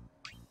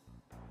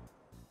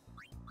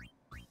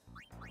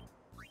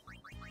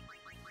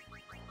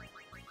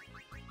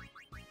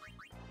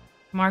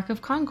 Mark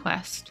of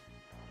Conquest.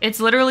 It's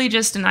literally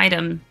just an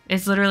item.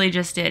 It's literally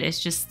just it. It's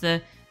just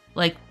the,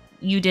 like,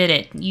 you did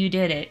it. You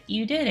did it.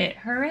 You did it.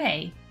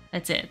 Hooray.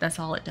 That's it. That's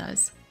all it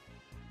does.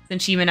 The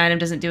achievement item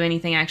doesn't do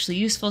anything actually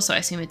useful, so I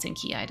assume it's in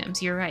key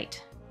items. You're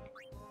right.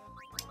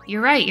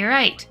 You're right. You're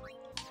right.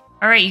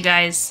 All right, you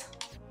guys.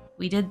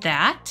 We did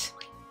that.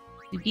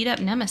 We beat up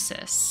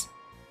Nemesis.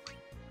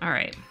 All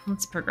right.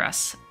 Let's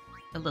progress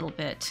a little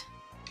bit.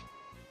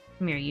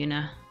 Come here,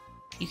 Yuna.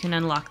 You can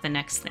unlock the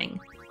next thing.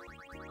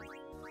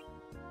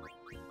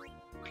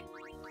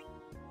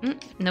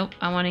 Nope,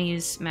 I want to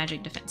use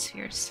magic defense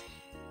spheres.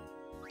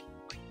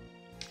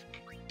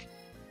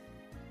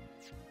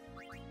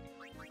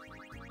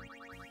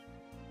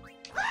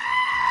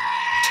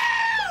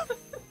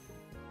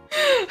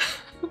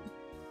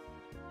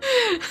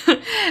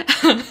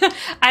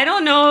 I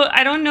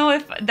don't know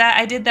if that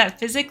I did that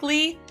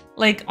physically,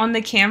 like on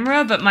the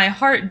camera, but my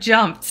heart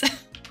jumped.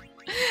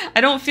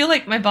 I don't feel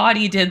like my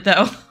body did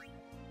though.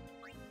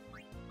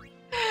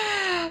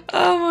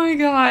 Oh my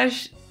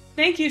gosh.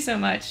 Thank you so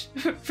much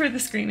for the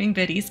screaming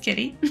biddies,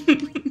 kitty.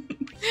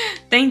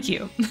 Thank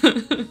you.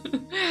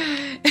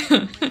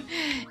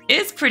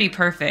 It's pretty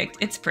perfect.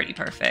 It's pretty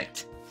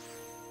perfect.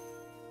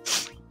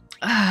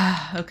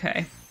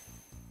 Okay.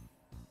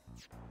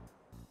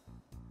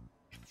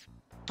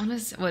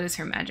 What is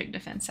her magic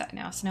defense at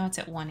now? So now it's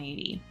at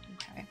 180.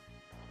 Okay.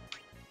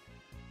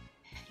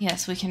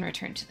 Yes, we can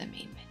return to the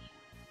main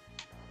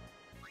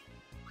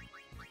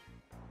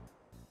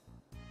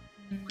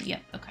menu.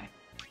 Yep, okay.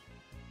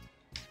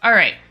 All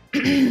right.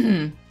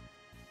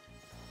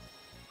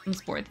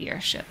 Let's board the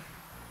airship.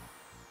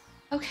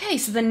 Okay,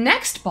 so the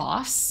next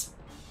boss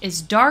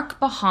is Dark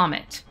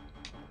Bahamut.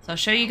 So I'll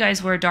show you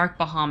guys where Dark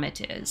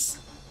Bahamut is.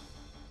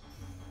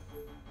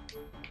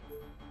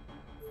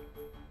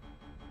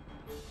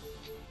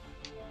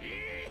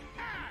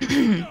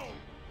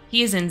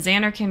 He is in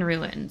Zanarkand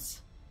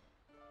Ruins.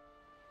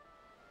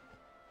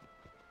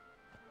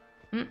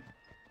 I'm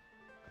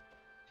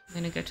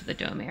gonna go to the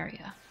dome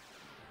area.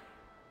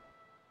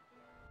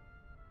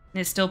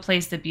 It still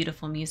plays the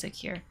beautiful music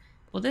here.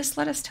 Will this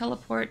let us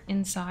teleport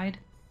inside?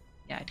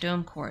 Yeah,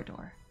 dome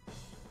corridor.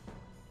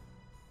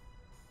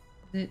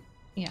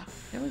 Yeah,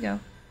 there we go.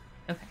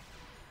 Okay,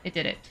 it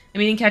did it.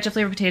 I'm eating ketchup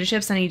flavored potato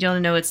chips and I need y'all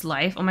to know it's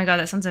life. Oh my god,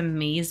 that sounds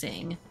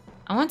amazing.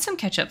 I want some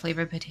ketchup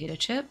flavored potato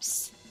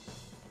chips.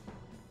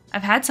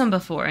 I've had some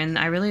before and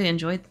I really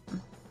enjoyed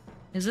them.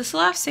 Is this the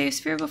last save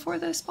sphere before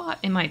this spot?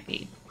 It might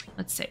be.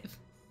 Let's save.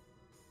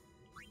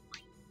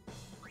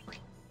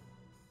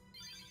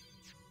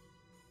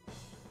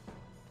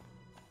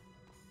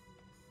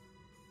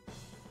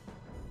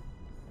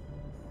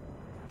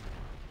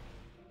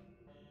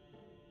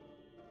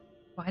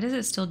 Why does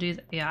it still do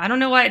that? Yeah, I don't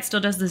know why it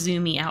still does the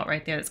zoomy out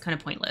right there. That's kind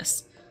of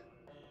pointless.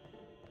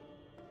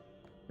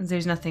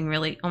 There's nothing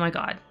really... Oh my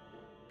god.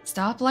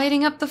 Stop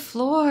lighting up the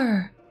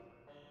floor.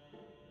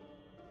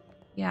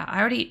 Yeah,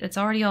 it's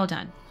already all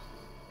done.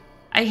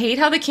 I hate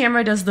how the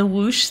camera does the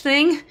whoosh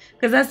thing,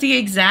 because that's the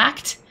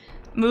exact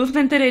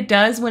movement that it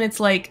does when it's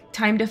like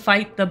time to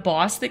fight the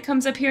boss that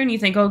comes up here and you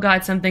think, oh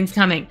god, something's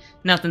coming.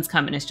 Nothing's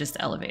coming, it's just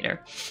the elevator.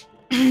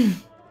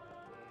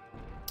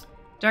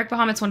 Dark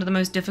Bahamut's one of the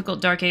most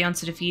difficult Dark Aeons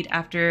to defeat.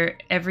 After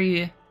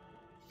every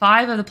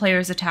 5 of the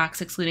player's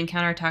attacks, excluding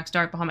counterattacks,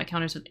 Dark Bahamut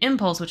counters with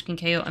Impulse, which can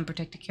KO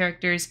unprotected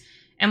characters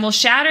and will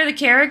shatter the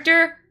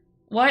character.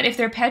 What? If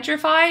they're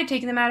petrified,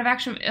 taking them out of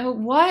action? Oh,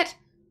 what?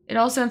 It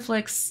also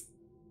inflicts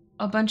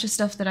a bunch of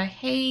stuff that I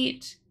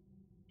hate.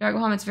 Dark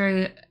Bahamut's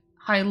very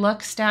high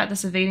luck stat,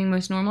 thus evading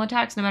most normal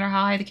attacks, no matter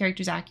how high the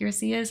character's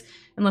accuracy is,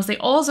 unless they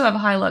also have a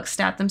high luck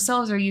stat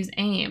themselves or use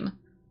aim.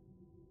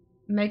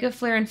 Mega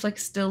Flare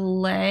inflicts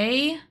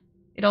delay.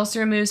 It also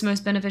removes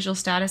most beneficial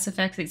status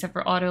effects except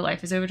for auto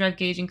life. His overdrive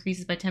gauge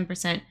increases by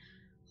 10%.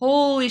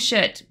 Holy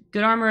shit.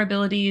 Good armor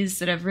abilities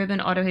that have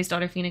Ribbon, Auto Haste,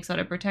 Auto Phoenix,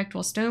 Auto Protect.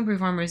 While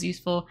Stoneproof armor is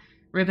useful,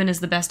 Ribbon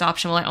is the best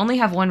option. Well, I only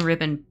have one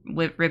Ribbon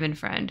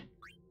friend.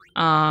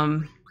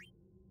 I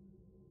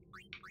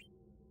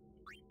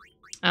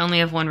only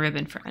have one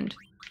Ribbon friend.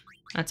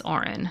 That's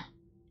Auron.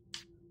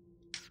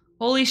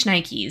 Holy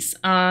shnikes.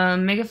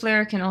 Mega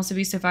Flare can also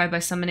be survived by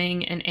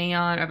summoning an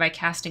Aeon or by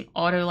casting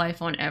Auto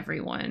Life on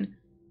everyone.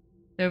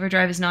 The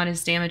Overdrive is not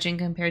as damaging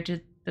compared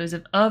to those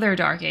of other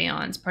Dark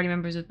Aeons. Party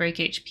members with break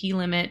HP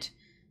limit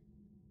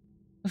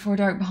before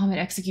Dark Bahamut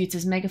executes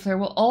his Mega Flare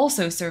will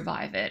also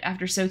survive it.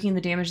 After soaking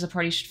the damage, the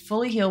party should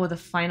fully heal with a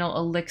final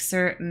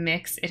elixir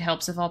mix. It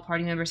helps if all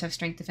party members have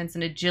strength, defense,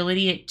 and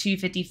agility at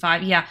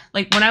 255. Yeah,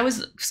 like when I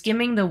was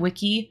skimming the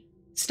wiki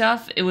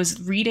stuff, it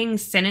was reading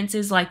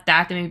sentences like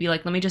that that made me be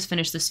like, let me just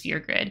finish the sphere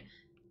grid.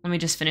 Let me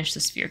just finish the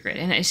sphere grid.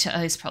 And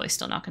it's probably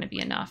still not going to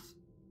be enough.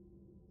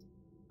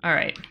 All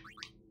right.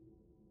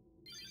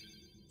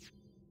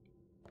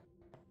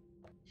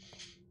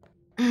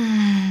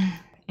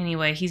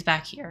 Anyway, he's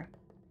back here.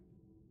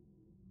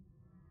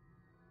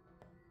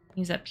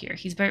 He's up here.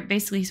 He's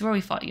basically, he's where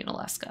we fought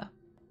Unalesca.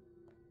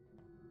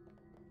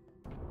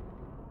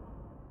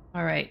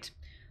 All right.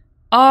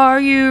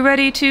 Are you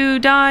ready to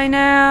die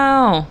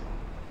now?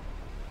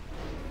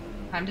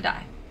 Time to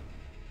die.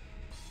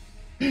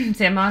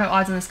 The amount of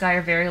odds in the sky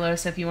are very low,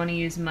 so if you want to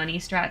use money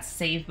strats,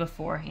 save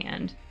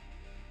beforehand.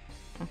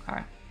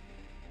 Okay.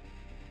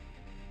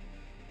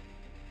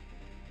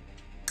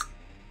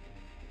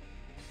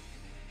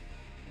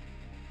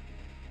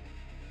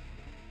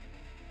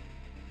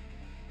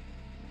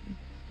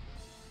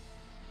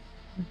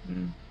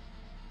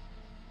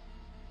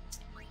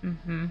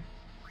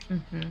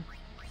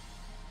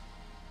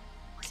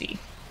 Let's see.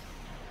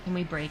 Can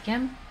we break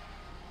him?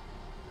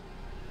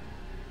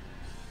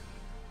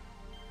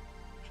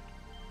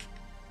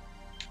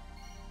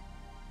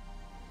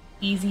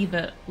 Easy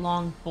but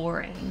long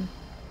boring.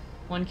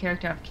 One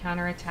character have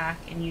counterattack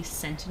and use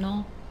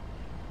Sentinel.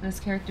 This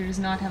character does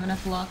not have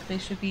enough luck. They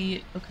should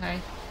be okay.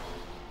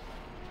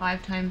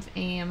 5 times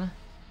aim.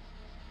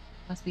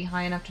 Must be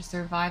high enough to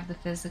survive the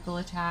physical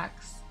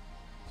attacks.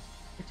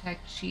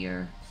 Protect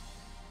sheer.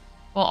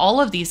 Well,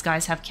 all of these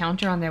guys have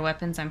counter on their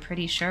weapons, I'm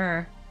pretty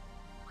sure.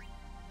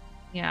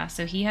 Yeah,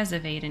 so he has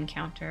evade and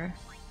counter.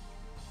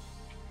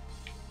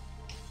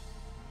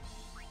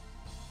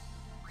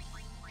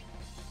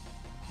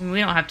 I mean, we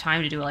don't have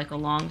time to do like a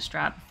long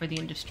strat before the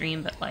end of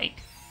stream, but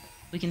like,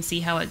 we can see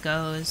how it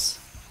goes.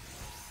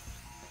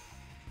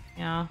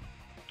 Yeah.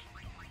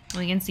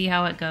 We can see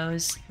how it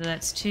goes. So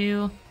that's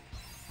 2.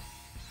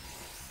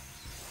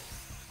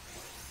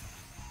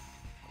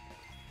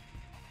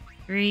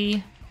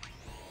 3.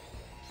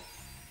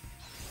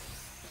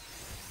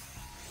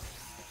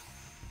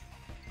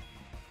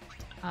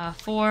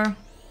 4.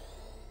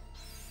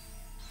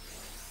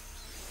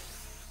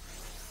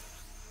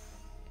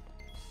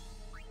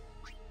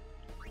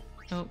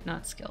 Oh,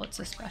 not skill, it's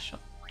a special.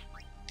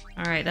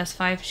 Alright, that's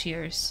 5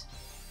 cheers.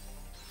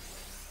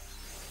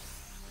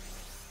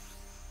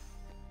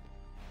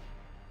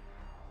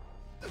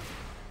 Oh,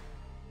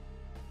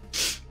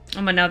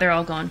 but now they're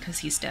all gone because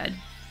he's dead.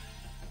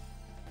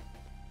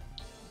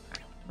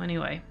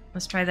 Anyway,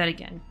 let's try that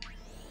again.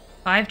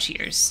 5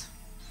 cheers.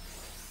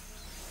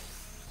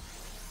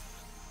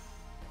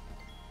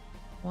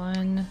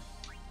 1,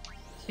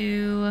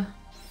 2.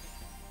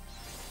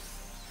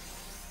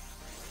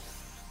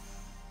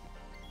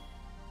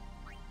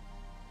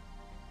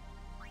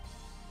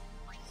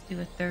 Let's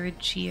do a 3rd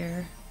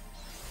cheer.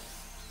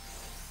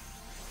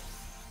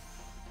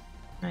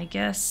 I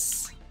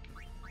guess.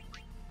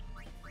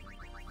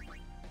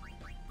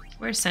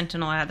 Where's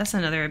Sentinel at? That's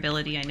another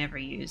ability I never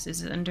use.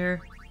 Is it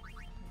under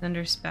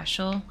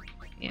special?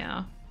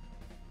 Yeah.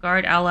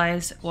 Guard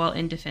allies while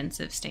in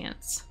defensive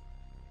stance.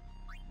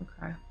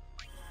 Okay.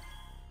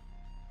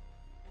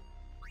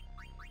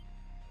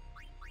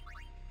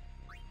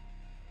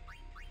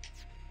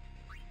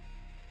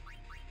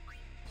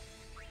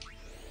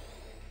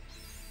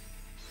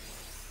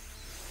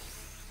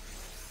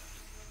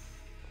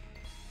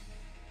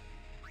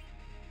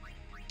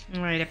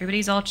 Alright,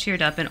 everybody's all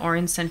cheered up and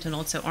Auron's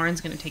Sentinel, so Auron's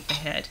gonna take the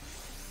hit.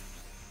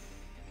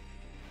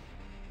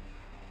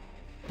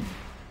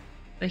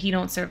 But he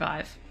don't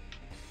survive.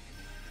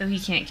 So he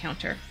can't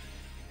counter.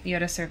 You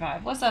gotta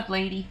survive. What's up,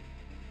 lady?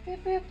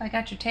 Boop, boop, I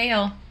got your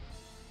tail.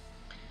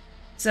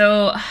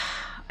 So,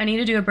 I need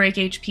to do a break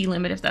HP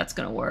limit if that's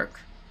gonna work.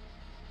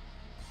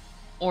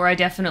 Or I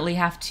definitely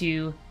have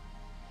to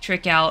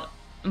trick out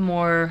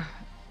more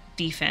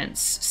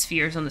defense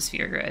spheres on the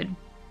sphere grid.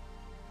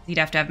 You'd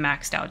have to have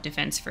maxed out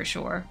defense for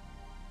sure.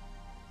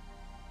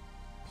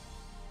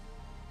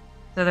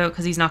 So though,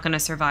 because he's not going to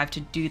survive to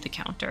do the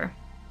counter.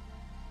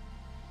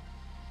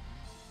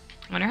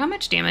 I wonder how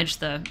much damage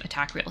the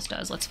attack rails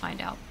does. Let's find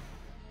out.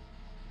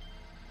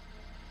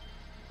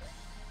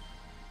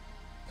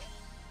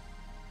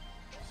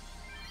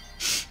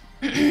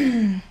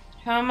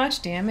 How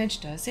much damage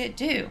does it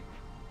do?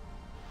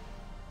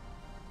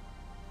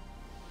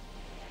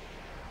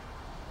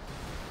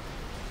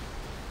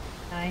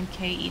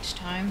 $9K each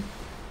time.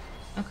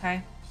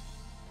 Okay.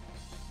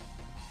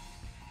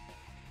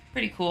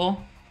 Pretty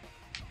cool.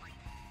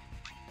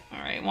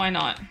 Alright, why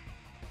not?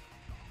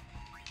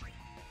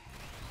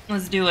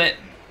 Let's do it.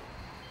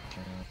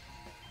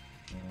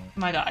 Oh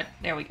my god,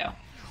 there we go.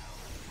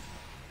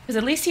 Because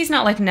at least he's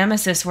not like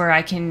Nemesis where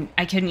I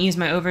couldn't use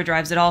my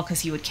overdrives at all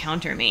because he would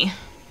counter me.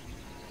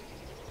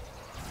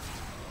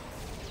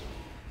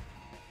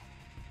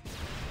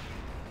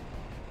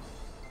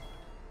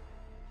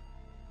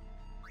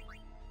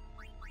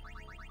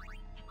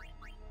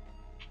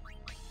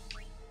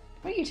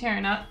 What are you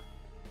tearing up?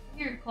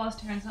 Your claw's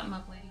tearing something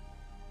up, lady.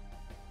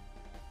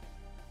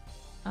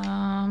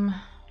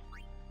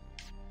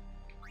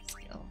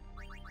 Skill.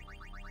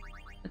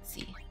 Let's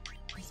see.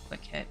 Nice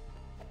quick hit.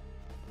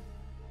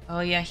 Oh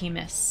yeah, he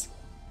missed.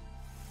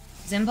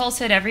 Does Impulse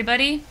hit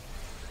everybody?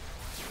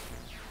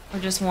 Or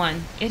just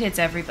one? It hits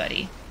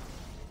everybody.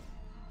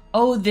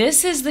 Oh,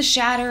 this is the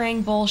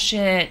shattering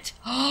bullshit.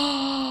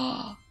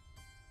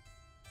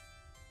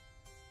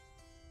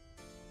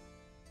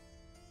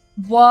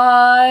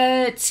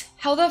 What?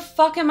 How the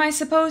fuck am I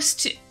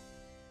supposed to?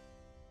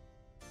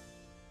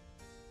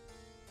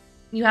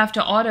 You have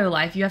to auto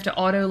life. You have to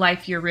auto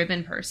life your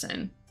ribbon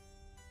person.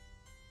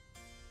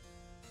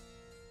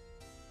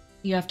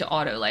 You have to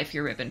auto life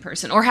your ribbon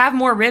person. Or have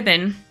more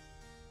ribbon.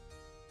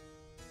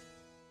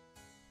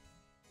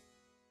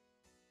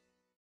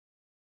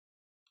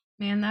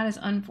 Man, that is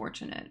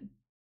unfortunate.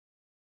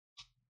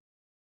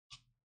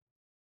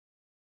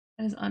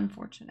 That is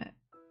unfortunate.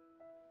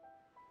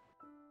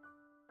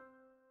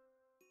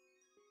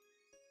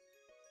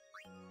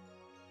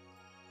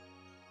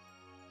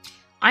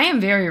 I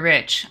am very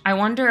rich. I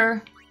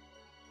wonder.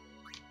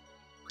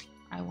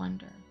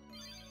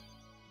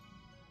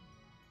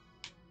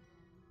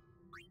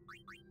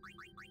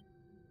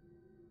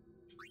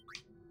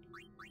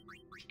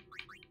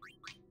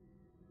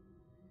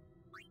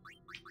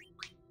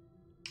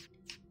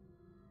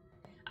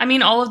 I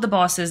mean, all of the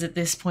bosses at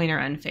this point are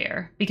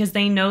unfair because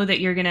they know that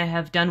you're gonna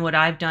have done what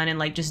I've done and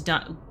like just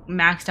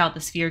maxed out the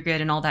sphere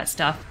grid and all that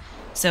stuff.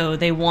 So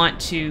they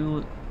want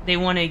to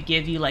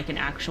give you like an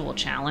actual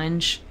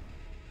challenge.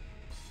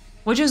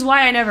 Which is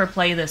why I never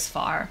play this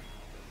far.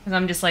 Because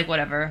I'm just like,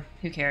 whatever,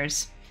 who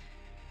cares?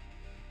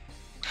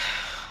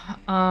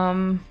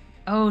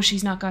 Oh,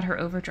 she's not got her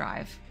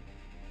overdrive.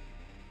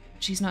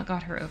 She's not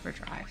got her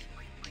overdrive.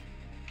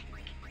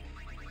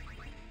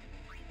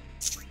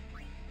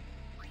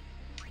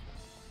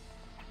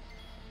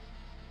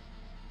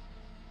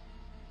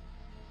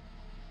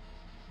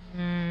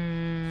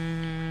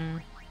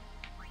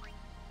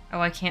 Oh,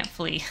 I can't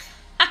flee.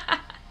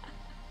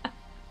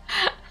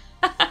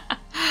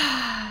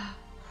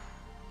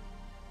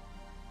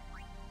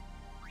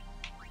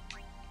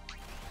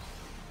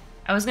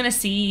 I was gonna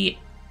see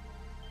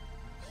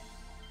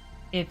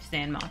if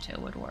Zanmato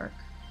would work.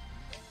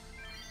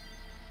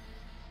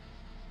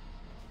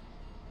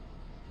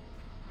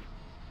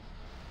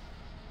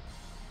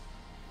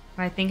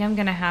 I think I'm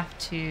gonna have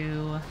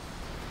to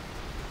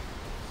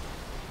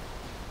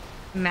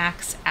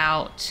max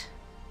out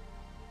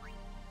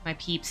my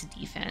Peeps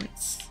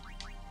defense.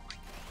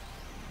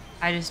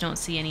 I just don't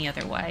see any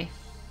other way.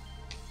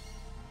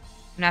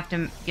 I'm gonna have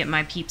to get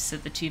my Peeps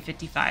at the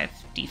 255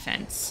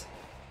 defense.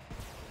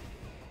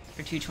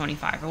 Or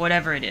 225, or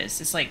whatever it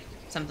is. It's like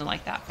something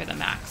like that for the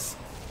max.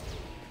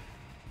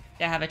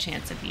 To have a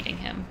chance of beating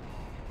him.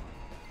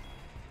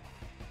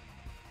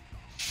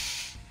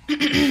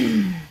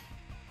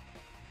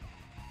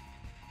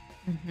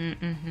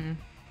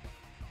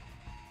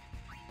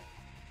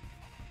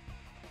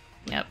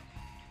 Yep.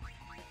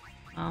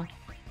 Well,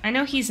 I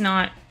know he's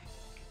not...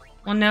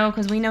 Well, no,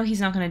 because we know he's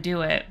not going to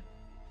do it.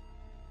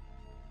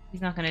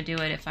 He's not going to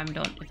do it if I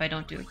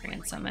don't do a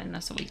Grand Summon.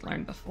 That's what we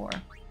learned before.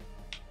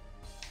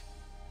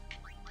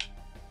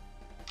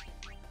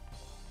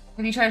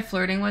 Have you tried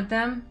flirting with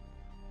them?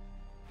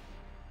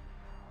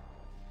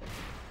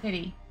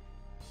 Pity.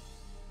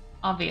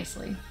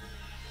 Obviously.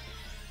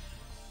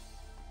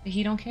 But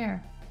he don't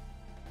care.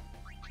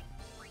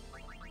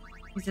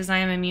 He says, I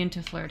am immune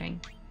to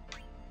flirting.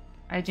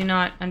 I do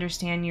not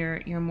understand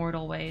your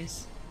mortal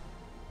ways.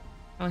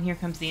 Oh, and here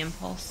comes the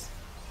impulse.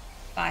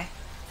 Bye.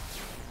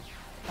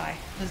 Bye.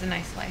 It was a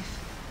nice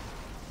life.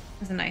 It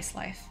was a nice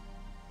life.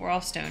 We're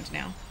all stoned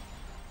now.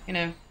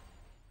 Gonna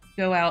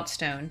go out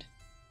stoned.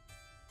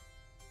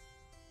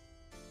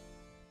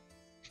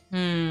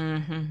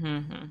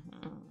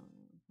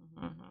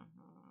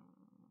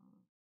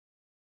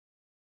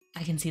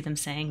 I can see them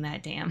saying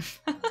that, damn.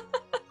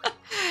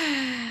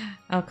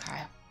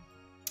 Okay.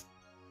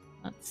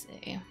 Let's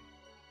see.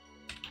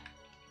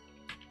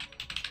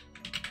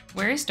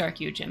 Where is Dark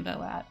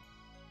Yojimbo at?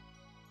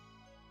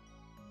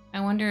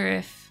 I wonder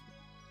if...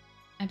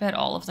 I bet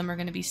all of them are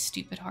going to be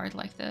stupid hard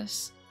like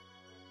this.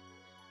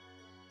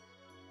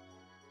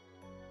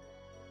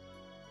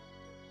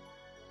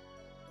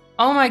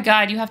 Oh my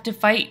god, you have to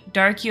fight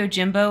Dark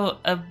Yojimbo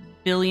a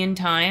billion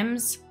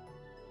times?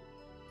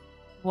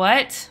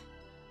 What?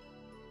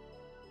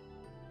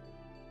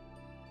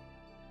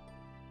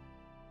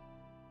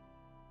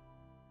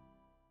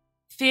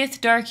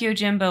 Fifth Dark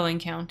Yojimbo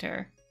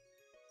encounter.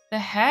 The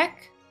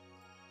heck?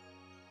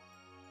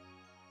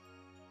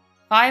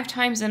 5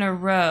 times in a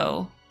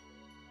row.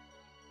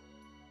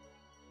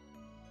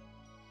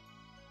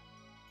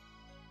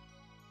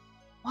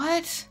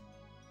 What?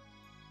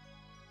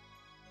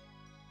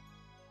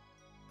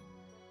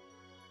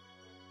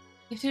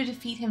 You have to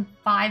defeat him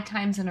 5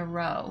 times in a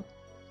row.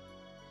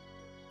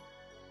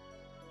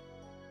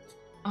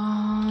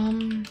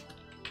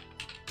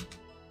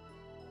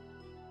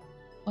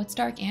 What's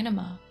Dark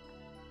Anima?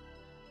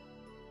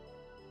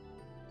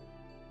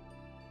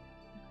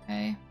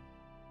 Okay.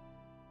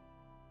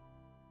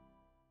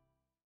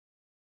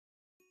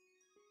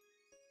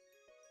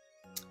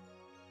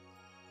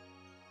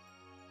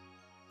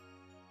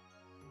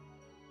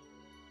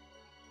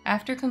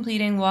 After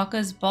completing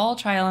Wakka's ball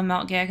trial on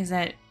Mount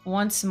Gagazet,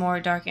 once more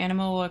Dark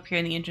Anima will appear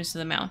in the entrance of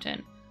the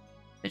mountain.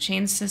 The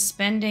chains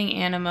suspending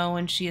Anima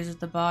when she is at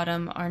the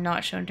bottom are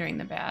not shown during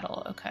the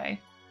battle. Okay.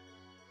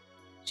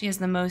 She has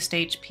the most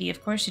HP.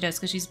 Of course she does,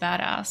 because she's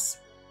badass.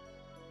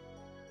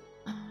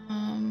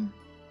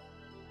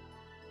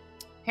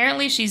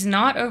 Apparently she's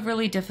not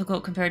overly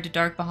difficult compared to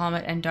Dark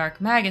Bahamut and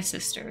Dark Magus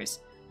Sisters.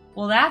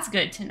 Well, that's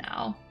good to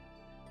know.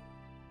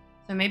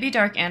 So maybe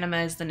Dark Anima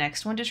is the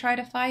next one to try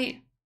to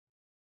fight.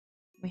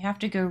 We have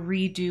to go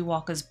redo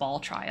Wakka's ball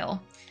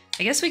trial.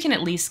 I guess we can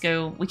at least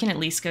go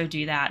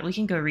do that. We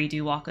can go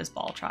redo Wakka's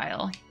ball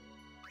trial.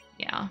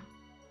 Yeah.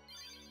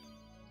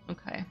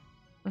 Okay.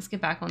 Let's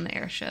get back on the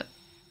airship.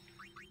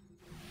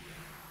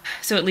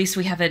 So at least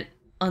we have it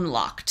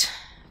unlocked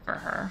for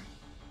her.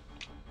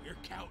 We're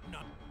counting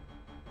on.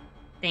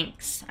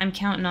 Thanks. I'm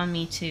counting on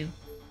me too.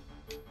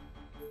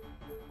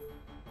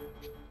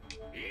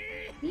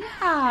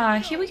 Yeah,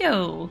 here we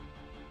go.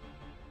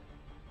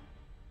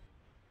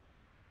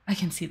 I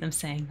can see them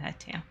saying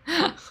that, damn.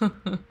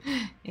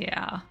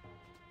 Yeah.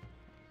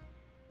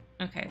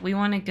 Okay, we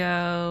want to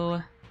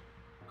go...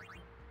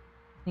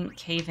 I think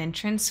cave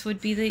entrance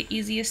would be the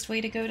easiest way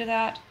to go to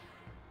that.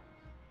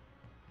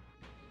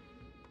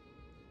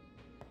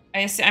 I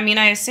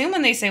assume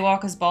when they say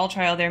Wakka's ball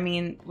trial, they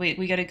mean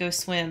we gotta go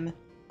swim.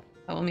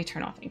 Oh, let me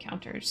turn off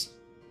encounters.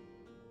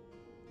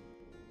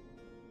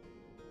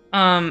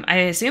 I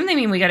assume they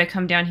mean we gotta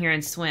come down here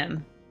and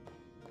swim.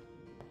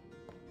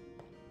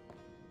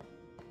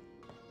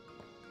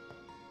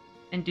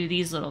 And do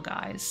these little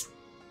guys.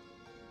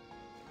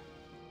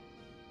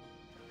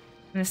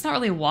 And it's not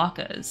really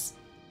Wakka's.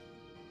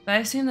 But I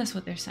assume that's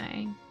what they're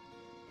saying.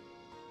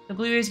 The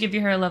blue ears give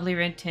you her a lovely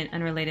red tint,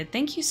 unrelated.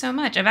 Thank you so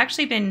much. I've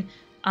actually been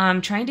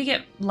trying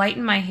to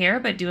lighten my hair,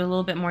 but do it a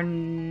little bit more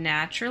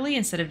naturally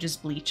instead of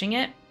just bleaching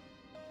it.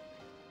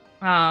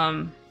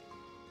 At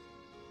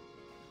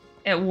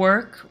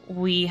work,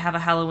 we have a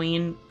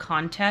Halloween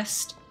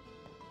contest.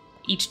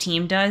 Each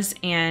team does,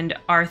 and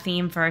our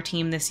theme for our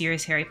team this year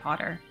is Harry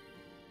Potter.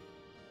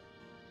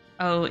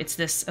 Oh, it's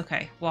this.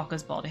 Okay,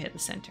 Wakka's ball to hit the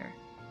center.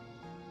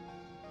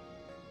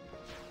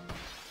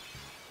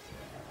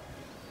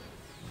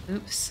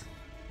 Oops.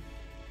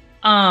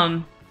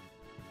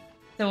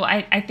 So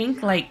I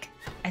think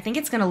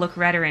it's gonna look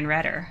redder and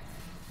redder.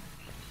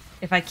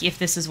 If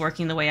this is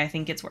working the way I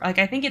think it's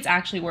I think it's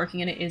actually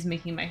working and it is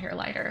making my hair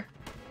lighter.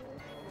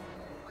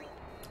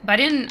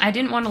 But I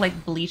didn't want to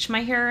like bleach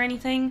my hair or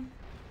anything.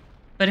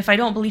 But if I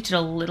don't bleach it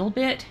a little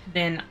bit,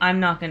 then I'm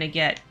not gonna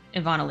get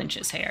Ivana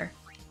Lynch's hair.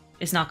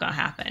 It's not gonna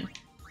happen.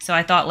 So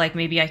I thought like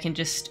maybe I can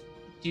just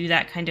do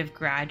that kind of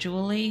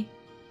gradually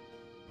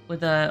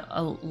with a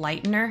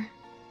lightener.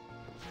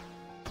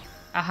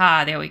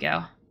 Aha, there we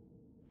go.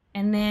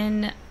 And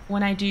then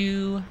when I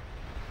do,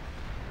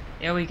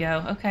 there we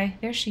go. Okay,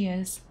 there she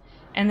is.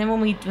 And then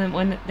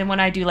when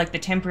I do like the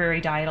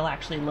temporary dye, it'll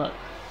actually look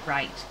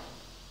right.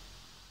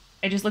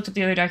 I just looked up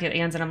the other Dark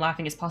Ands and I'm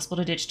laughing. It's possible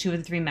to ditch 2 of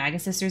the 3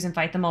 Magus Sisters and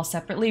fight them all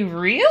separately?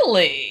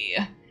 Really?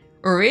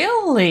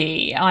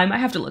 Really? Oh, I might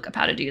have to look up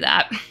how to do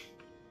that.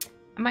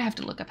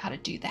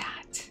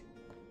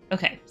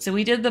 Okay, so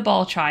we did the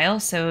ball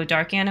trial, so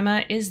Dark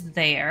Anima is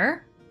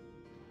there.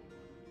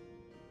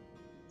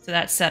 So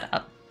that's set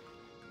up.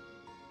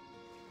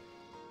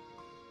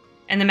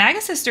 And the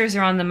Magus Sisters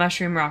are on the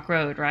Mushroom Rock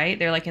Road, right?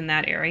 They're like in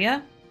that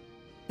area?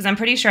 Because I'm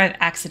pretty sure I've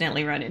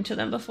accidentally run into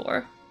them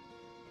before.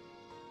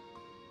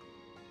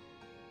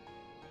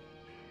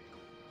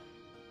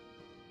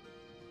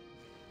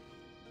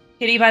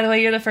 Kitty, by the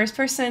way, you're the first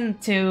person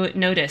to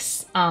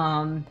notice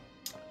that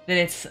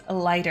it's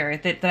lighter,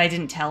 that I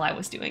didn't tell I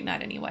was doing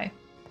that anyway.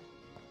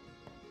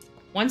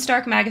 Once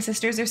Dark Maga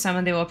Sisters are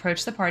summoned, they will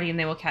approach the party and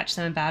they will catch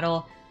them in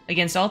battle.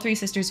 Against all 3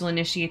 sisters will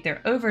initiate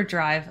their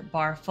overdrive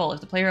bar full.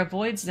 If the player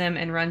avoids them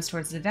and runs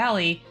towards the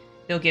valley,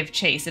 they'll give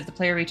chase. If the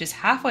player reaches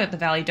halfway up the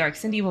valley, Dark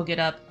Cindy will get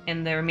up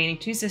and the remaining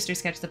 2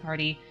 sisters catch the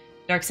party.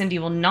 Dark Cindy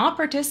will not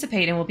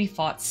participate and will be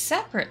fought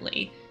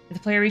separately. If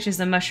the player reaches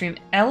the mushroom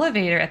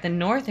elevator at the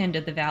north end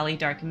of the valley,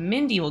 Dark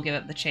Mindy will give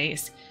up the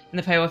chase, and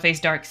the player will face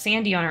Dark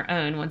Sandy on her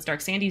own. Once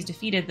Dark Sandy is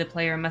defeated, the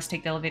player must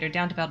take the elevator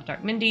down to battle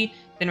Dark Mindy,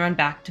 then run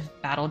back to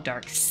battle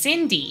Dark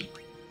Cindy.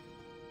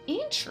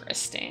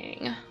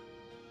 Interesting.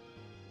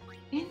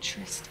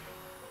 Interesting.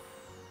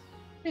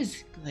 This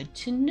is good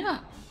to know.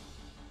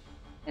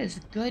 This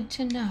is good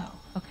to know.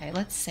 Okay,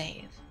 let's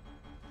save.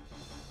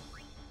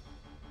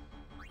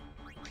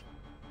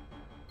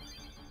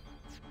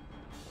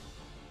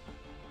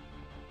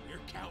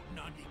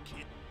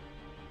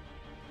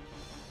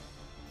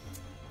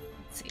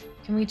 Let's see.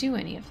 Can we do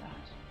any of that?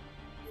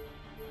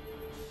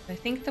 I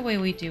think the way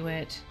we do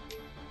it...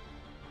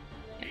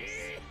 Yes.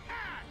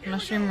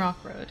 Mushroom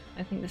Rock Road.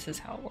 I think this is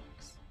how it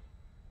works.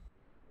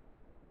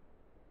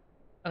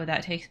 Oh,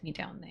 that takes me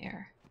down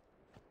there.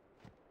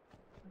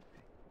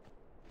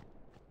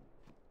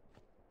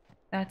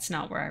 That's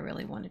not where I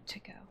really wanted to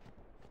go.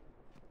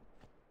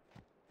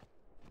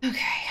 Okay.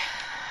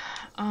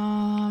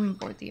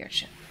 Board the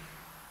airship.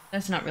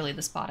 That's not really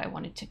the spot I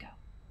wanted to go.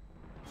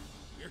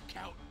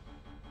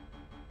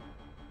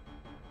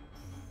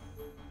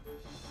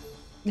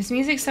 This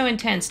music's so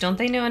intense. Don't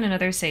they know in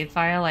another save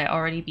file I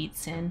already beat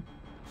Sin?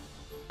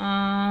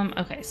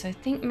 Okay, so I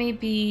think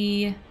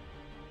maybe...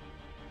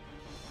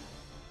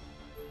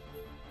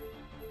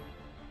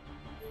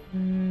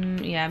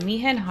 yeah,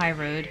 Mi'ihen High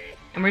Road.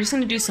 And we're just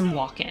gonna do some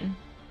walking.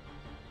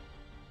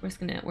 We're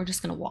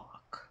just gonna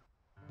walk.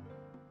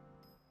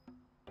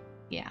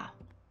 Yeah.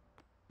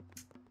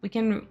 We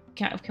can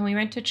we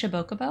rent a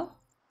Chocobo?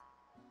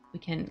 We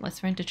can.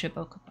 Let's rent a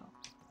Chocobo.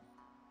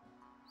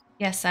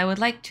 Yes, I would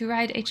like to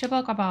ride a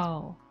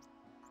Chocobo.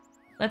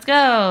 Let's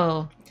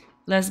go.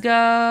 Let's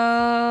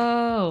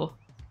go.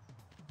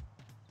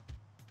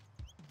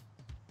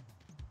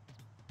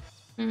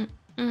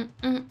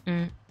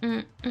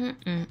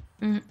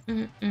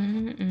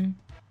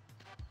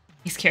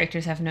 These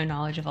characters have no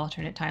knowledge of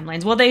alternate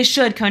timelines. Well, they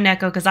should,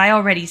 Koneko, because I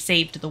already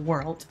saved the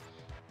world.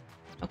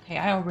 Okay,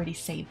 I already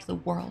saved the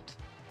world.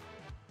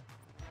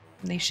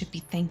 They should be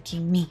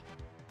thanking me.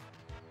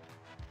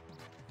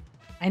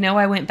 I know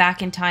I went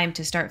back in time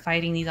to start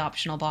fighting these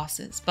optional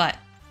bosses, but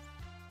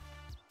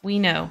we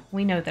know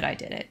that I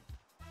did it.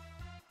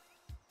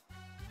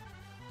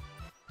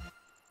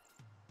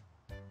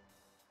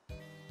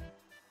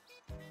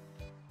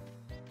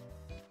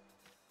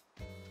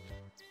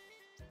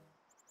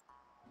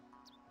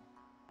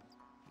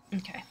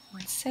 Okay,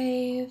 let's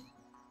save.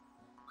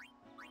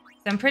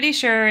 So I'm pretty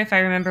sure, if I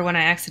remember when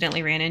I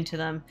accidentally ran into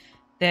them,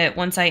 that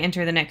once I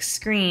enter the next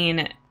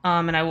screen,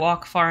 and I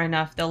walk far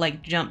enough, they'll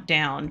like jump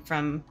down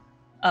from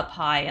up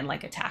high and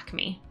like attack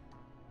me.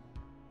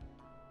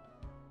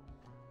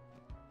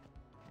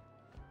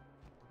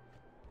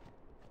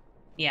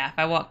 Yeah, if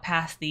I walk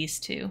past these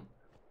 2,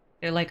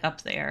 they're like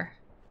up there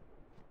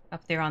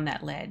on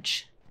that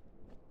ledge.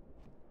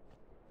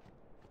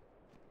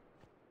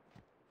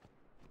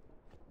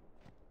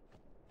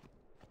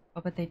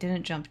 Oh, but they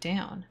didn't jump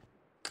down.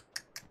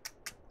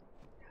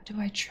 How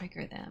do I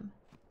trigger them?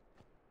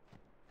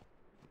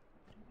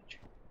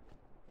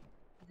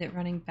 Is it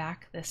running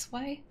back this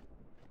way?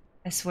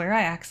 I swear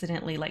I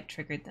accidentally like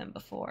triggered them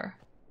before.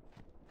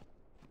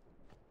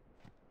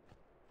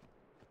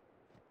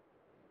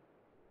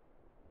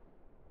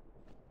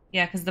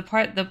 Yeah, because the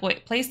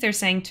place they're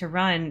saying to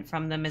run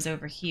from them is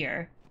over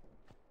here.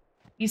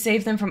 You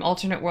save them from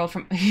alternate world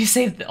from you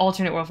save the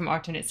alternate world from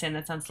alternate sin.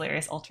 That sounds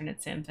hilarious.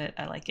 Alternate sin, but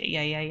I like it.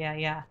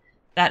 Yeah.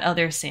 That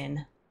other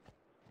sin.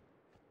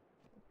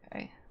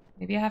 Okay.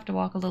 Maybe I have to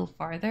walk a little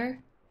farther.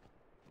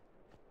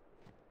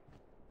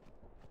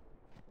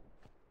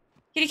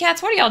 Kitty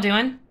cats, what are y'all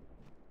doing?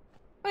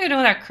 What are you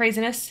doing with that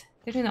craziness?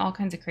 They're doing all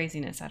kinds of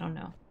craziness. I don't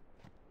know.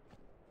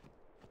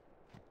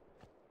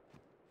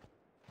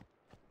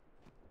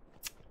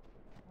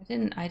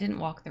 I didn't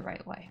walk the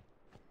right way.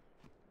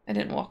 I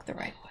didn't walk the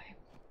right way.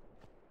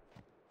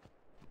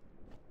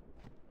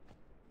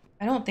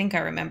 I don't think I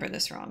remember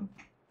this wrong.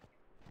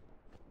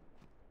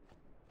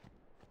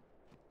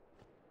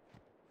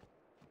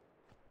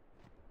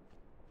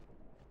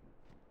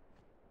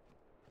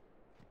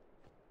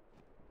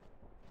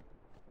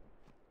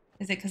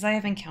 Is it because I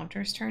have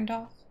encounters turned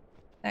off?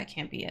 That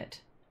can't be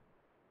it.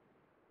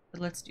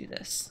 But let's do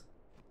this.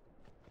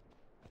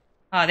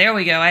 Ah, there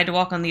we go. I had to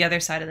walk on the other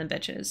side of the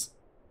bitches.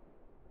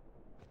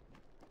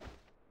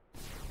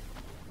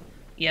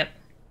 Yep.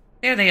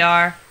 There they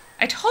are.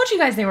 I told you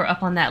guys they were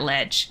up on that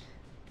ledge.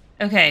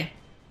 Okay.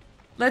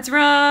 Let's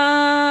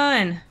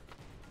run!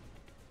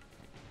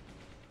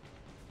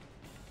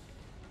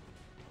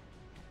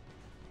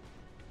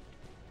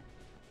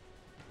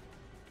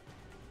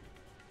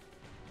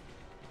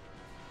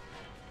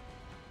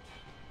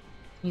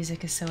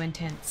 Music is so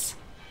intense.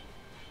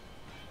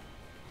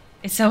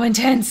 It's so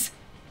intense!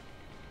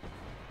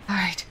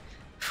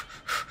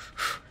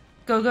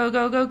 Go, go,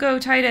 go, go, go,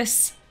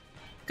 Titus.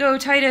 Go,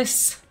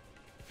 Titus.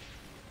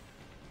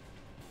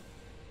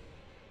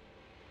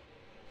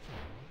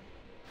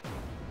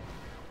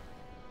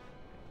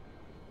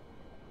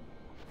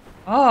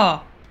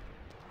 Oh.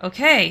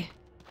 Okay.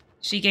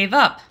 She gave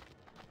up.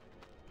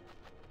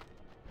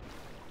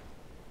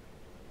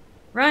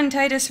 Run,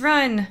 Titus,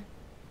 run.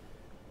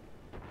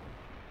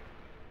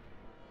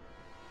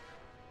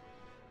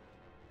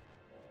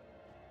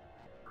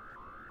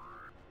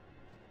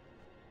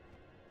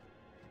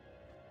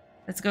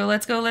 Let's go,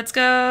 let's go, let's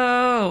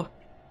go!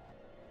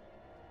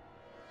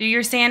 Do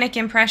your Sanic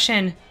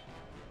impression.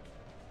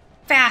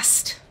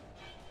 Fast!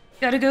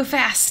 Gotta go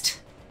fast.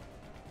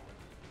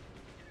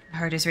 My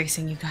heart is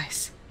racing, you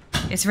guys.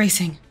 It's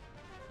racing.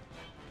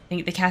 I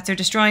think the cats are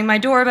destroying my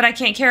door, but I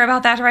can't care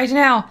about that right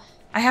now.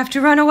 I have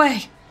to run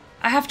away.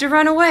 I have to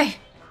run away.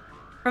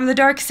 From the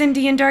Dark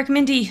Cindy and Dark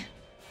Mindy.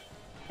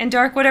 And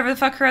Dark whatever the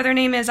fuck her other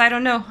name is, I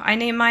don't know. I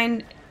named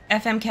mine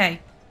FMK.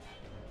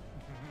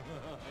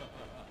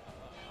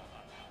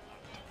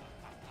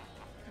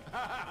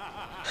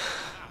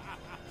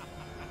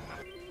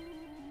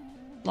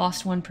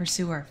 Lost one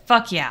pursuer.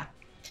 Fuck yeah.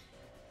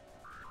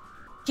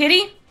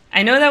 Kitty,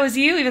 I know that was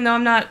you, even though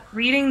I'm not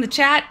reading the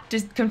chat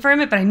to confirm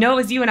it, but I know it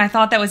was you, and I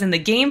thought that was in the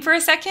game for a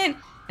second,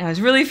 and I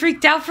was really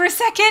freaked out for a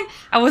second.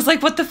 I was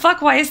like, what the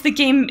fuck? Why is the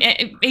game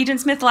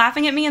Agent Smith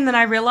laughing at me? And then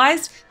I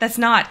realized that's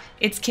not.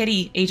 It's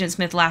Kitty, Agent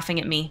Smith laughing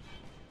at me.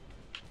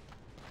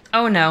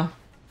 Oh no.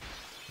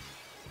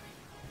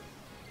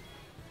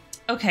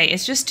 Okay,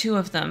 it's just two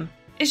of them.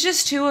 It's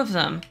just two of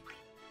them.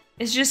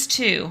 It's just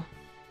two.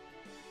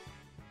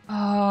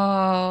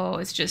 Oh,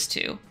 it's just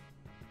two.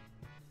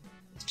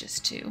 It's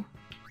just two.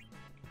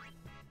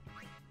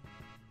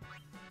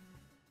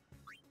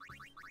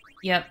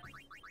 Yep.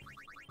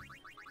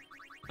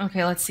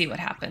 Okay, let's see what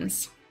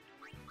happens.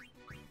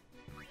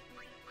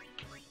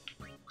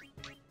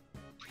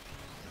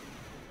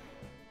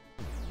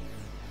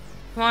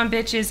 Come on,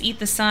 bitches, eat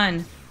the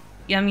sun.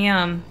 Yum,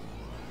 yum.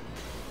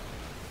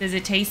 Is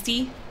it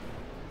tasty?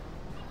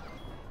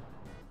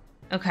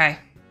 Okay.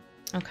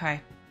 Okay.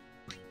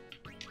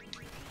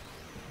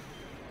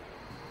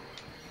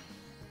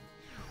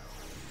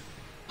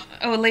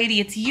 Oh, lady,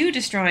 it's you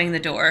destroying the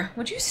door.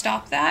 Would you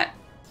stop that?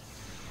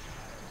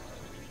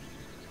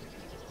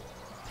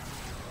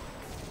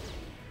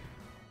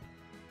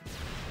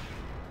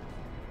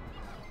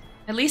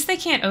 At least they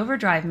can't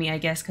overdrive me, I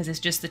guess, because it's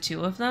just the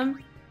two of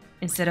them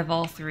instead of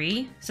all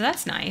three. So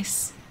that's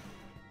nice.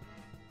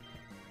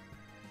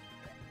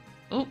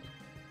 Oh.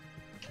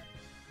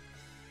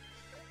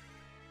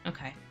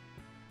 Okay.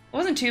 It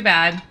wasn't too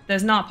bad.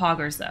 There's not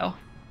poggers, though.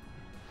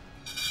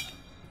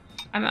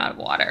 I'm out of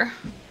water.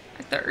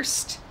 I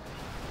thirst.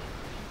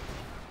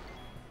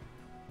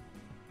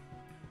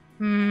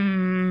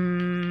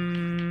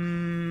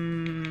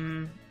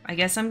 I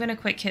guess I'm gonna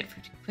quick hit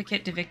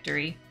to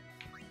victory.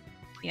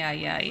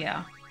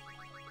 Yeah.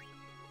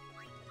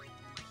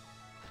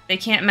 They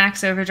can't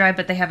max overdrive,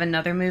 but they have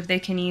another move they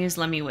can use.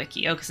 Let me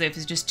wiki. Oh, because if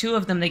it's just two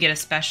of them, they get a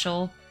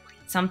special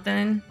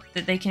something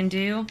that they can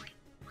do.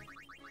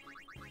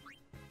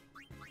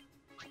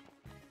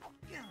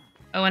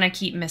 Oh, and I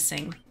keep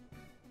missing.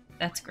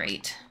 That's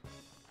great.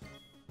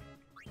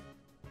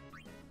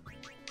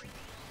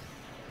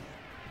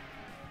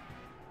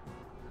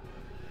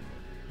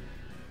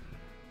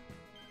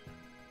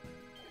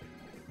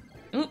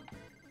 Oop.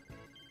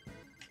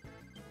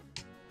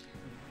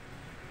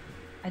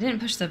 I didn't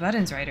push the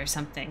buttons right or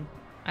something.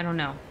 I don't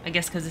know. I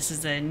guess because this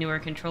is a newer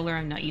controller,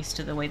 I'm not used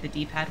to the way the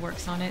D-pad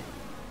works on it.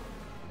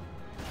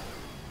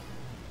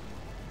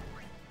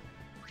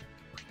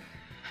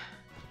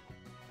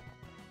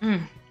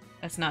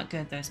 That's not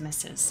good, those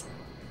misses.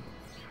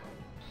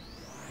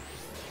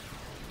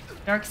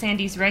 Dark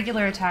Sandy's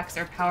regular attacks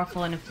are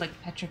powerful and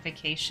inflict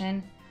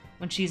petrification.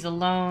 When she's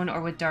alone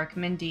or with Dark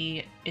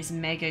Mindy is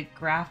Mega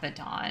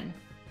Graphidon,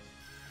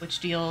 which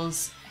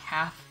deals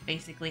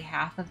basically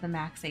half of the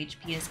max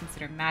HP is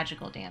considered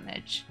magical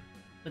damage,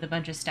 with a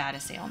bunch of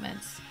status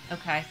ailments.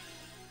 Okay.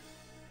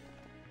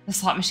 The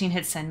slot machine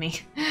hits send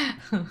me.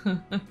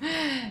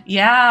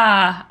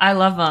 Yeah, I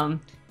love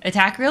them.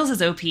 Attack Reels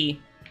is OP.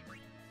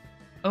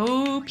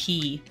 OP.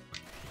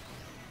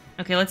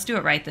 Okay, let's do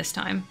it right this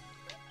time.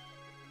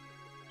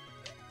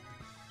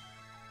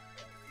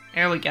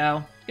 There we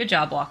go. Good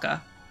job,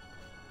 Waka.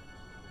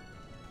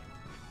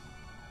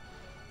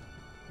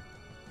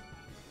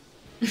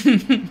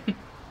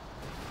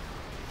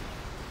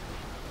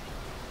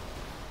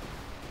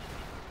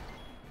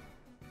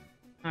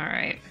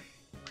 Alright.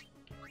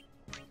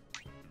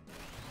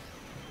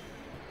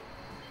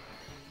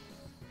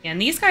 Yeah,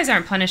 and these guys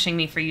aren't punishing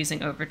me for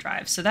using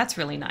overdrive, so that's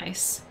really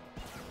nice.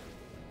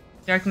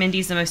 Dark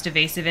Mindy's the most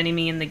evasive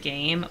enemy in the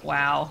game.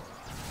 Wow.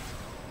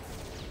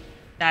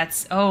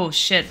 That's... oh,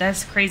 shit.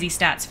 That's crazy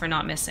stats for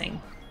not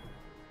missing.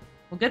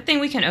 Well, good thing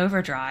we can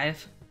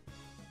overdrive.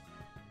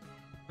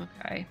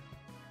 Okay.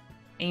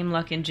 Aim,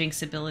 luck, and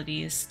jinx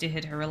abilities to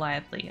hit her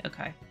reliably.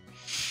 Okay.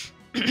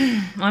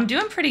 Well, I'm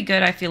doing pretty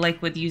good, I feel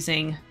like, with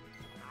using...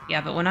 yeah,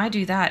 but when I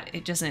do that,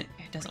 it doesn't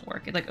it doesn't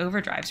work. It like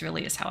overdrives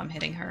really is how I'm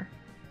hitting her.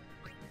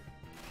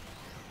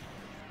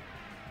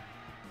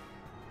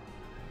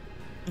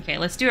 Okay,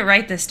 let's do it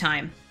right this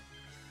time.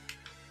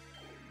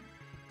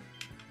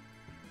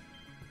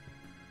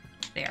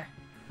 There.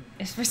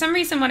 If for some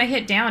reason when I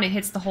hit down, it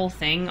hits the whole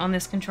thing on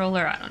this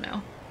controller. I don't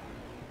know.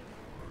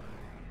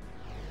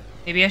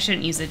 Maybe I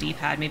shouldn't use the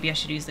D-pad. Maybe I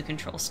should use the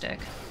control stick.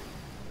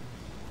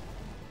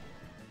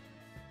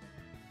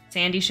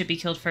 Sandy should be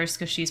killed first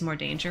because she's more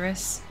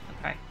dangerous.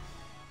 Okay.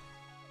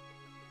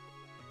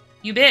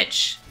 You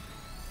bitch!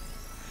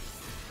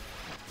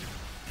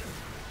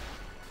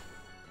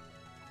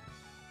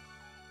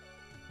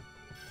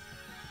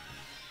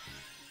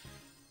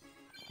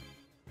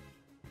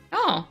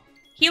 Oh,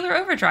 healer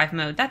overdrive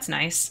mode. That's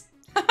nice.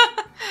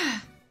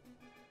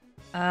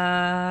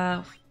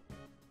 I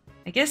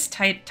guess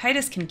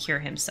Titus can cure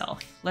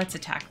himself. Let's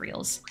attack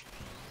Reels.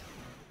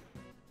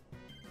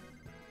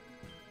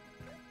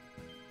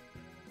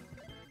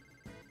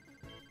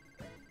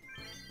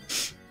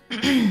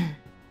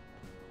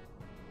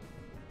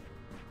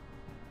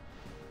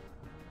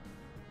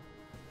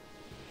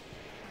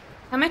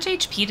 How much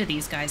HP do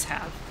these guys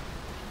have?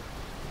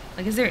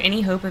 Like, is there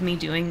any hope of me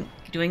doing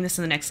this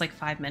in the next, like,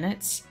 5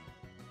 minutes?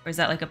 Or is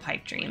that, like, a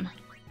pipe dream?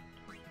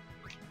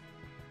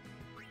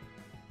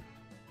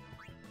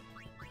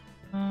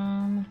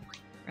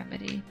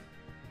 Remedy.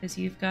 Because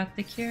you've got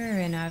the cure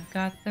and I've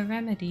got the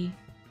remedy.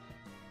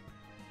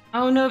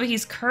 Oh, no, but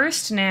he's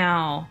cursed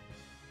now.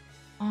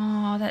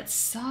 Oh, that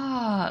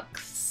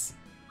sucks.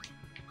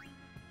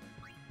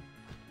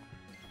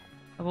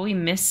 Oh, well, we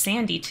missed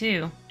Sandy,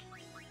 too.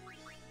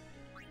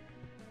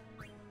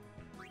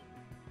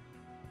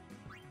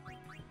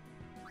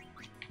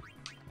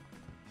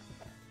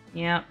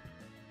 Yep.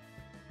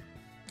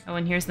 Oh,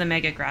 and here's the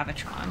Mega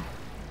Gravitron.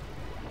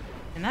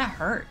 And that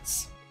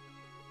hurts.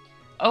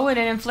 Oh, and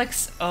it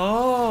inflicts...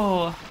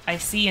 Oh, I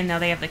see, and now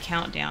they have the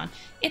countdown.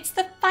 It's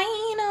the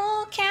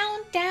final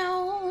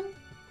countdown.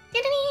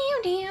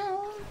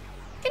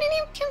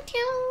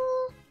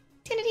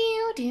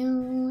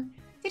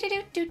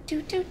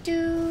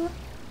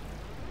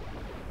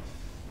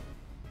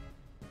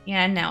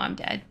 Yeah, and now I'm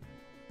dead.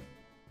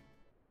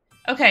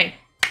 Okay.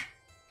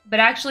 But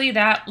actually,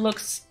 that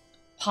looks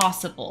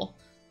possible.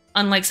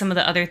 Unlike some of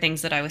the other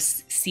things that I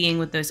was seeing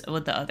with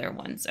the other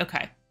ones.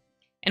 Okay.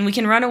 And we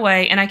can run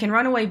away, and I can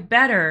run away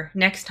better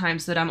next time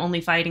so that I'm only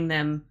fighting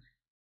them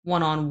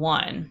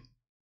one-on-one.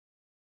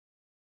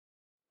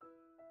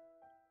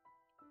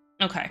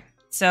 Okay,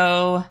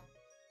 so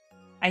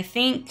I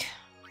think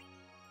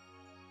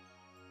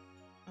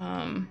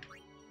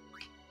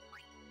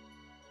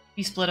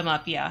you split them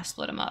up. Yeah,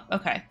 split them up.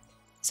 Okay,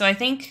 so I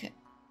think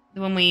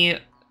when we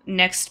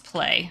next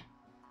play,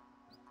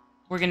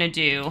 we're gonna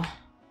do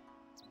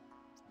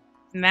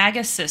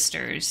Magus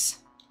Sisters,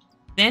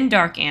 then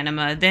Dark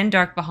Anima, then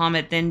Dark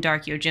Bahamut, then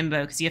Dark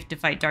Yojimbo, because you have to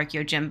fight Dark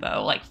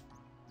Yojimbo like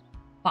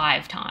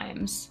 5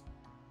 times.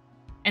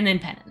 And then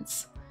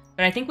Penance.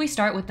 But I think we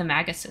start with the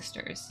Magus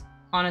Sisters.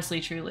 Honestly,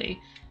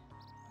 truly.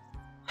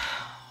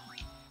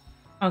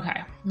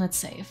 Okay, let's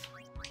save.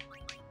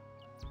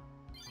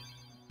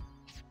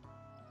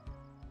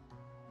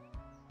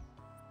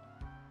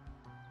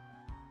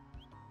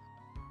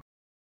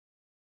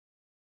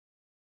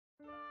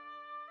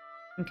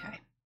 Okay.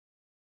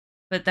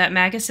 But that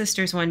Magus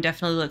Sisters one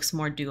definitely looks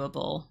more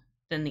doable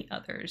than the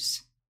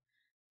others.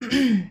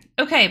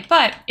 Okay,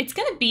 but it's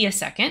going to be a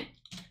second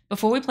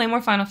before we play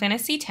more Final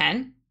Fantasy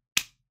X,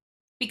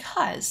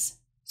 because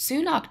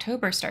soon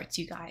October starts,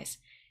 you guys,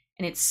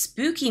 and it's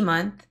spooky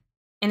month,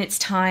 and it's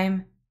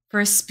time for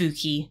a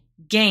spooky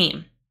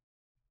game.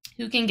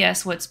 Who can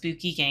guess what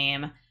spooky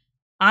game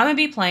I'm going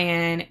to be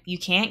playing? You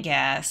can't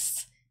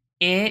guess.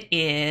 It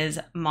is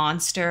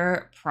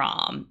Monster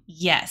Prom.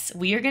 Yes,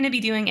 we are going to be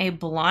doing a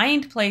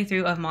blind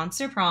playthrough of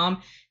Monster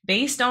Prom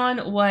based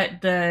on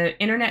what the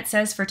internet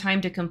says for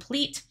time to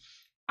complete.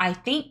 I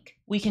think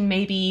we can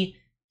maybe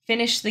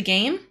finish the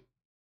game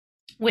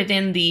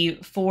within the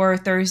 4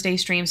 Thursday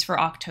streams for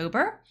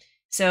October.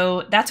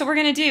 So that's what we're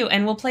going to do.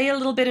 And we'll play a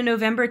little bit in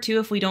November too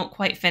if we don't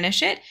quite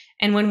finish it.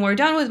 And when we're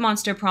done with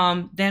Monster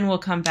Prom, then we'll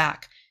come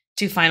back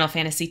to Final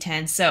Fantasy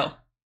X. So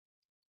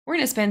we're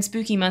going to spend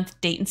spooky month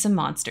dating some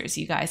monsters,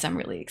 you guys. I'm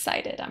really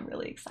excited. I'm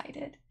really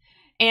excited.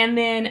 And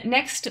then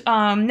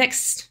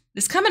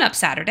this coming up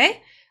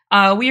Saturday,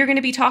 we are going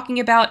to be talking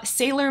about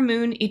Sailor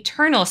Moon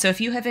Eternal. So if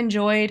you have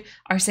enjoyed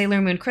our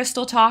Sailor Moon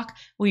Crystal talk,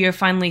 we are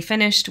finally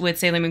finished with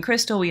Sailor Moon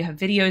Crystal. We have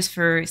videos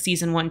for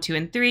season 1, 2,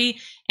 and 3,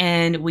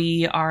 and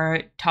we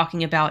are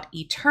talking about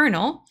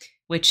Eternal,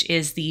 which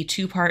is the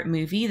 2-part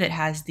movie that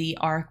has the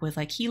arc with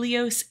like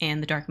Helios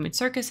and the Dark Moon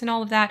Circus and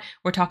all of that.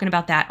 We're talking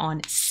about that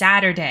on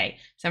Saturday.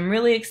 So I'm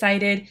really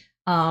excited.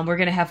 We're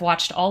going to have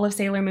watched all of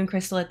Sailor Moon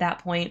Crystal at that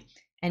point.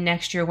 And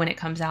next year when it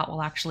comes out,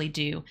 we'll actually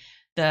do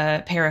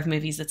the pair of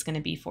movies that's going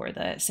to be for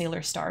the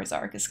Sailor Stars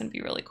arc. It's going to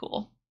be really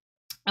cool.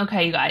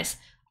 Okay, you guys.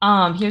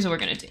 Here's what we're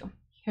going to do.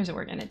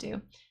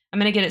 I'm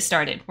going to get it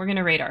started. We're going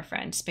to raid our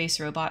friend, Space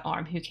Robot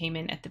Arm, who came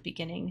in at the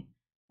beginning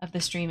of the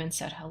stream and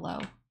said hello.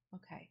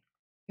 Okay.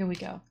 Here we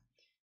go.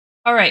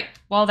 All right,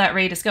 while that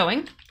raid is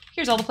going,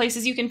 here's all the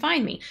places you can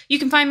find me. You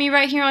can find me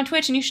right here on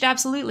Twitch, and you should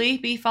absolutely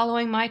be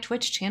following my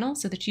Twitch channel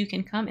so that you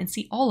can come and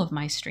see all of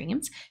my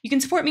streams. You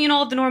can support me in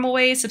all of the normal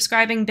ways,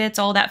 subscribing, bits,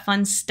 all that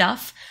fun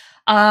stuff.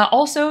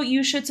 Also,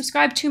 you should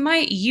subscribe to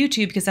my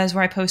YouTube because that's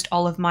where I post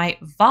all of my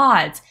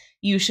VODs.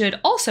 You should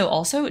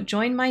also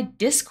join my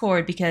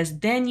Discord because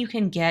then you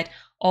can get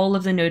all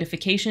of the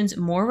notifications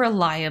more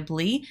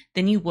reliably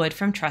than you would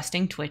from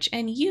trusting Twitch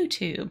and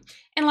YouTube.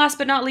 And last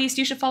but not least,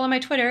 you should follow my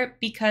Twitter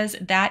because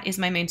that is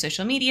my main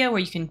social media where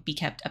you can be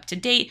kept up to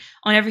date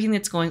on everything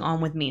that's going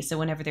on with me. So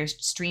whenever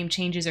there's stream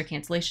changes or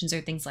cancellations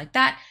or things like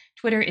that,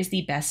 Twitter is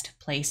the best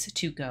place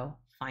to go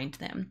find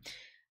them.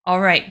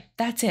 All right,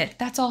 that's it.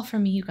 That's all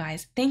from me, you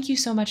guys. Thank you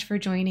so much for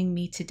joining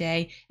me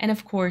today. And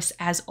of course,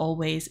 as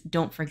always,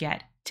 don't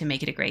forget to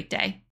make it a great day.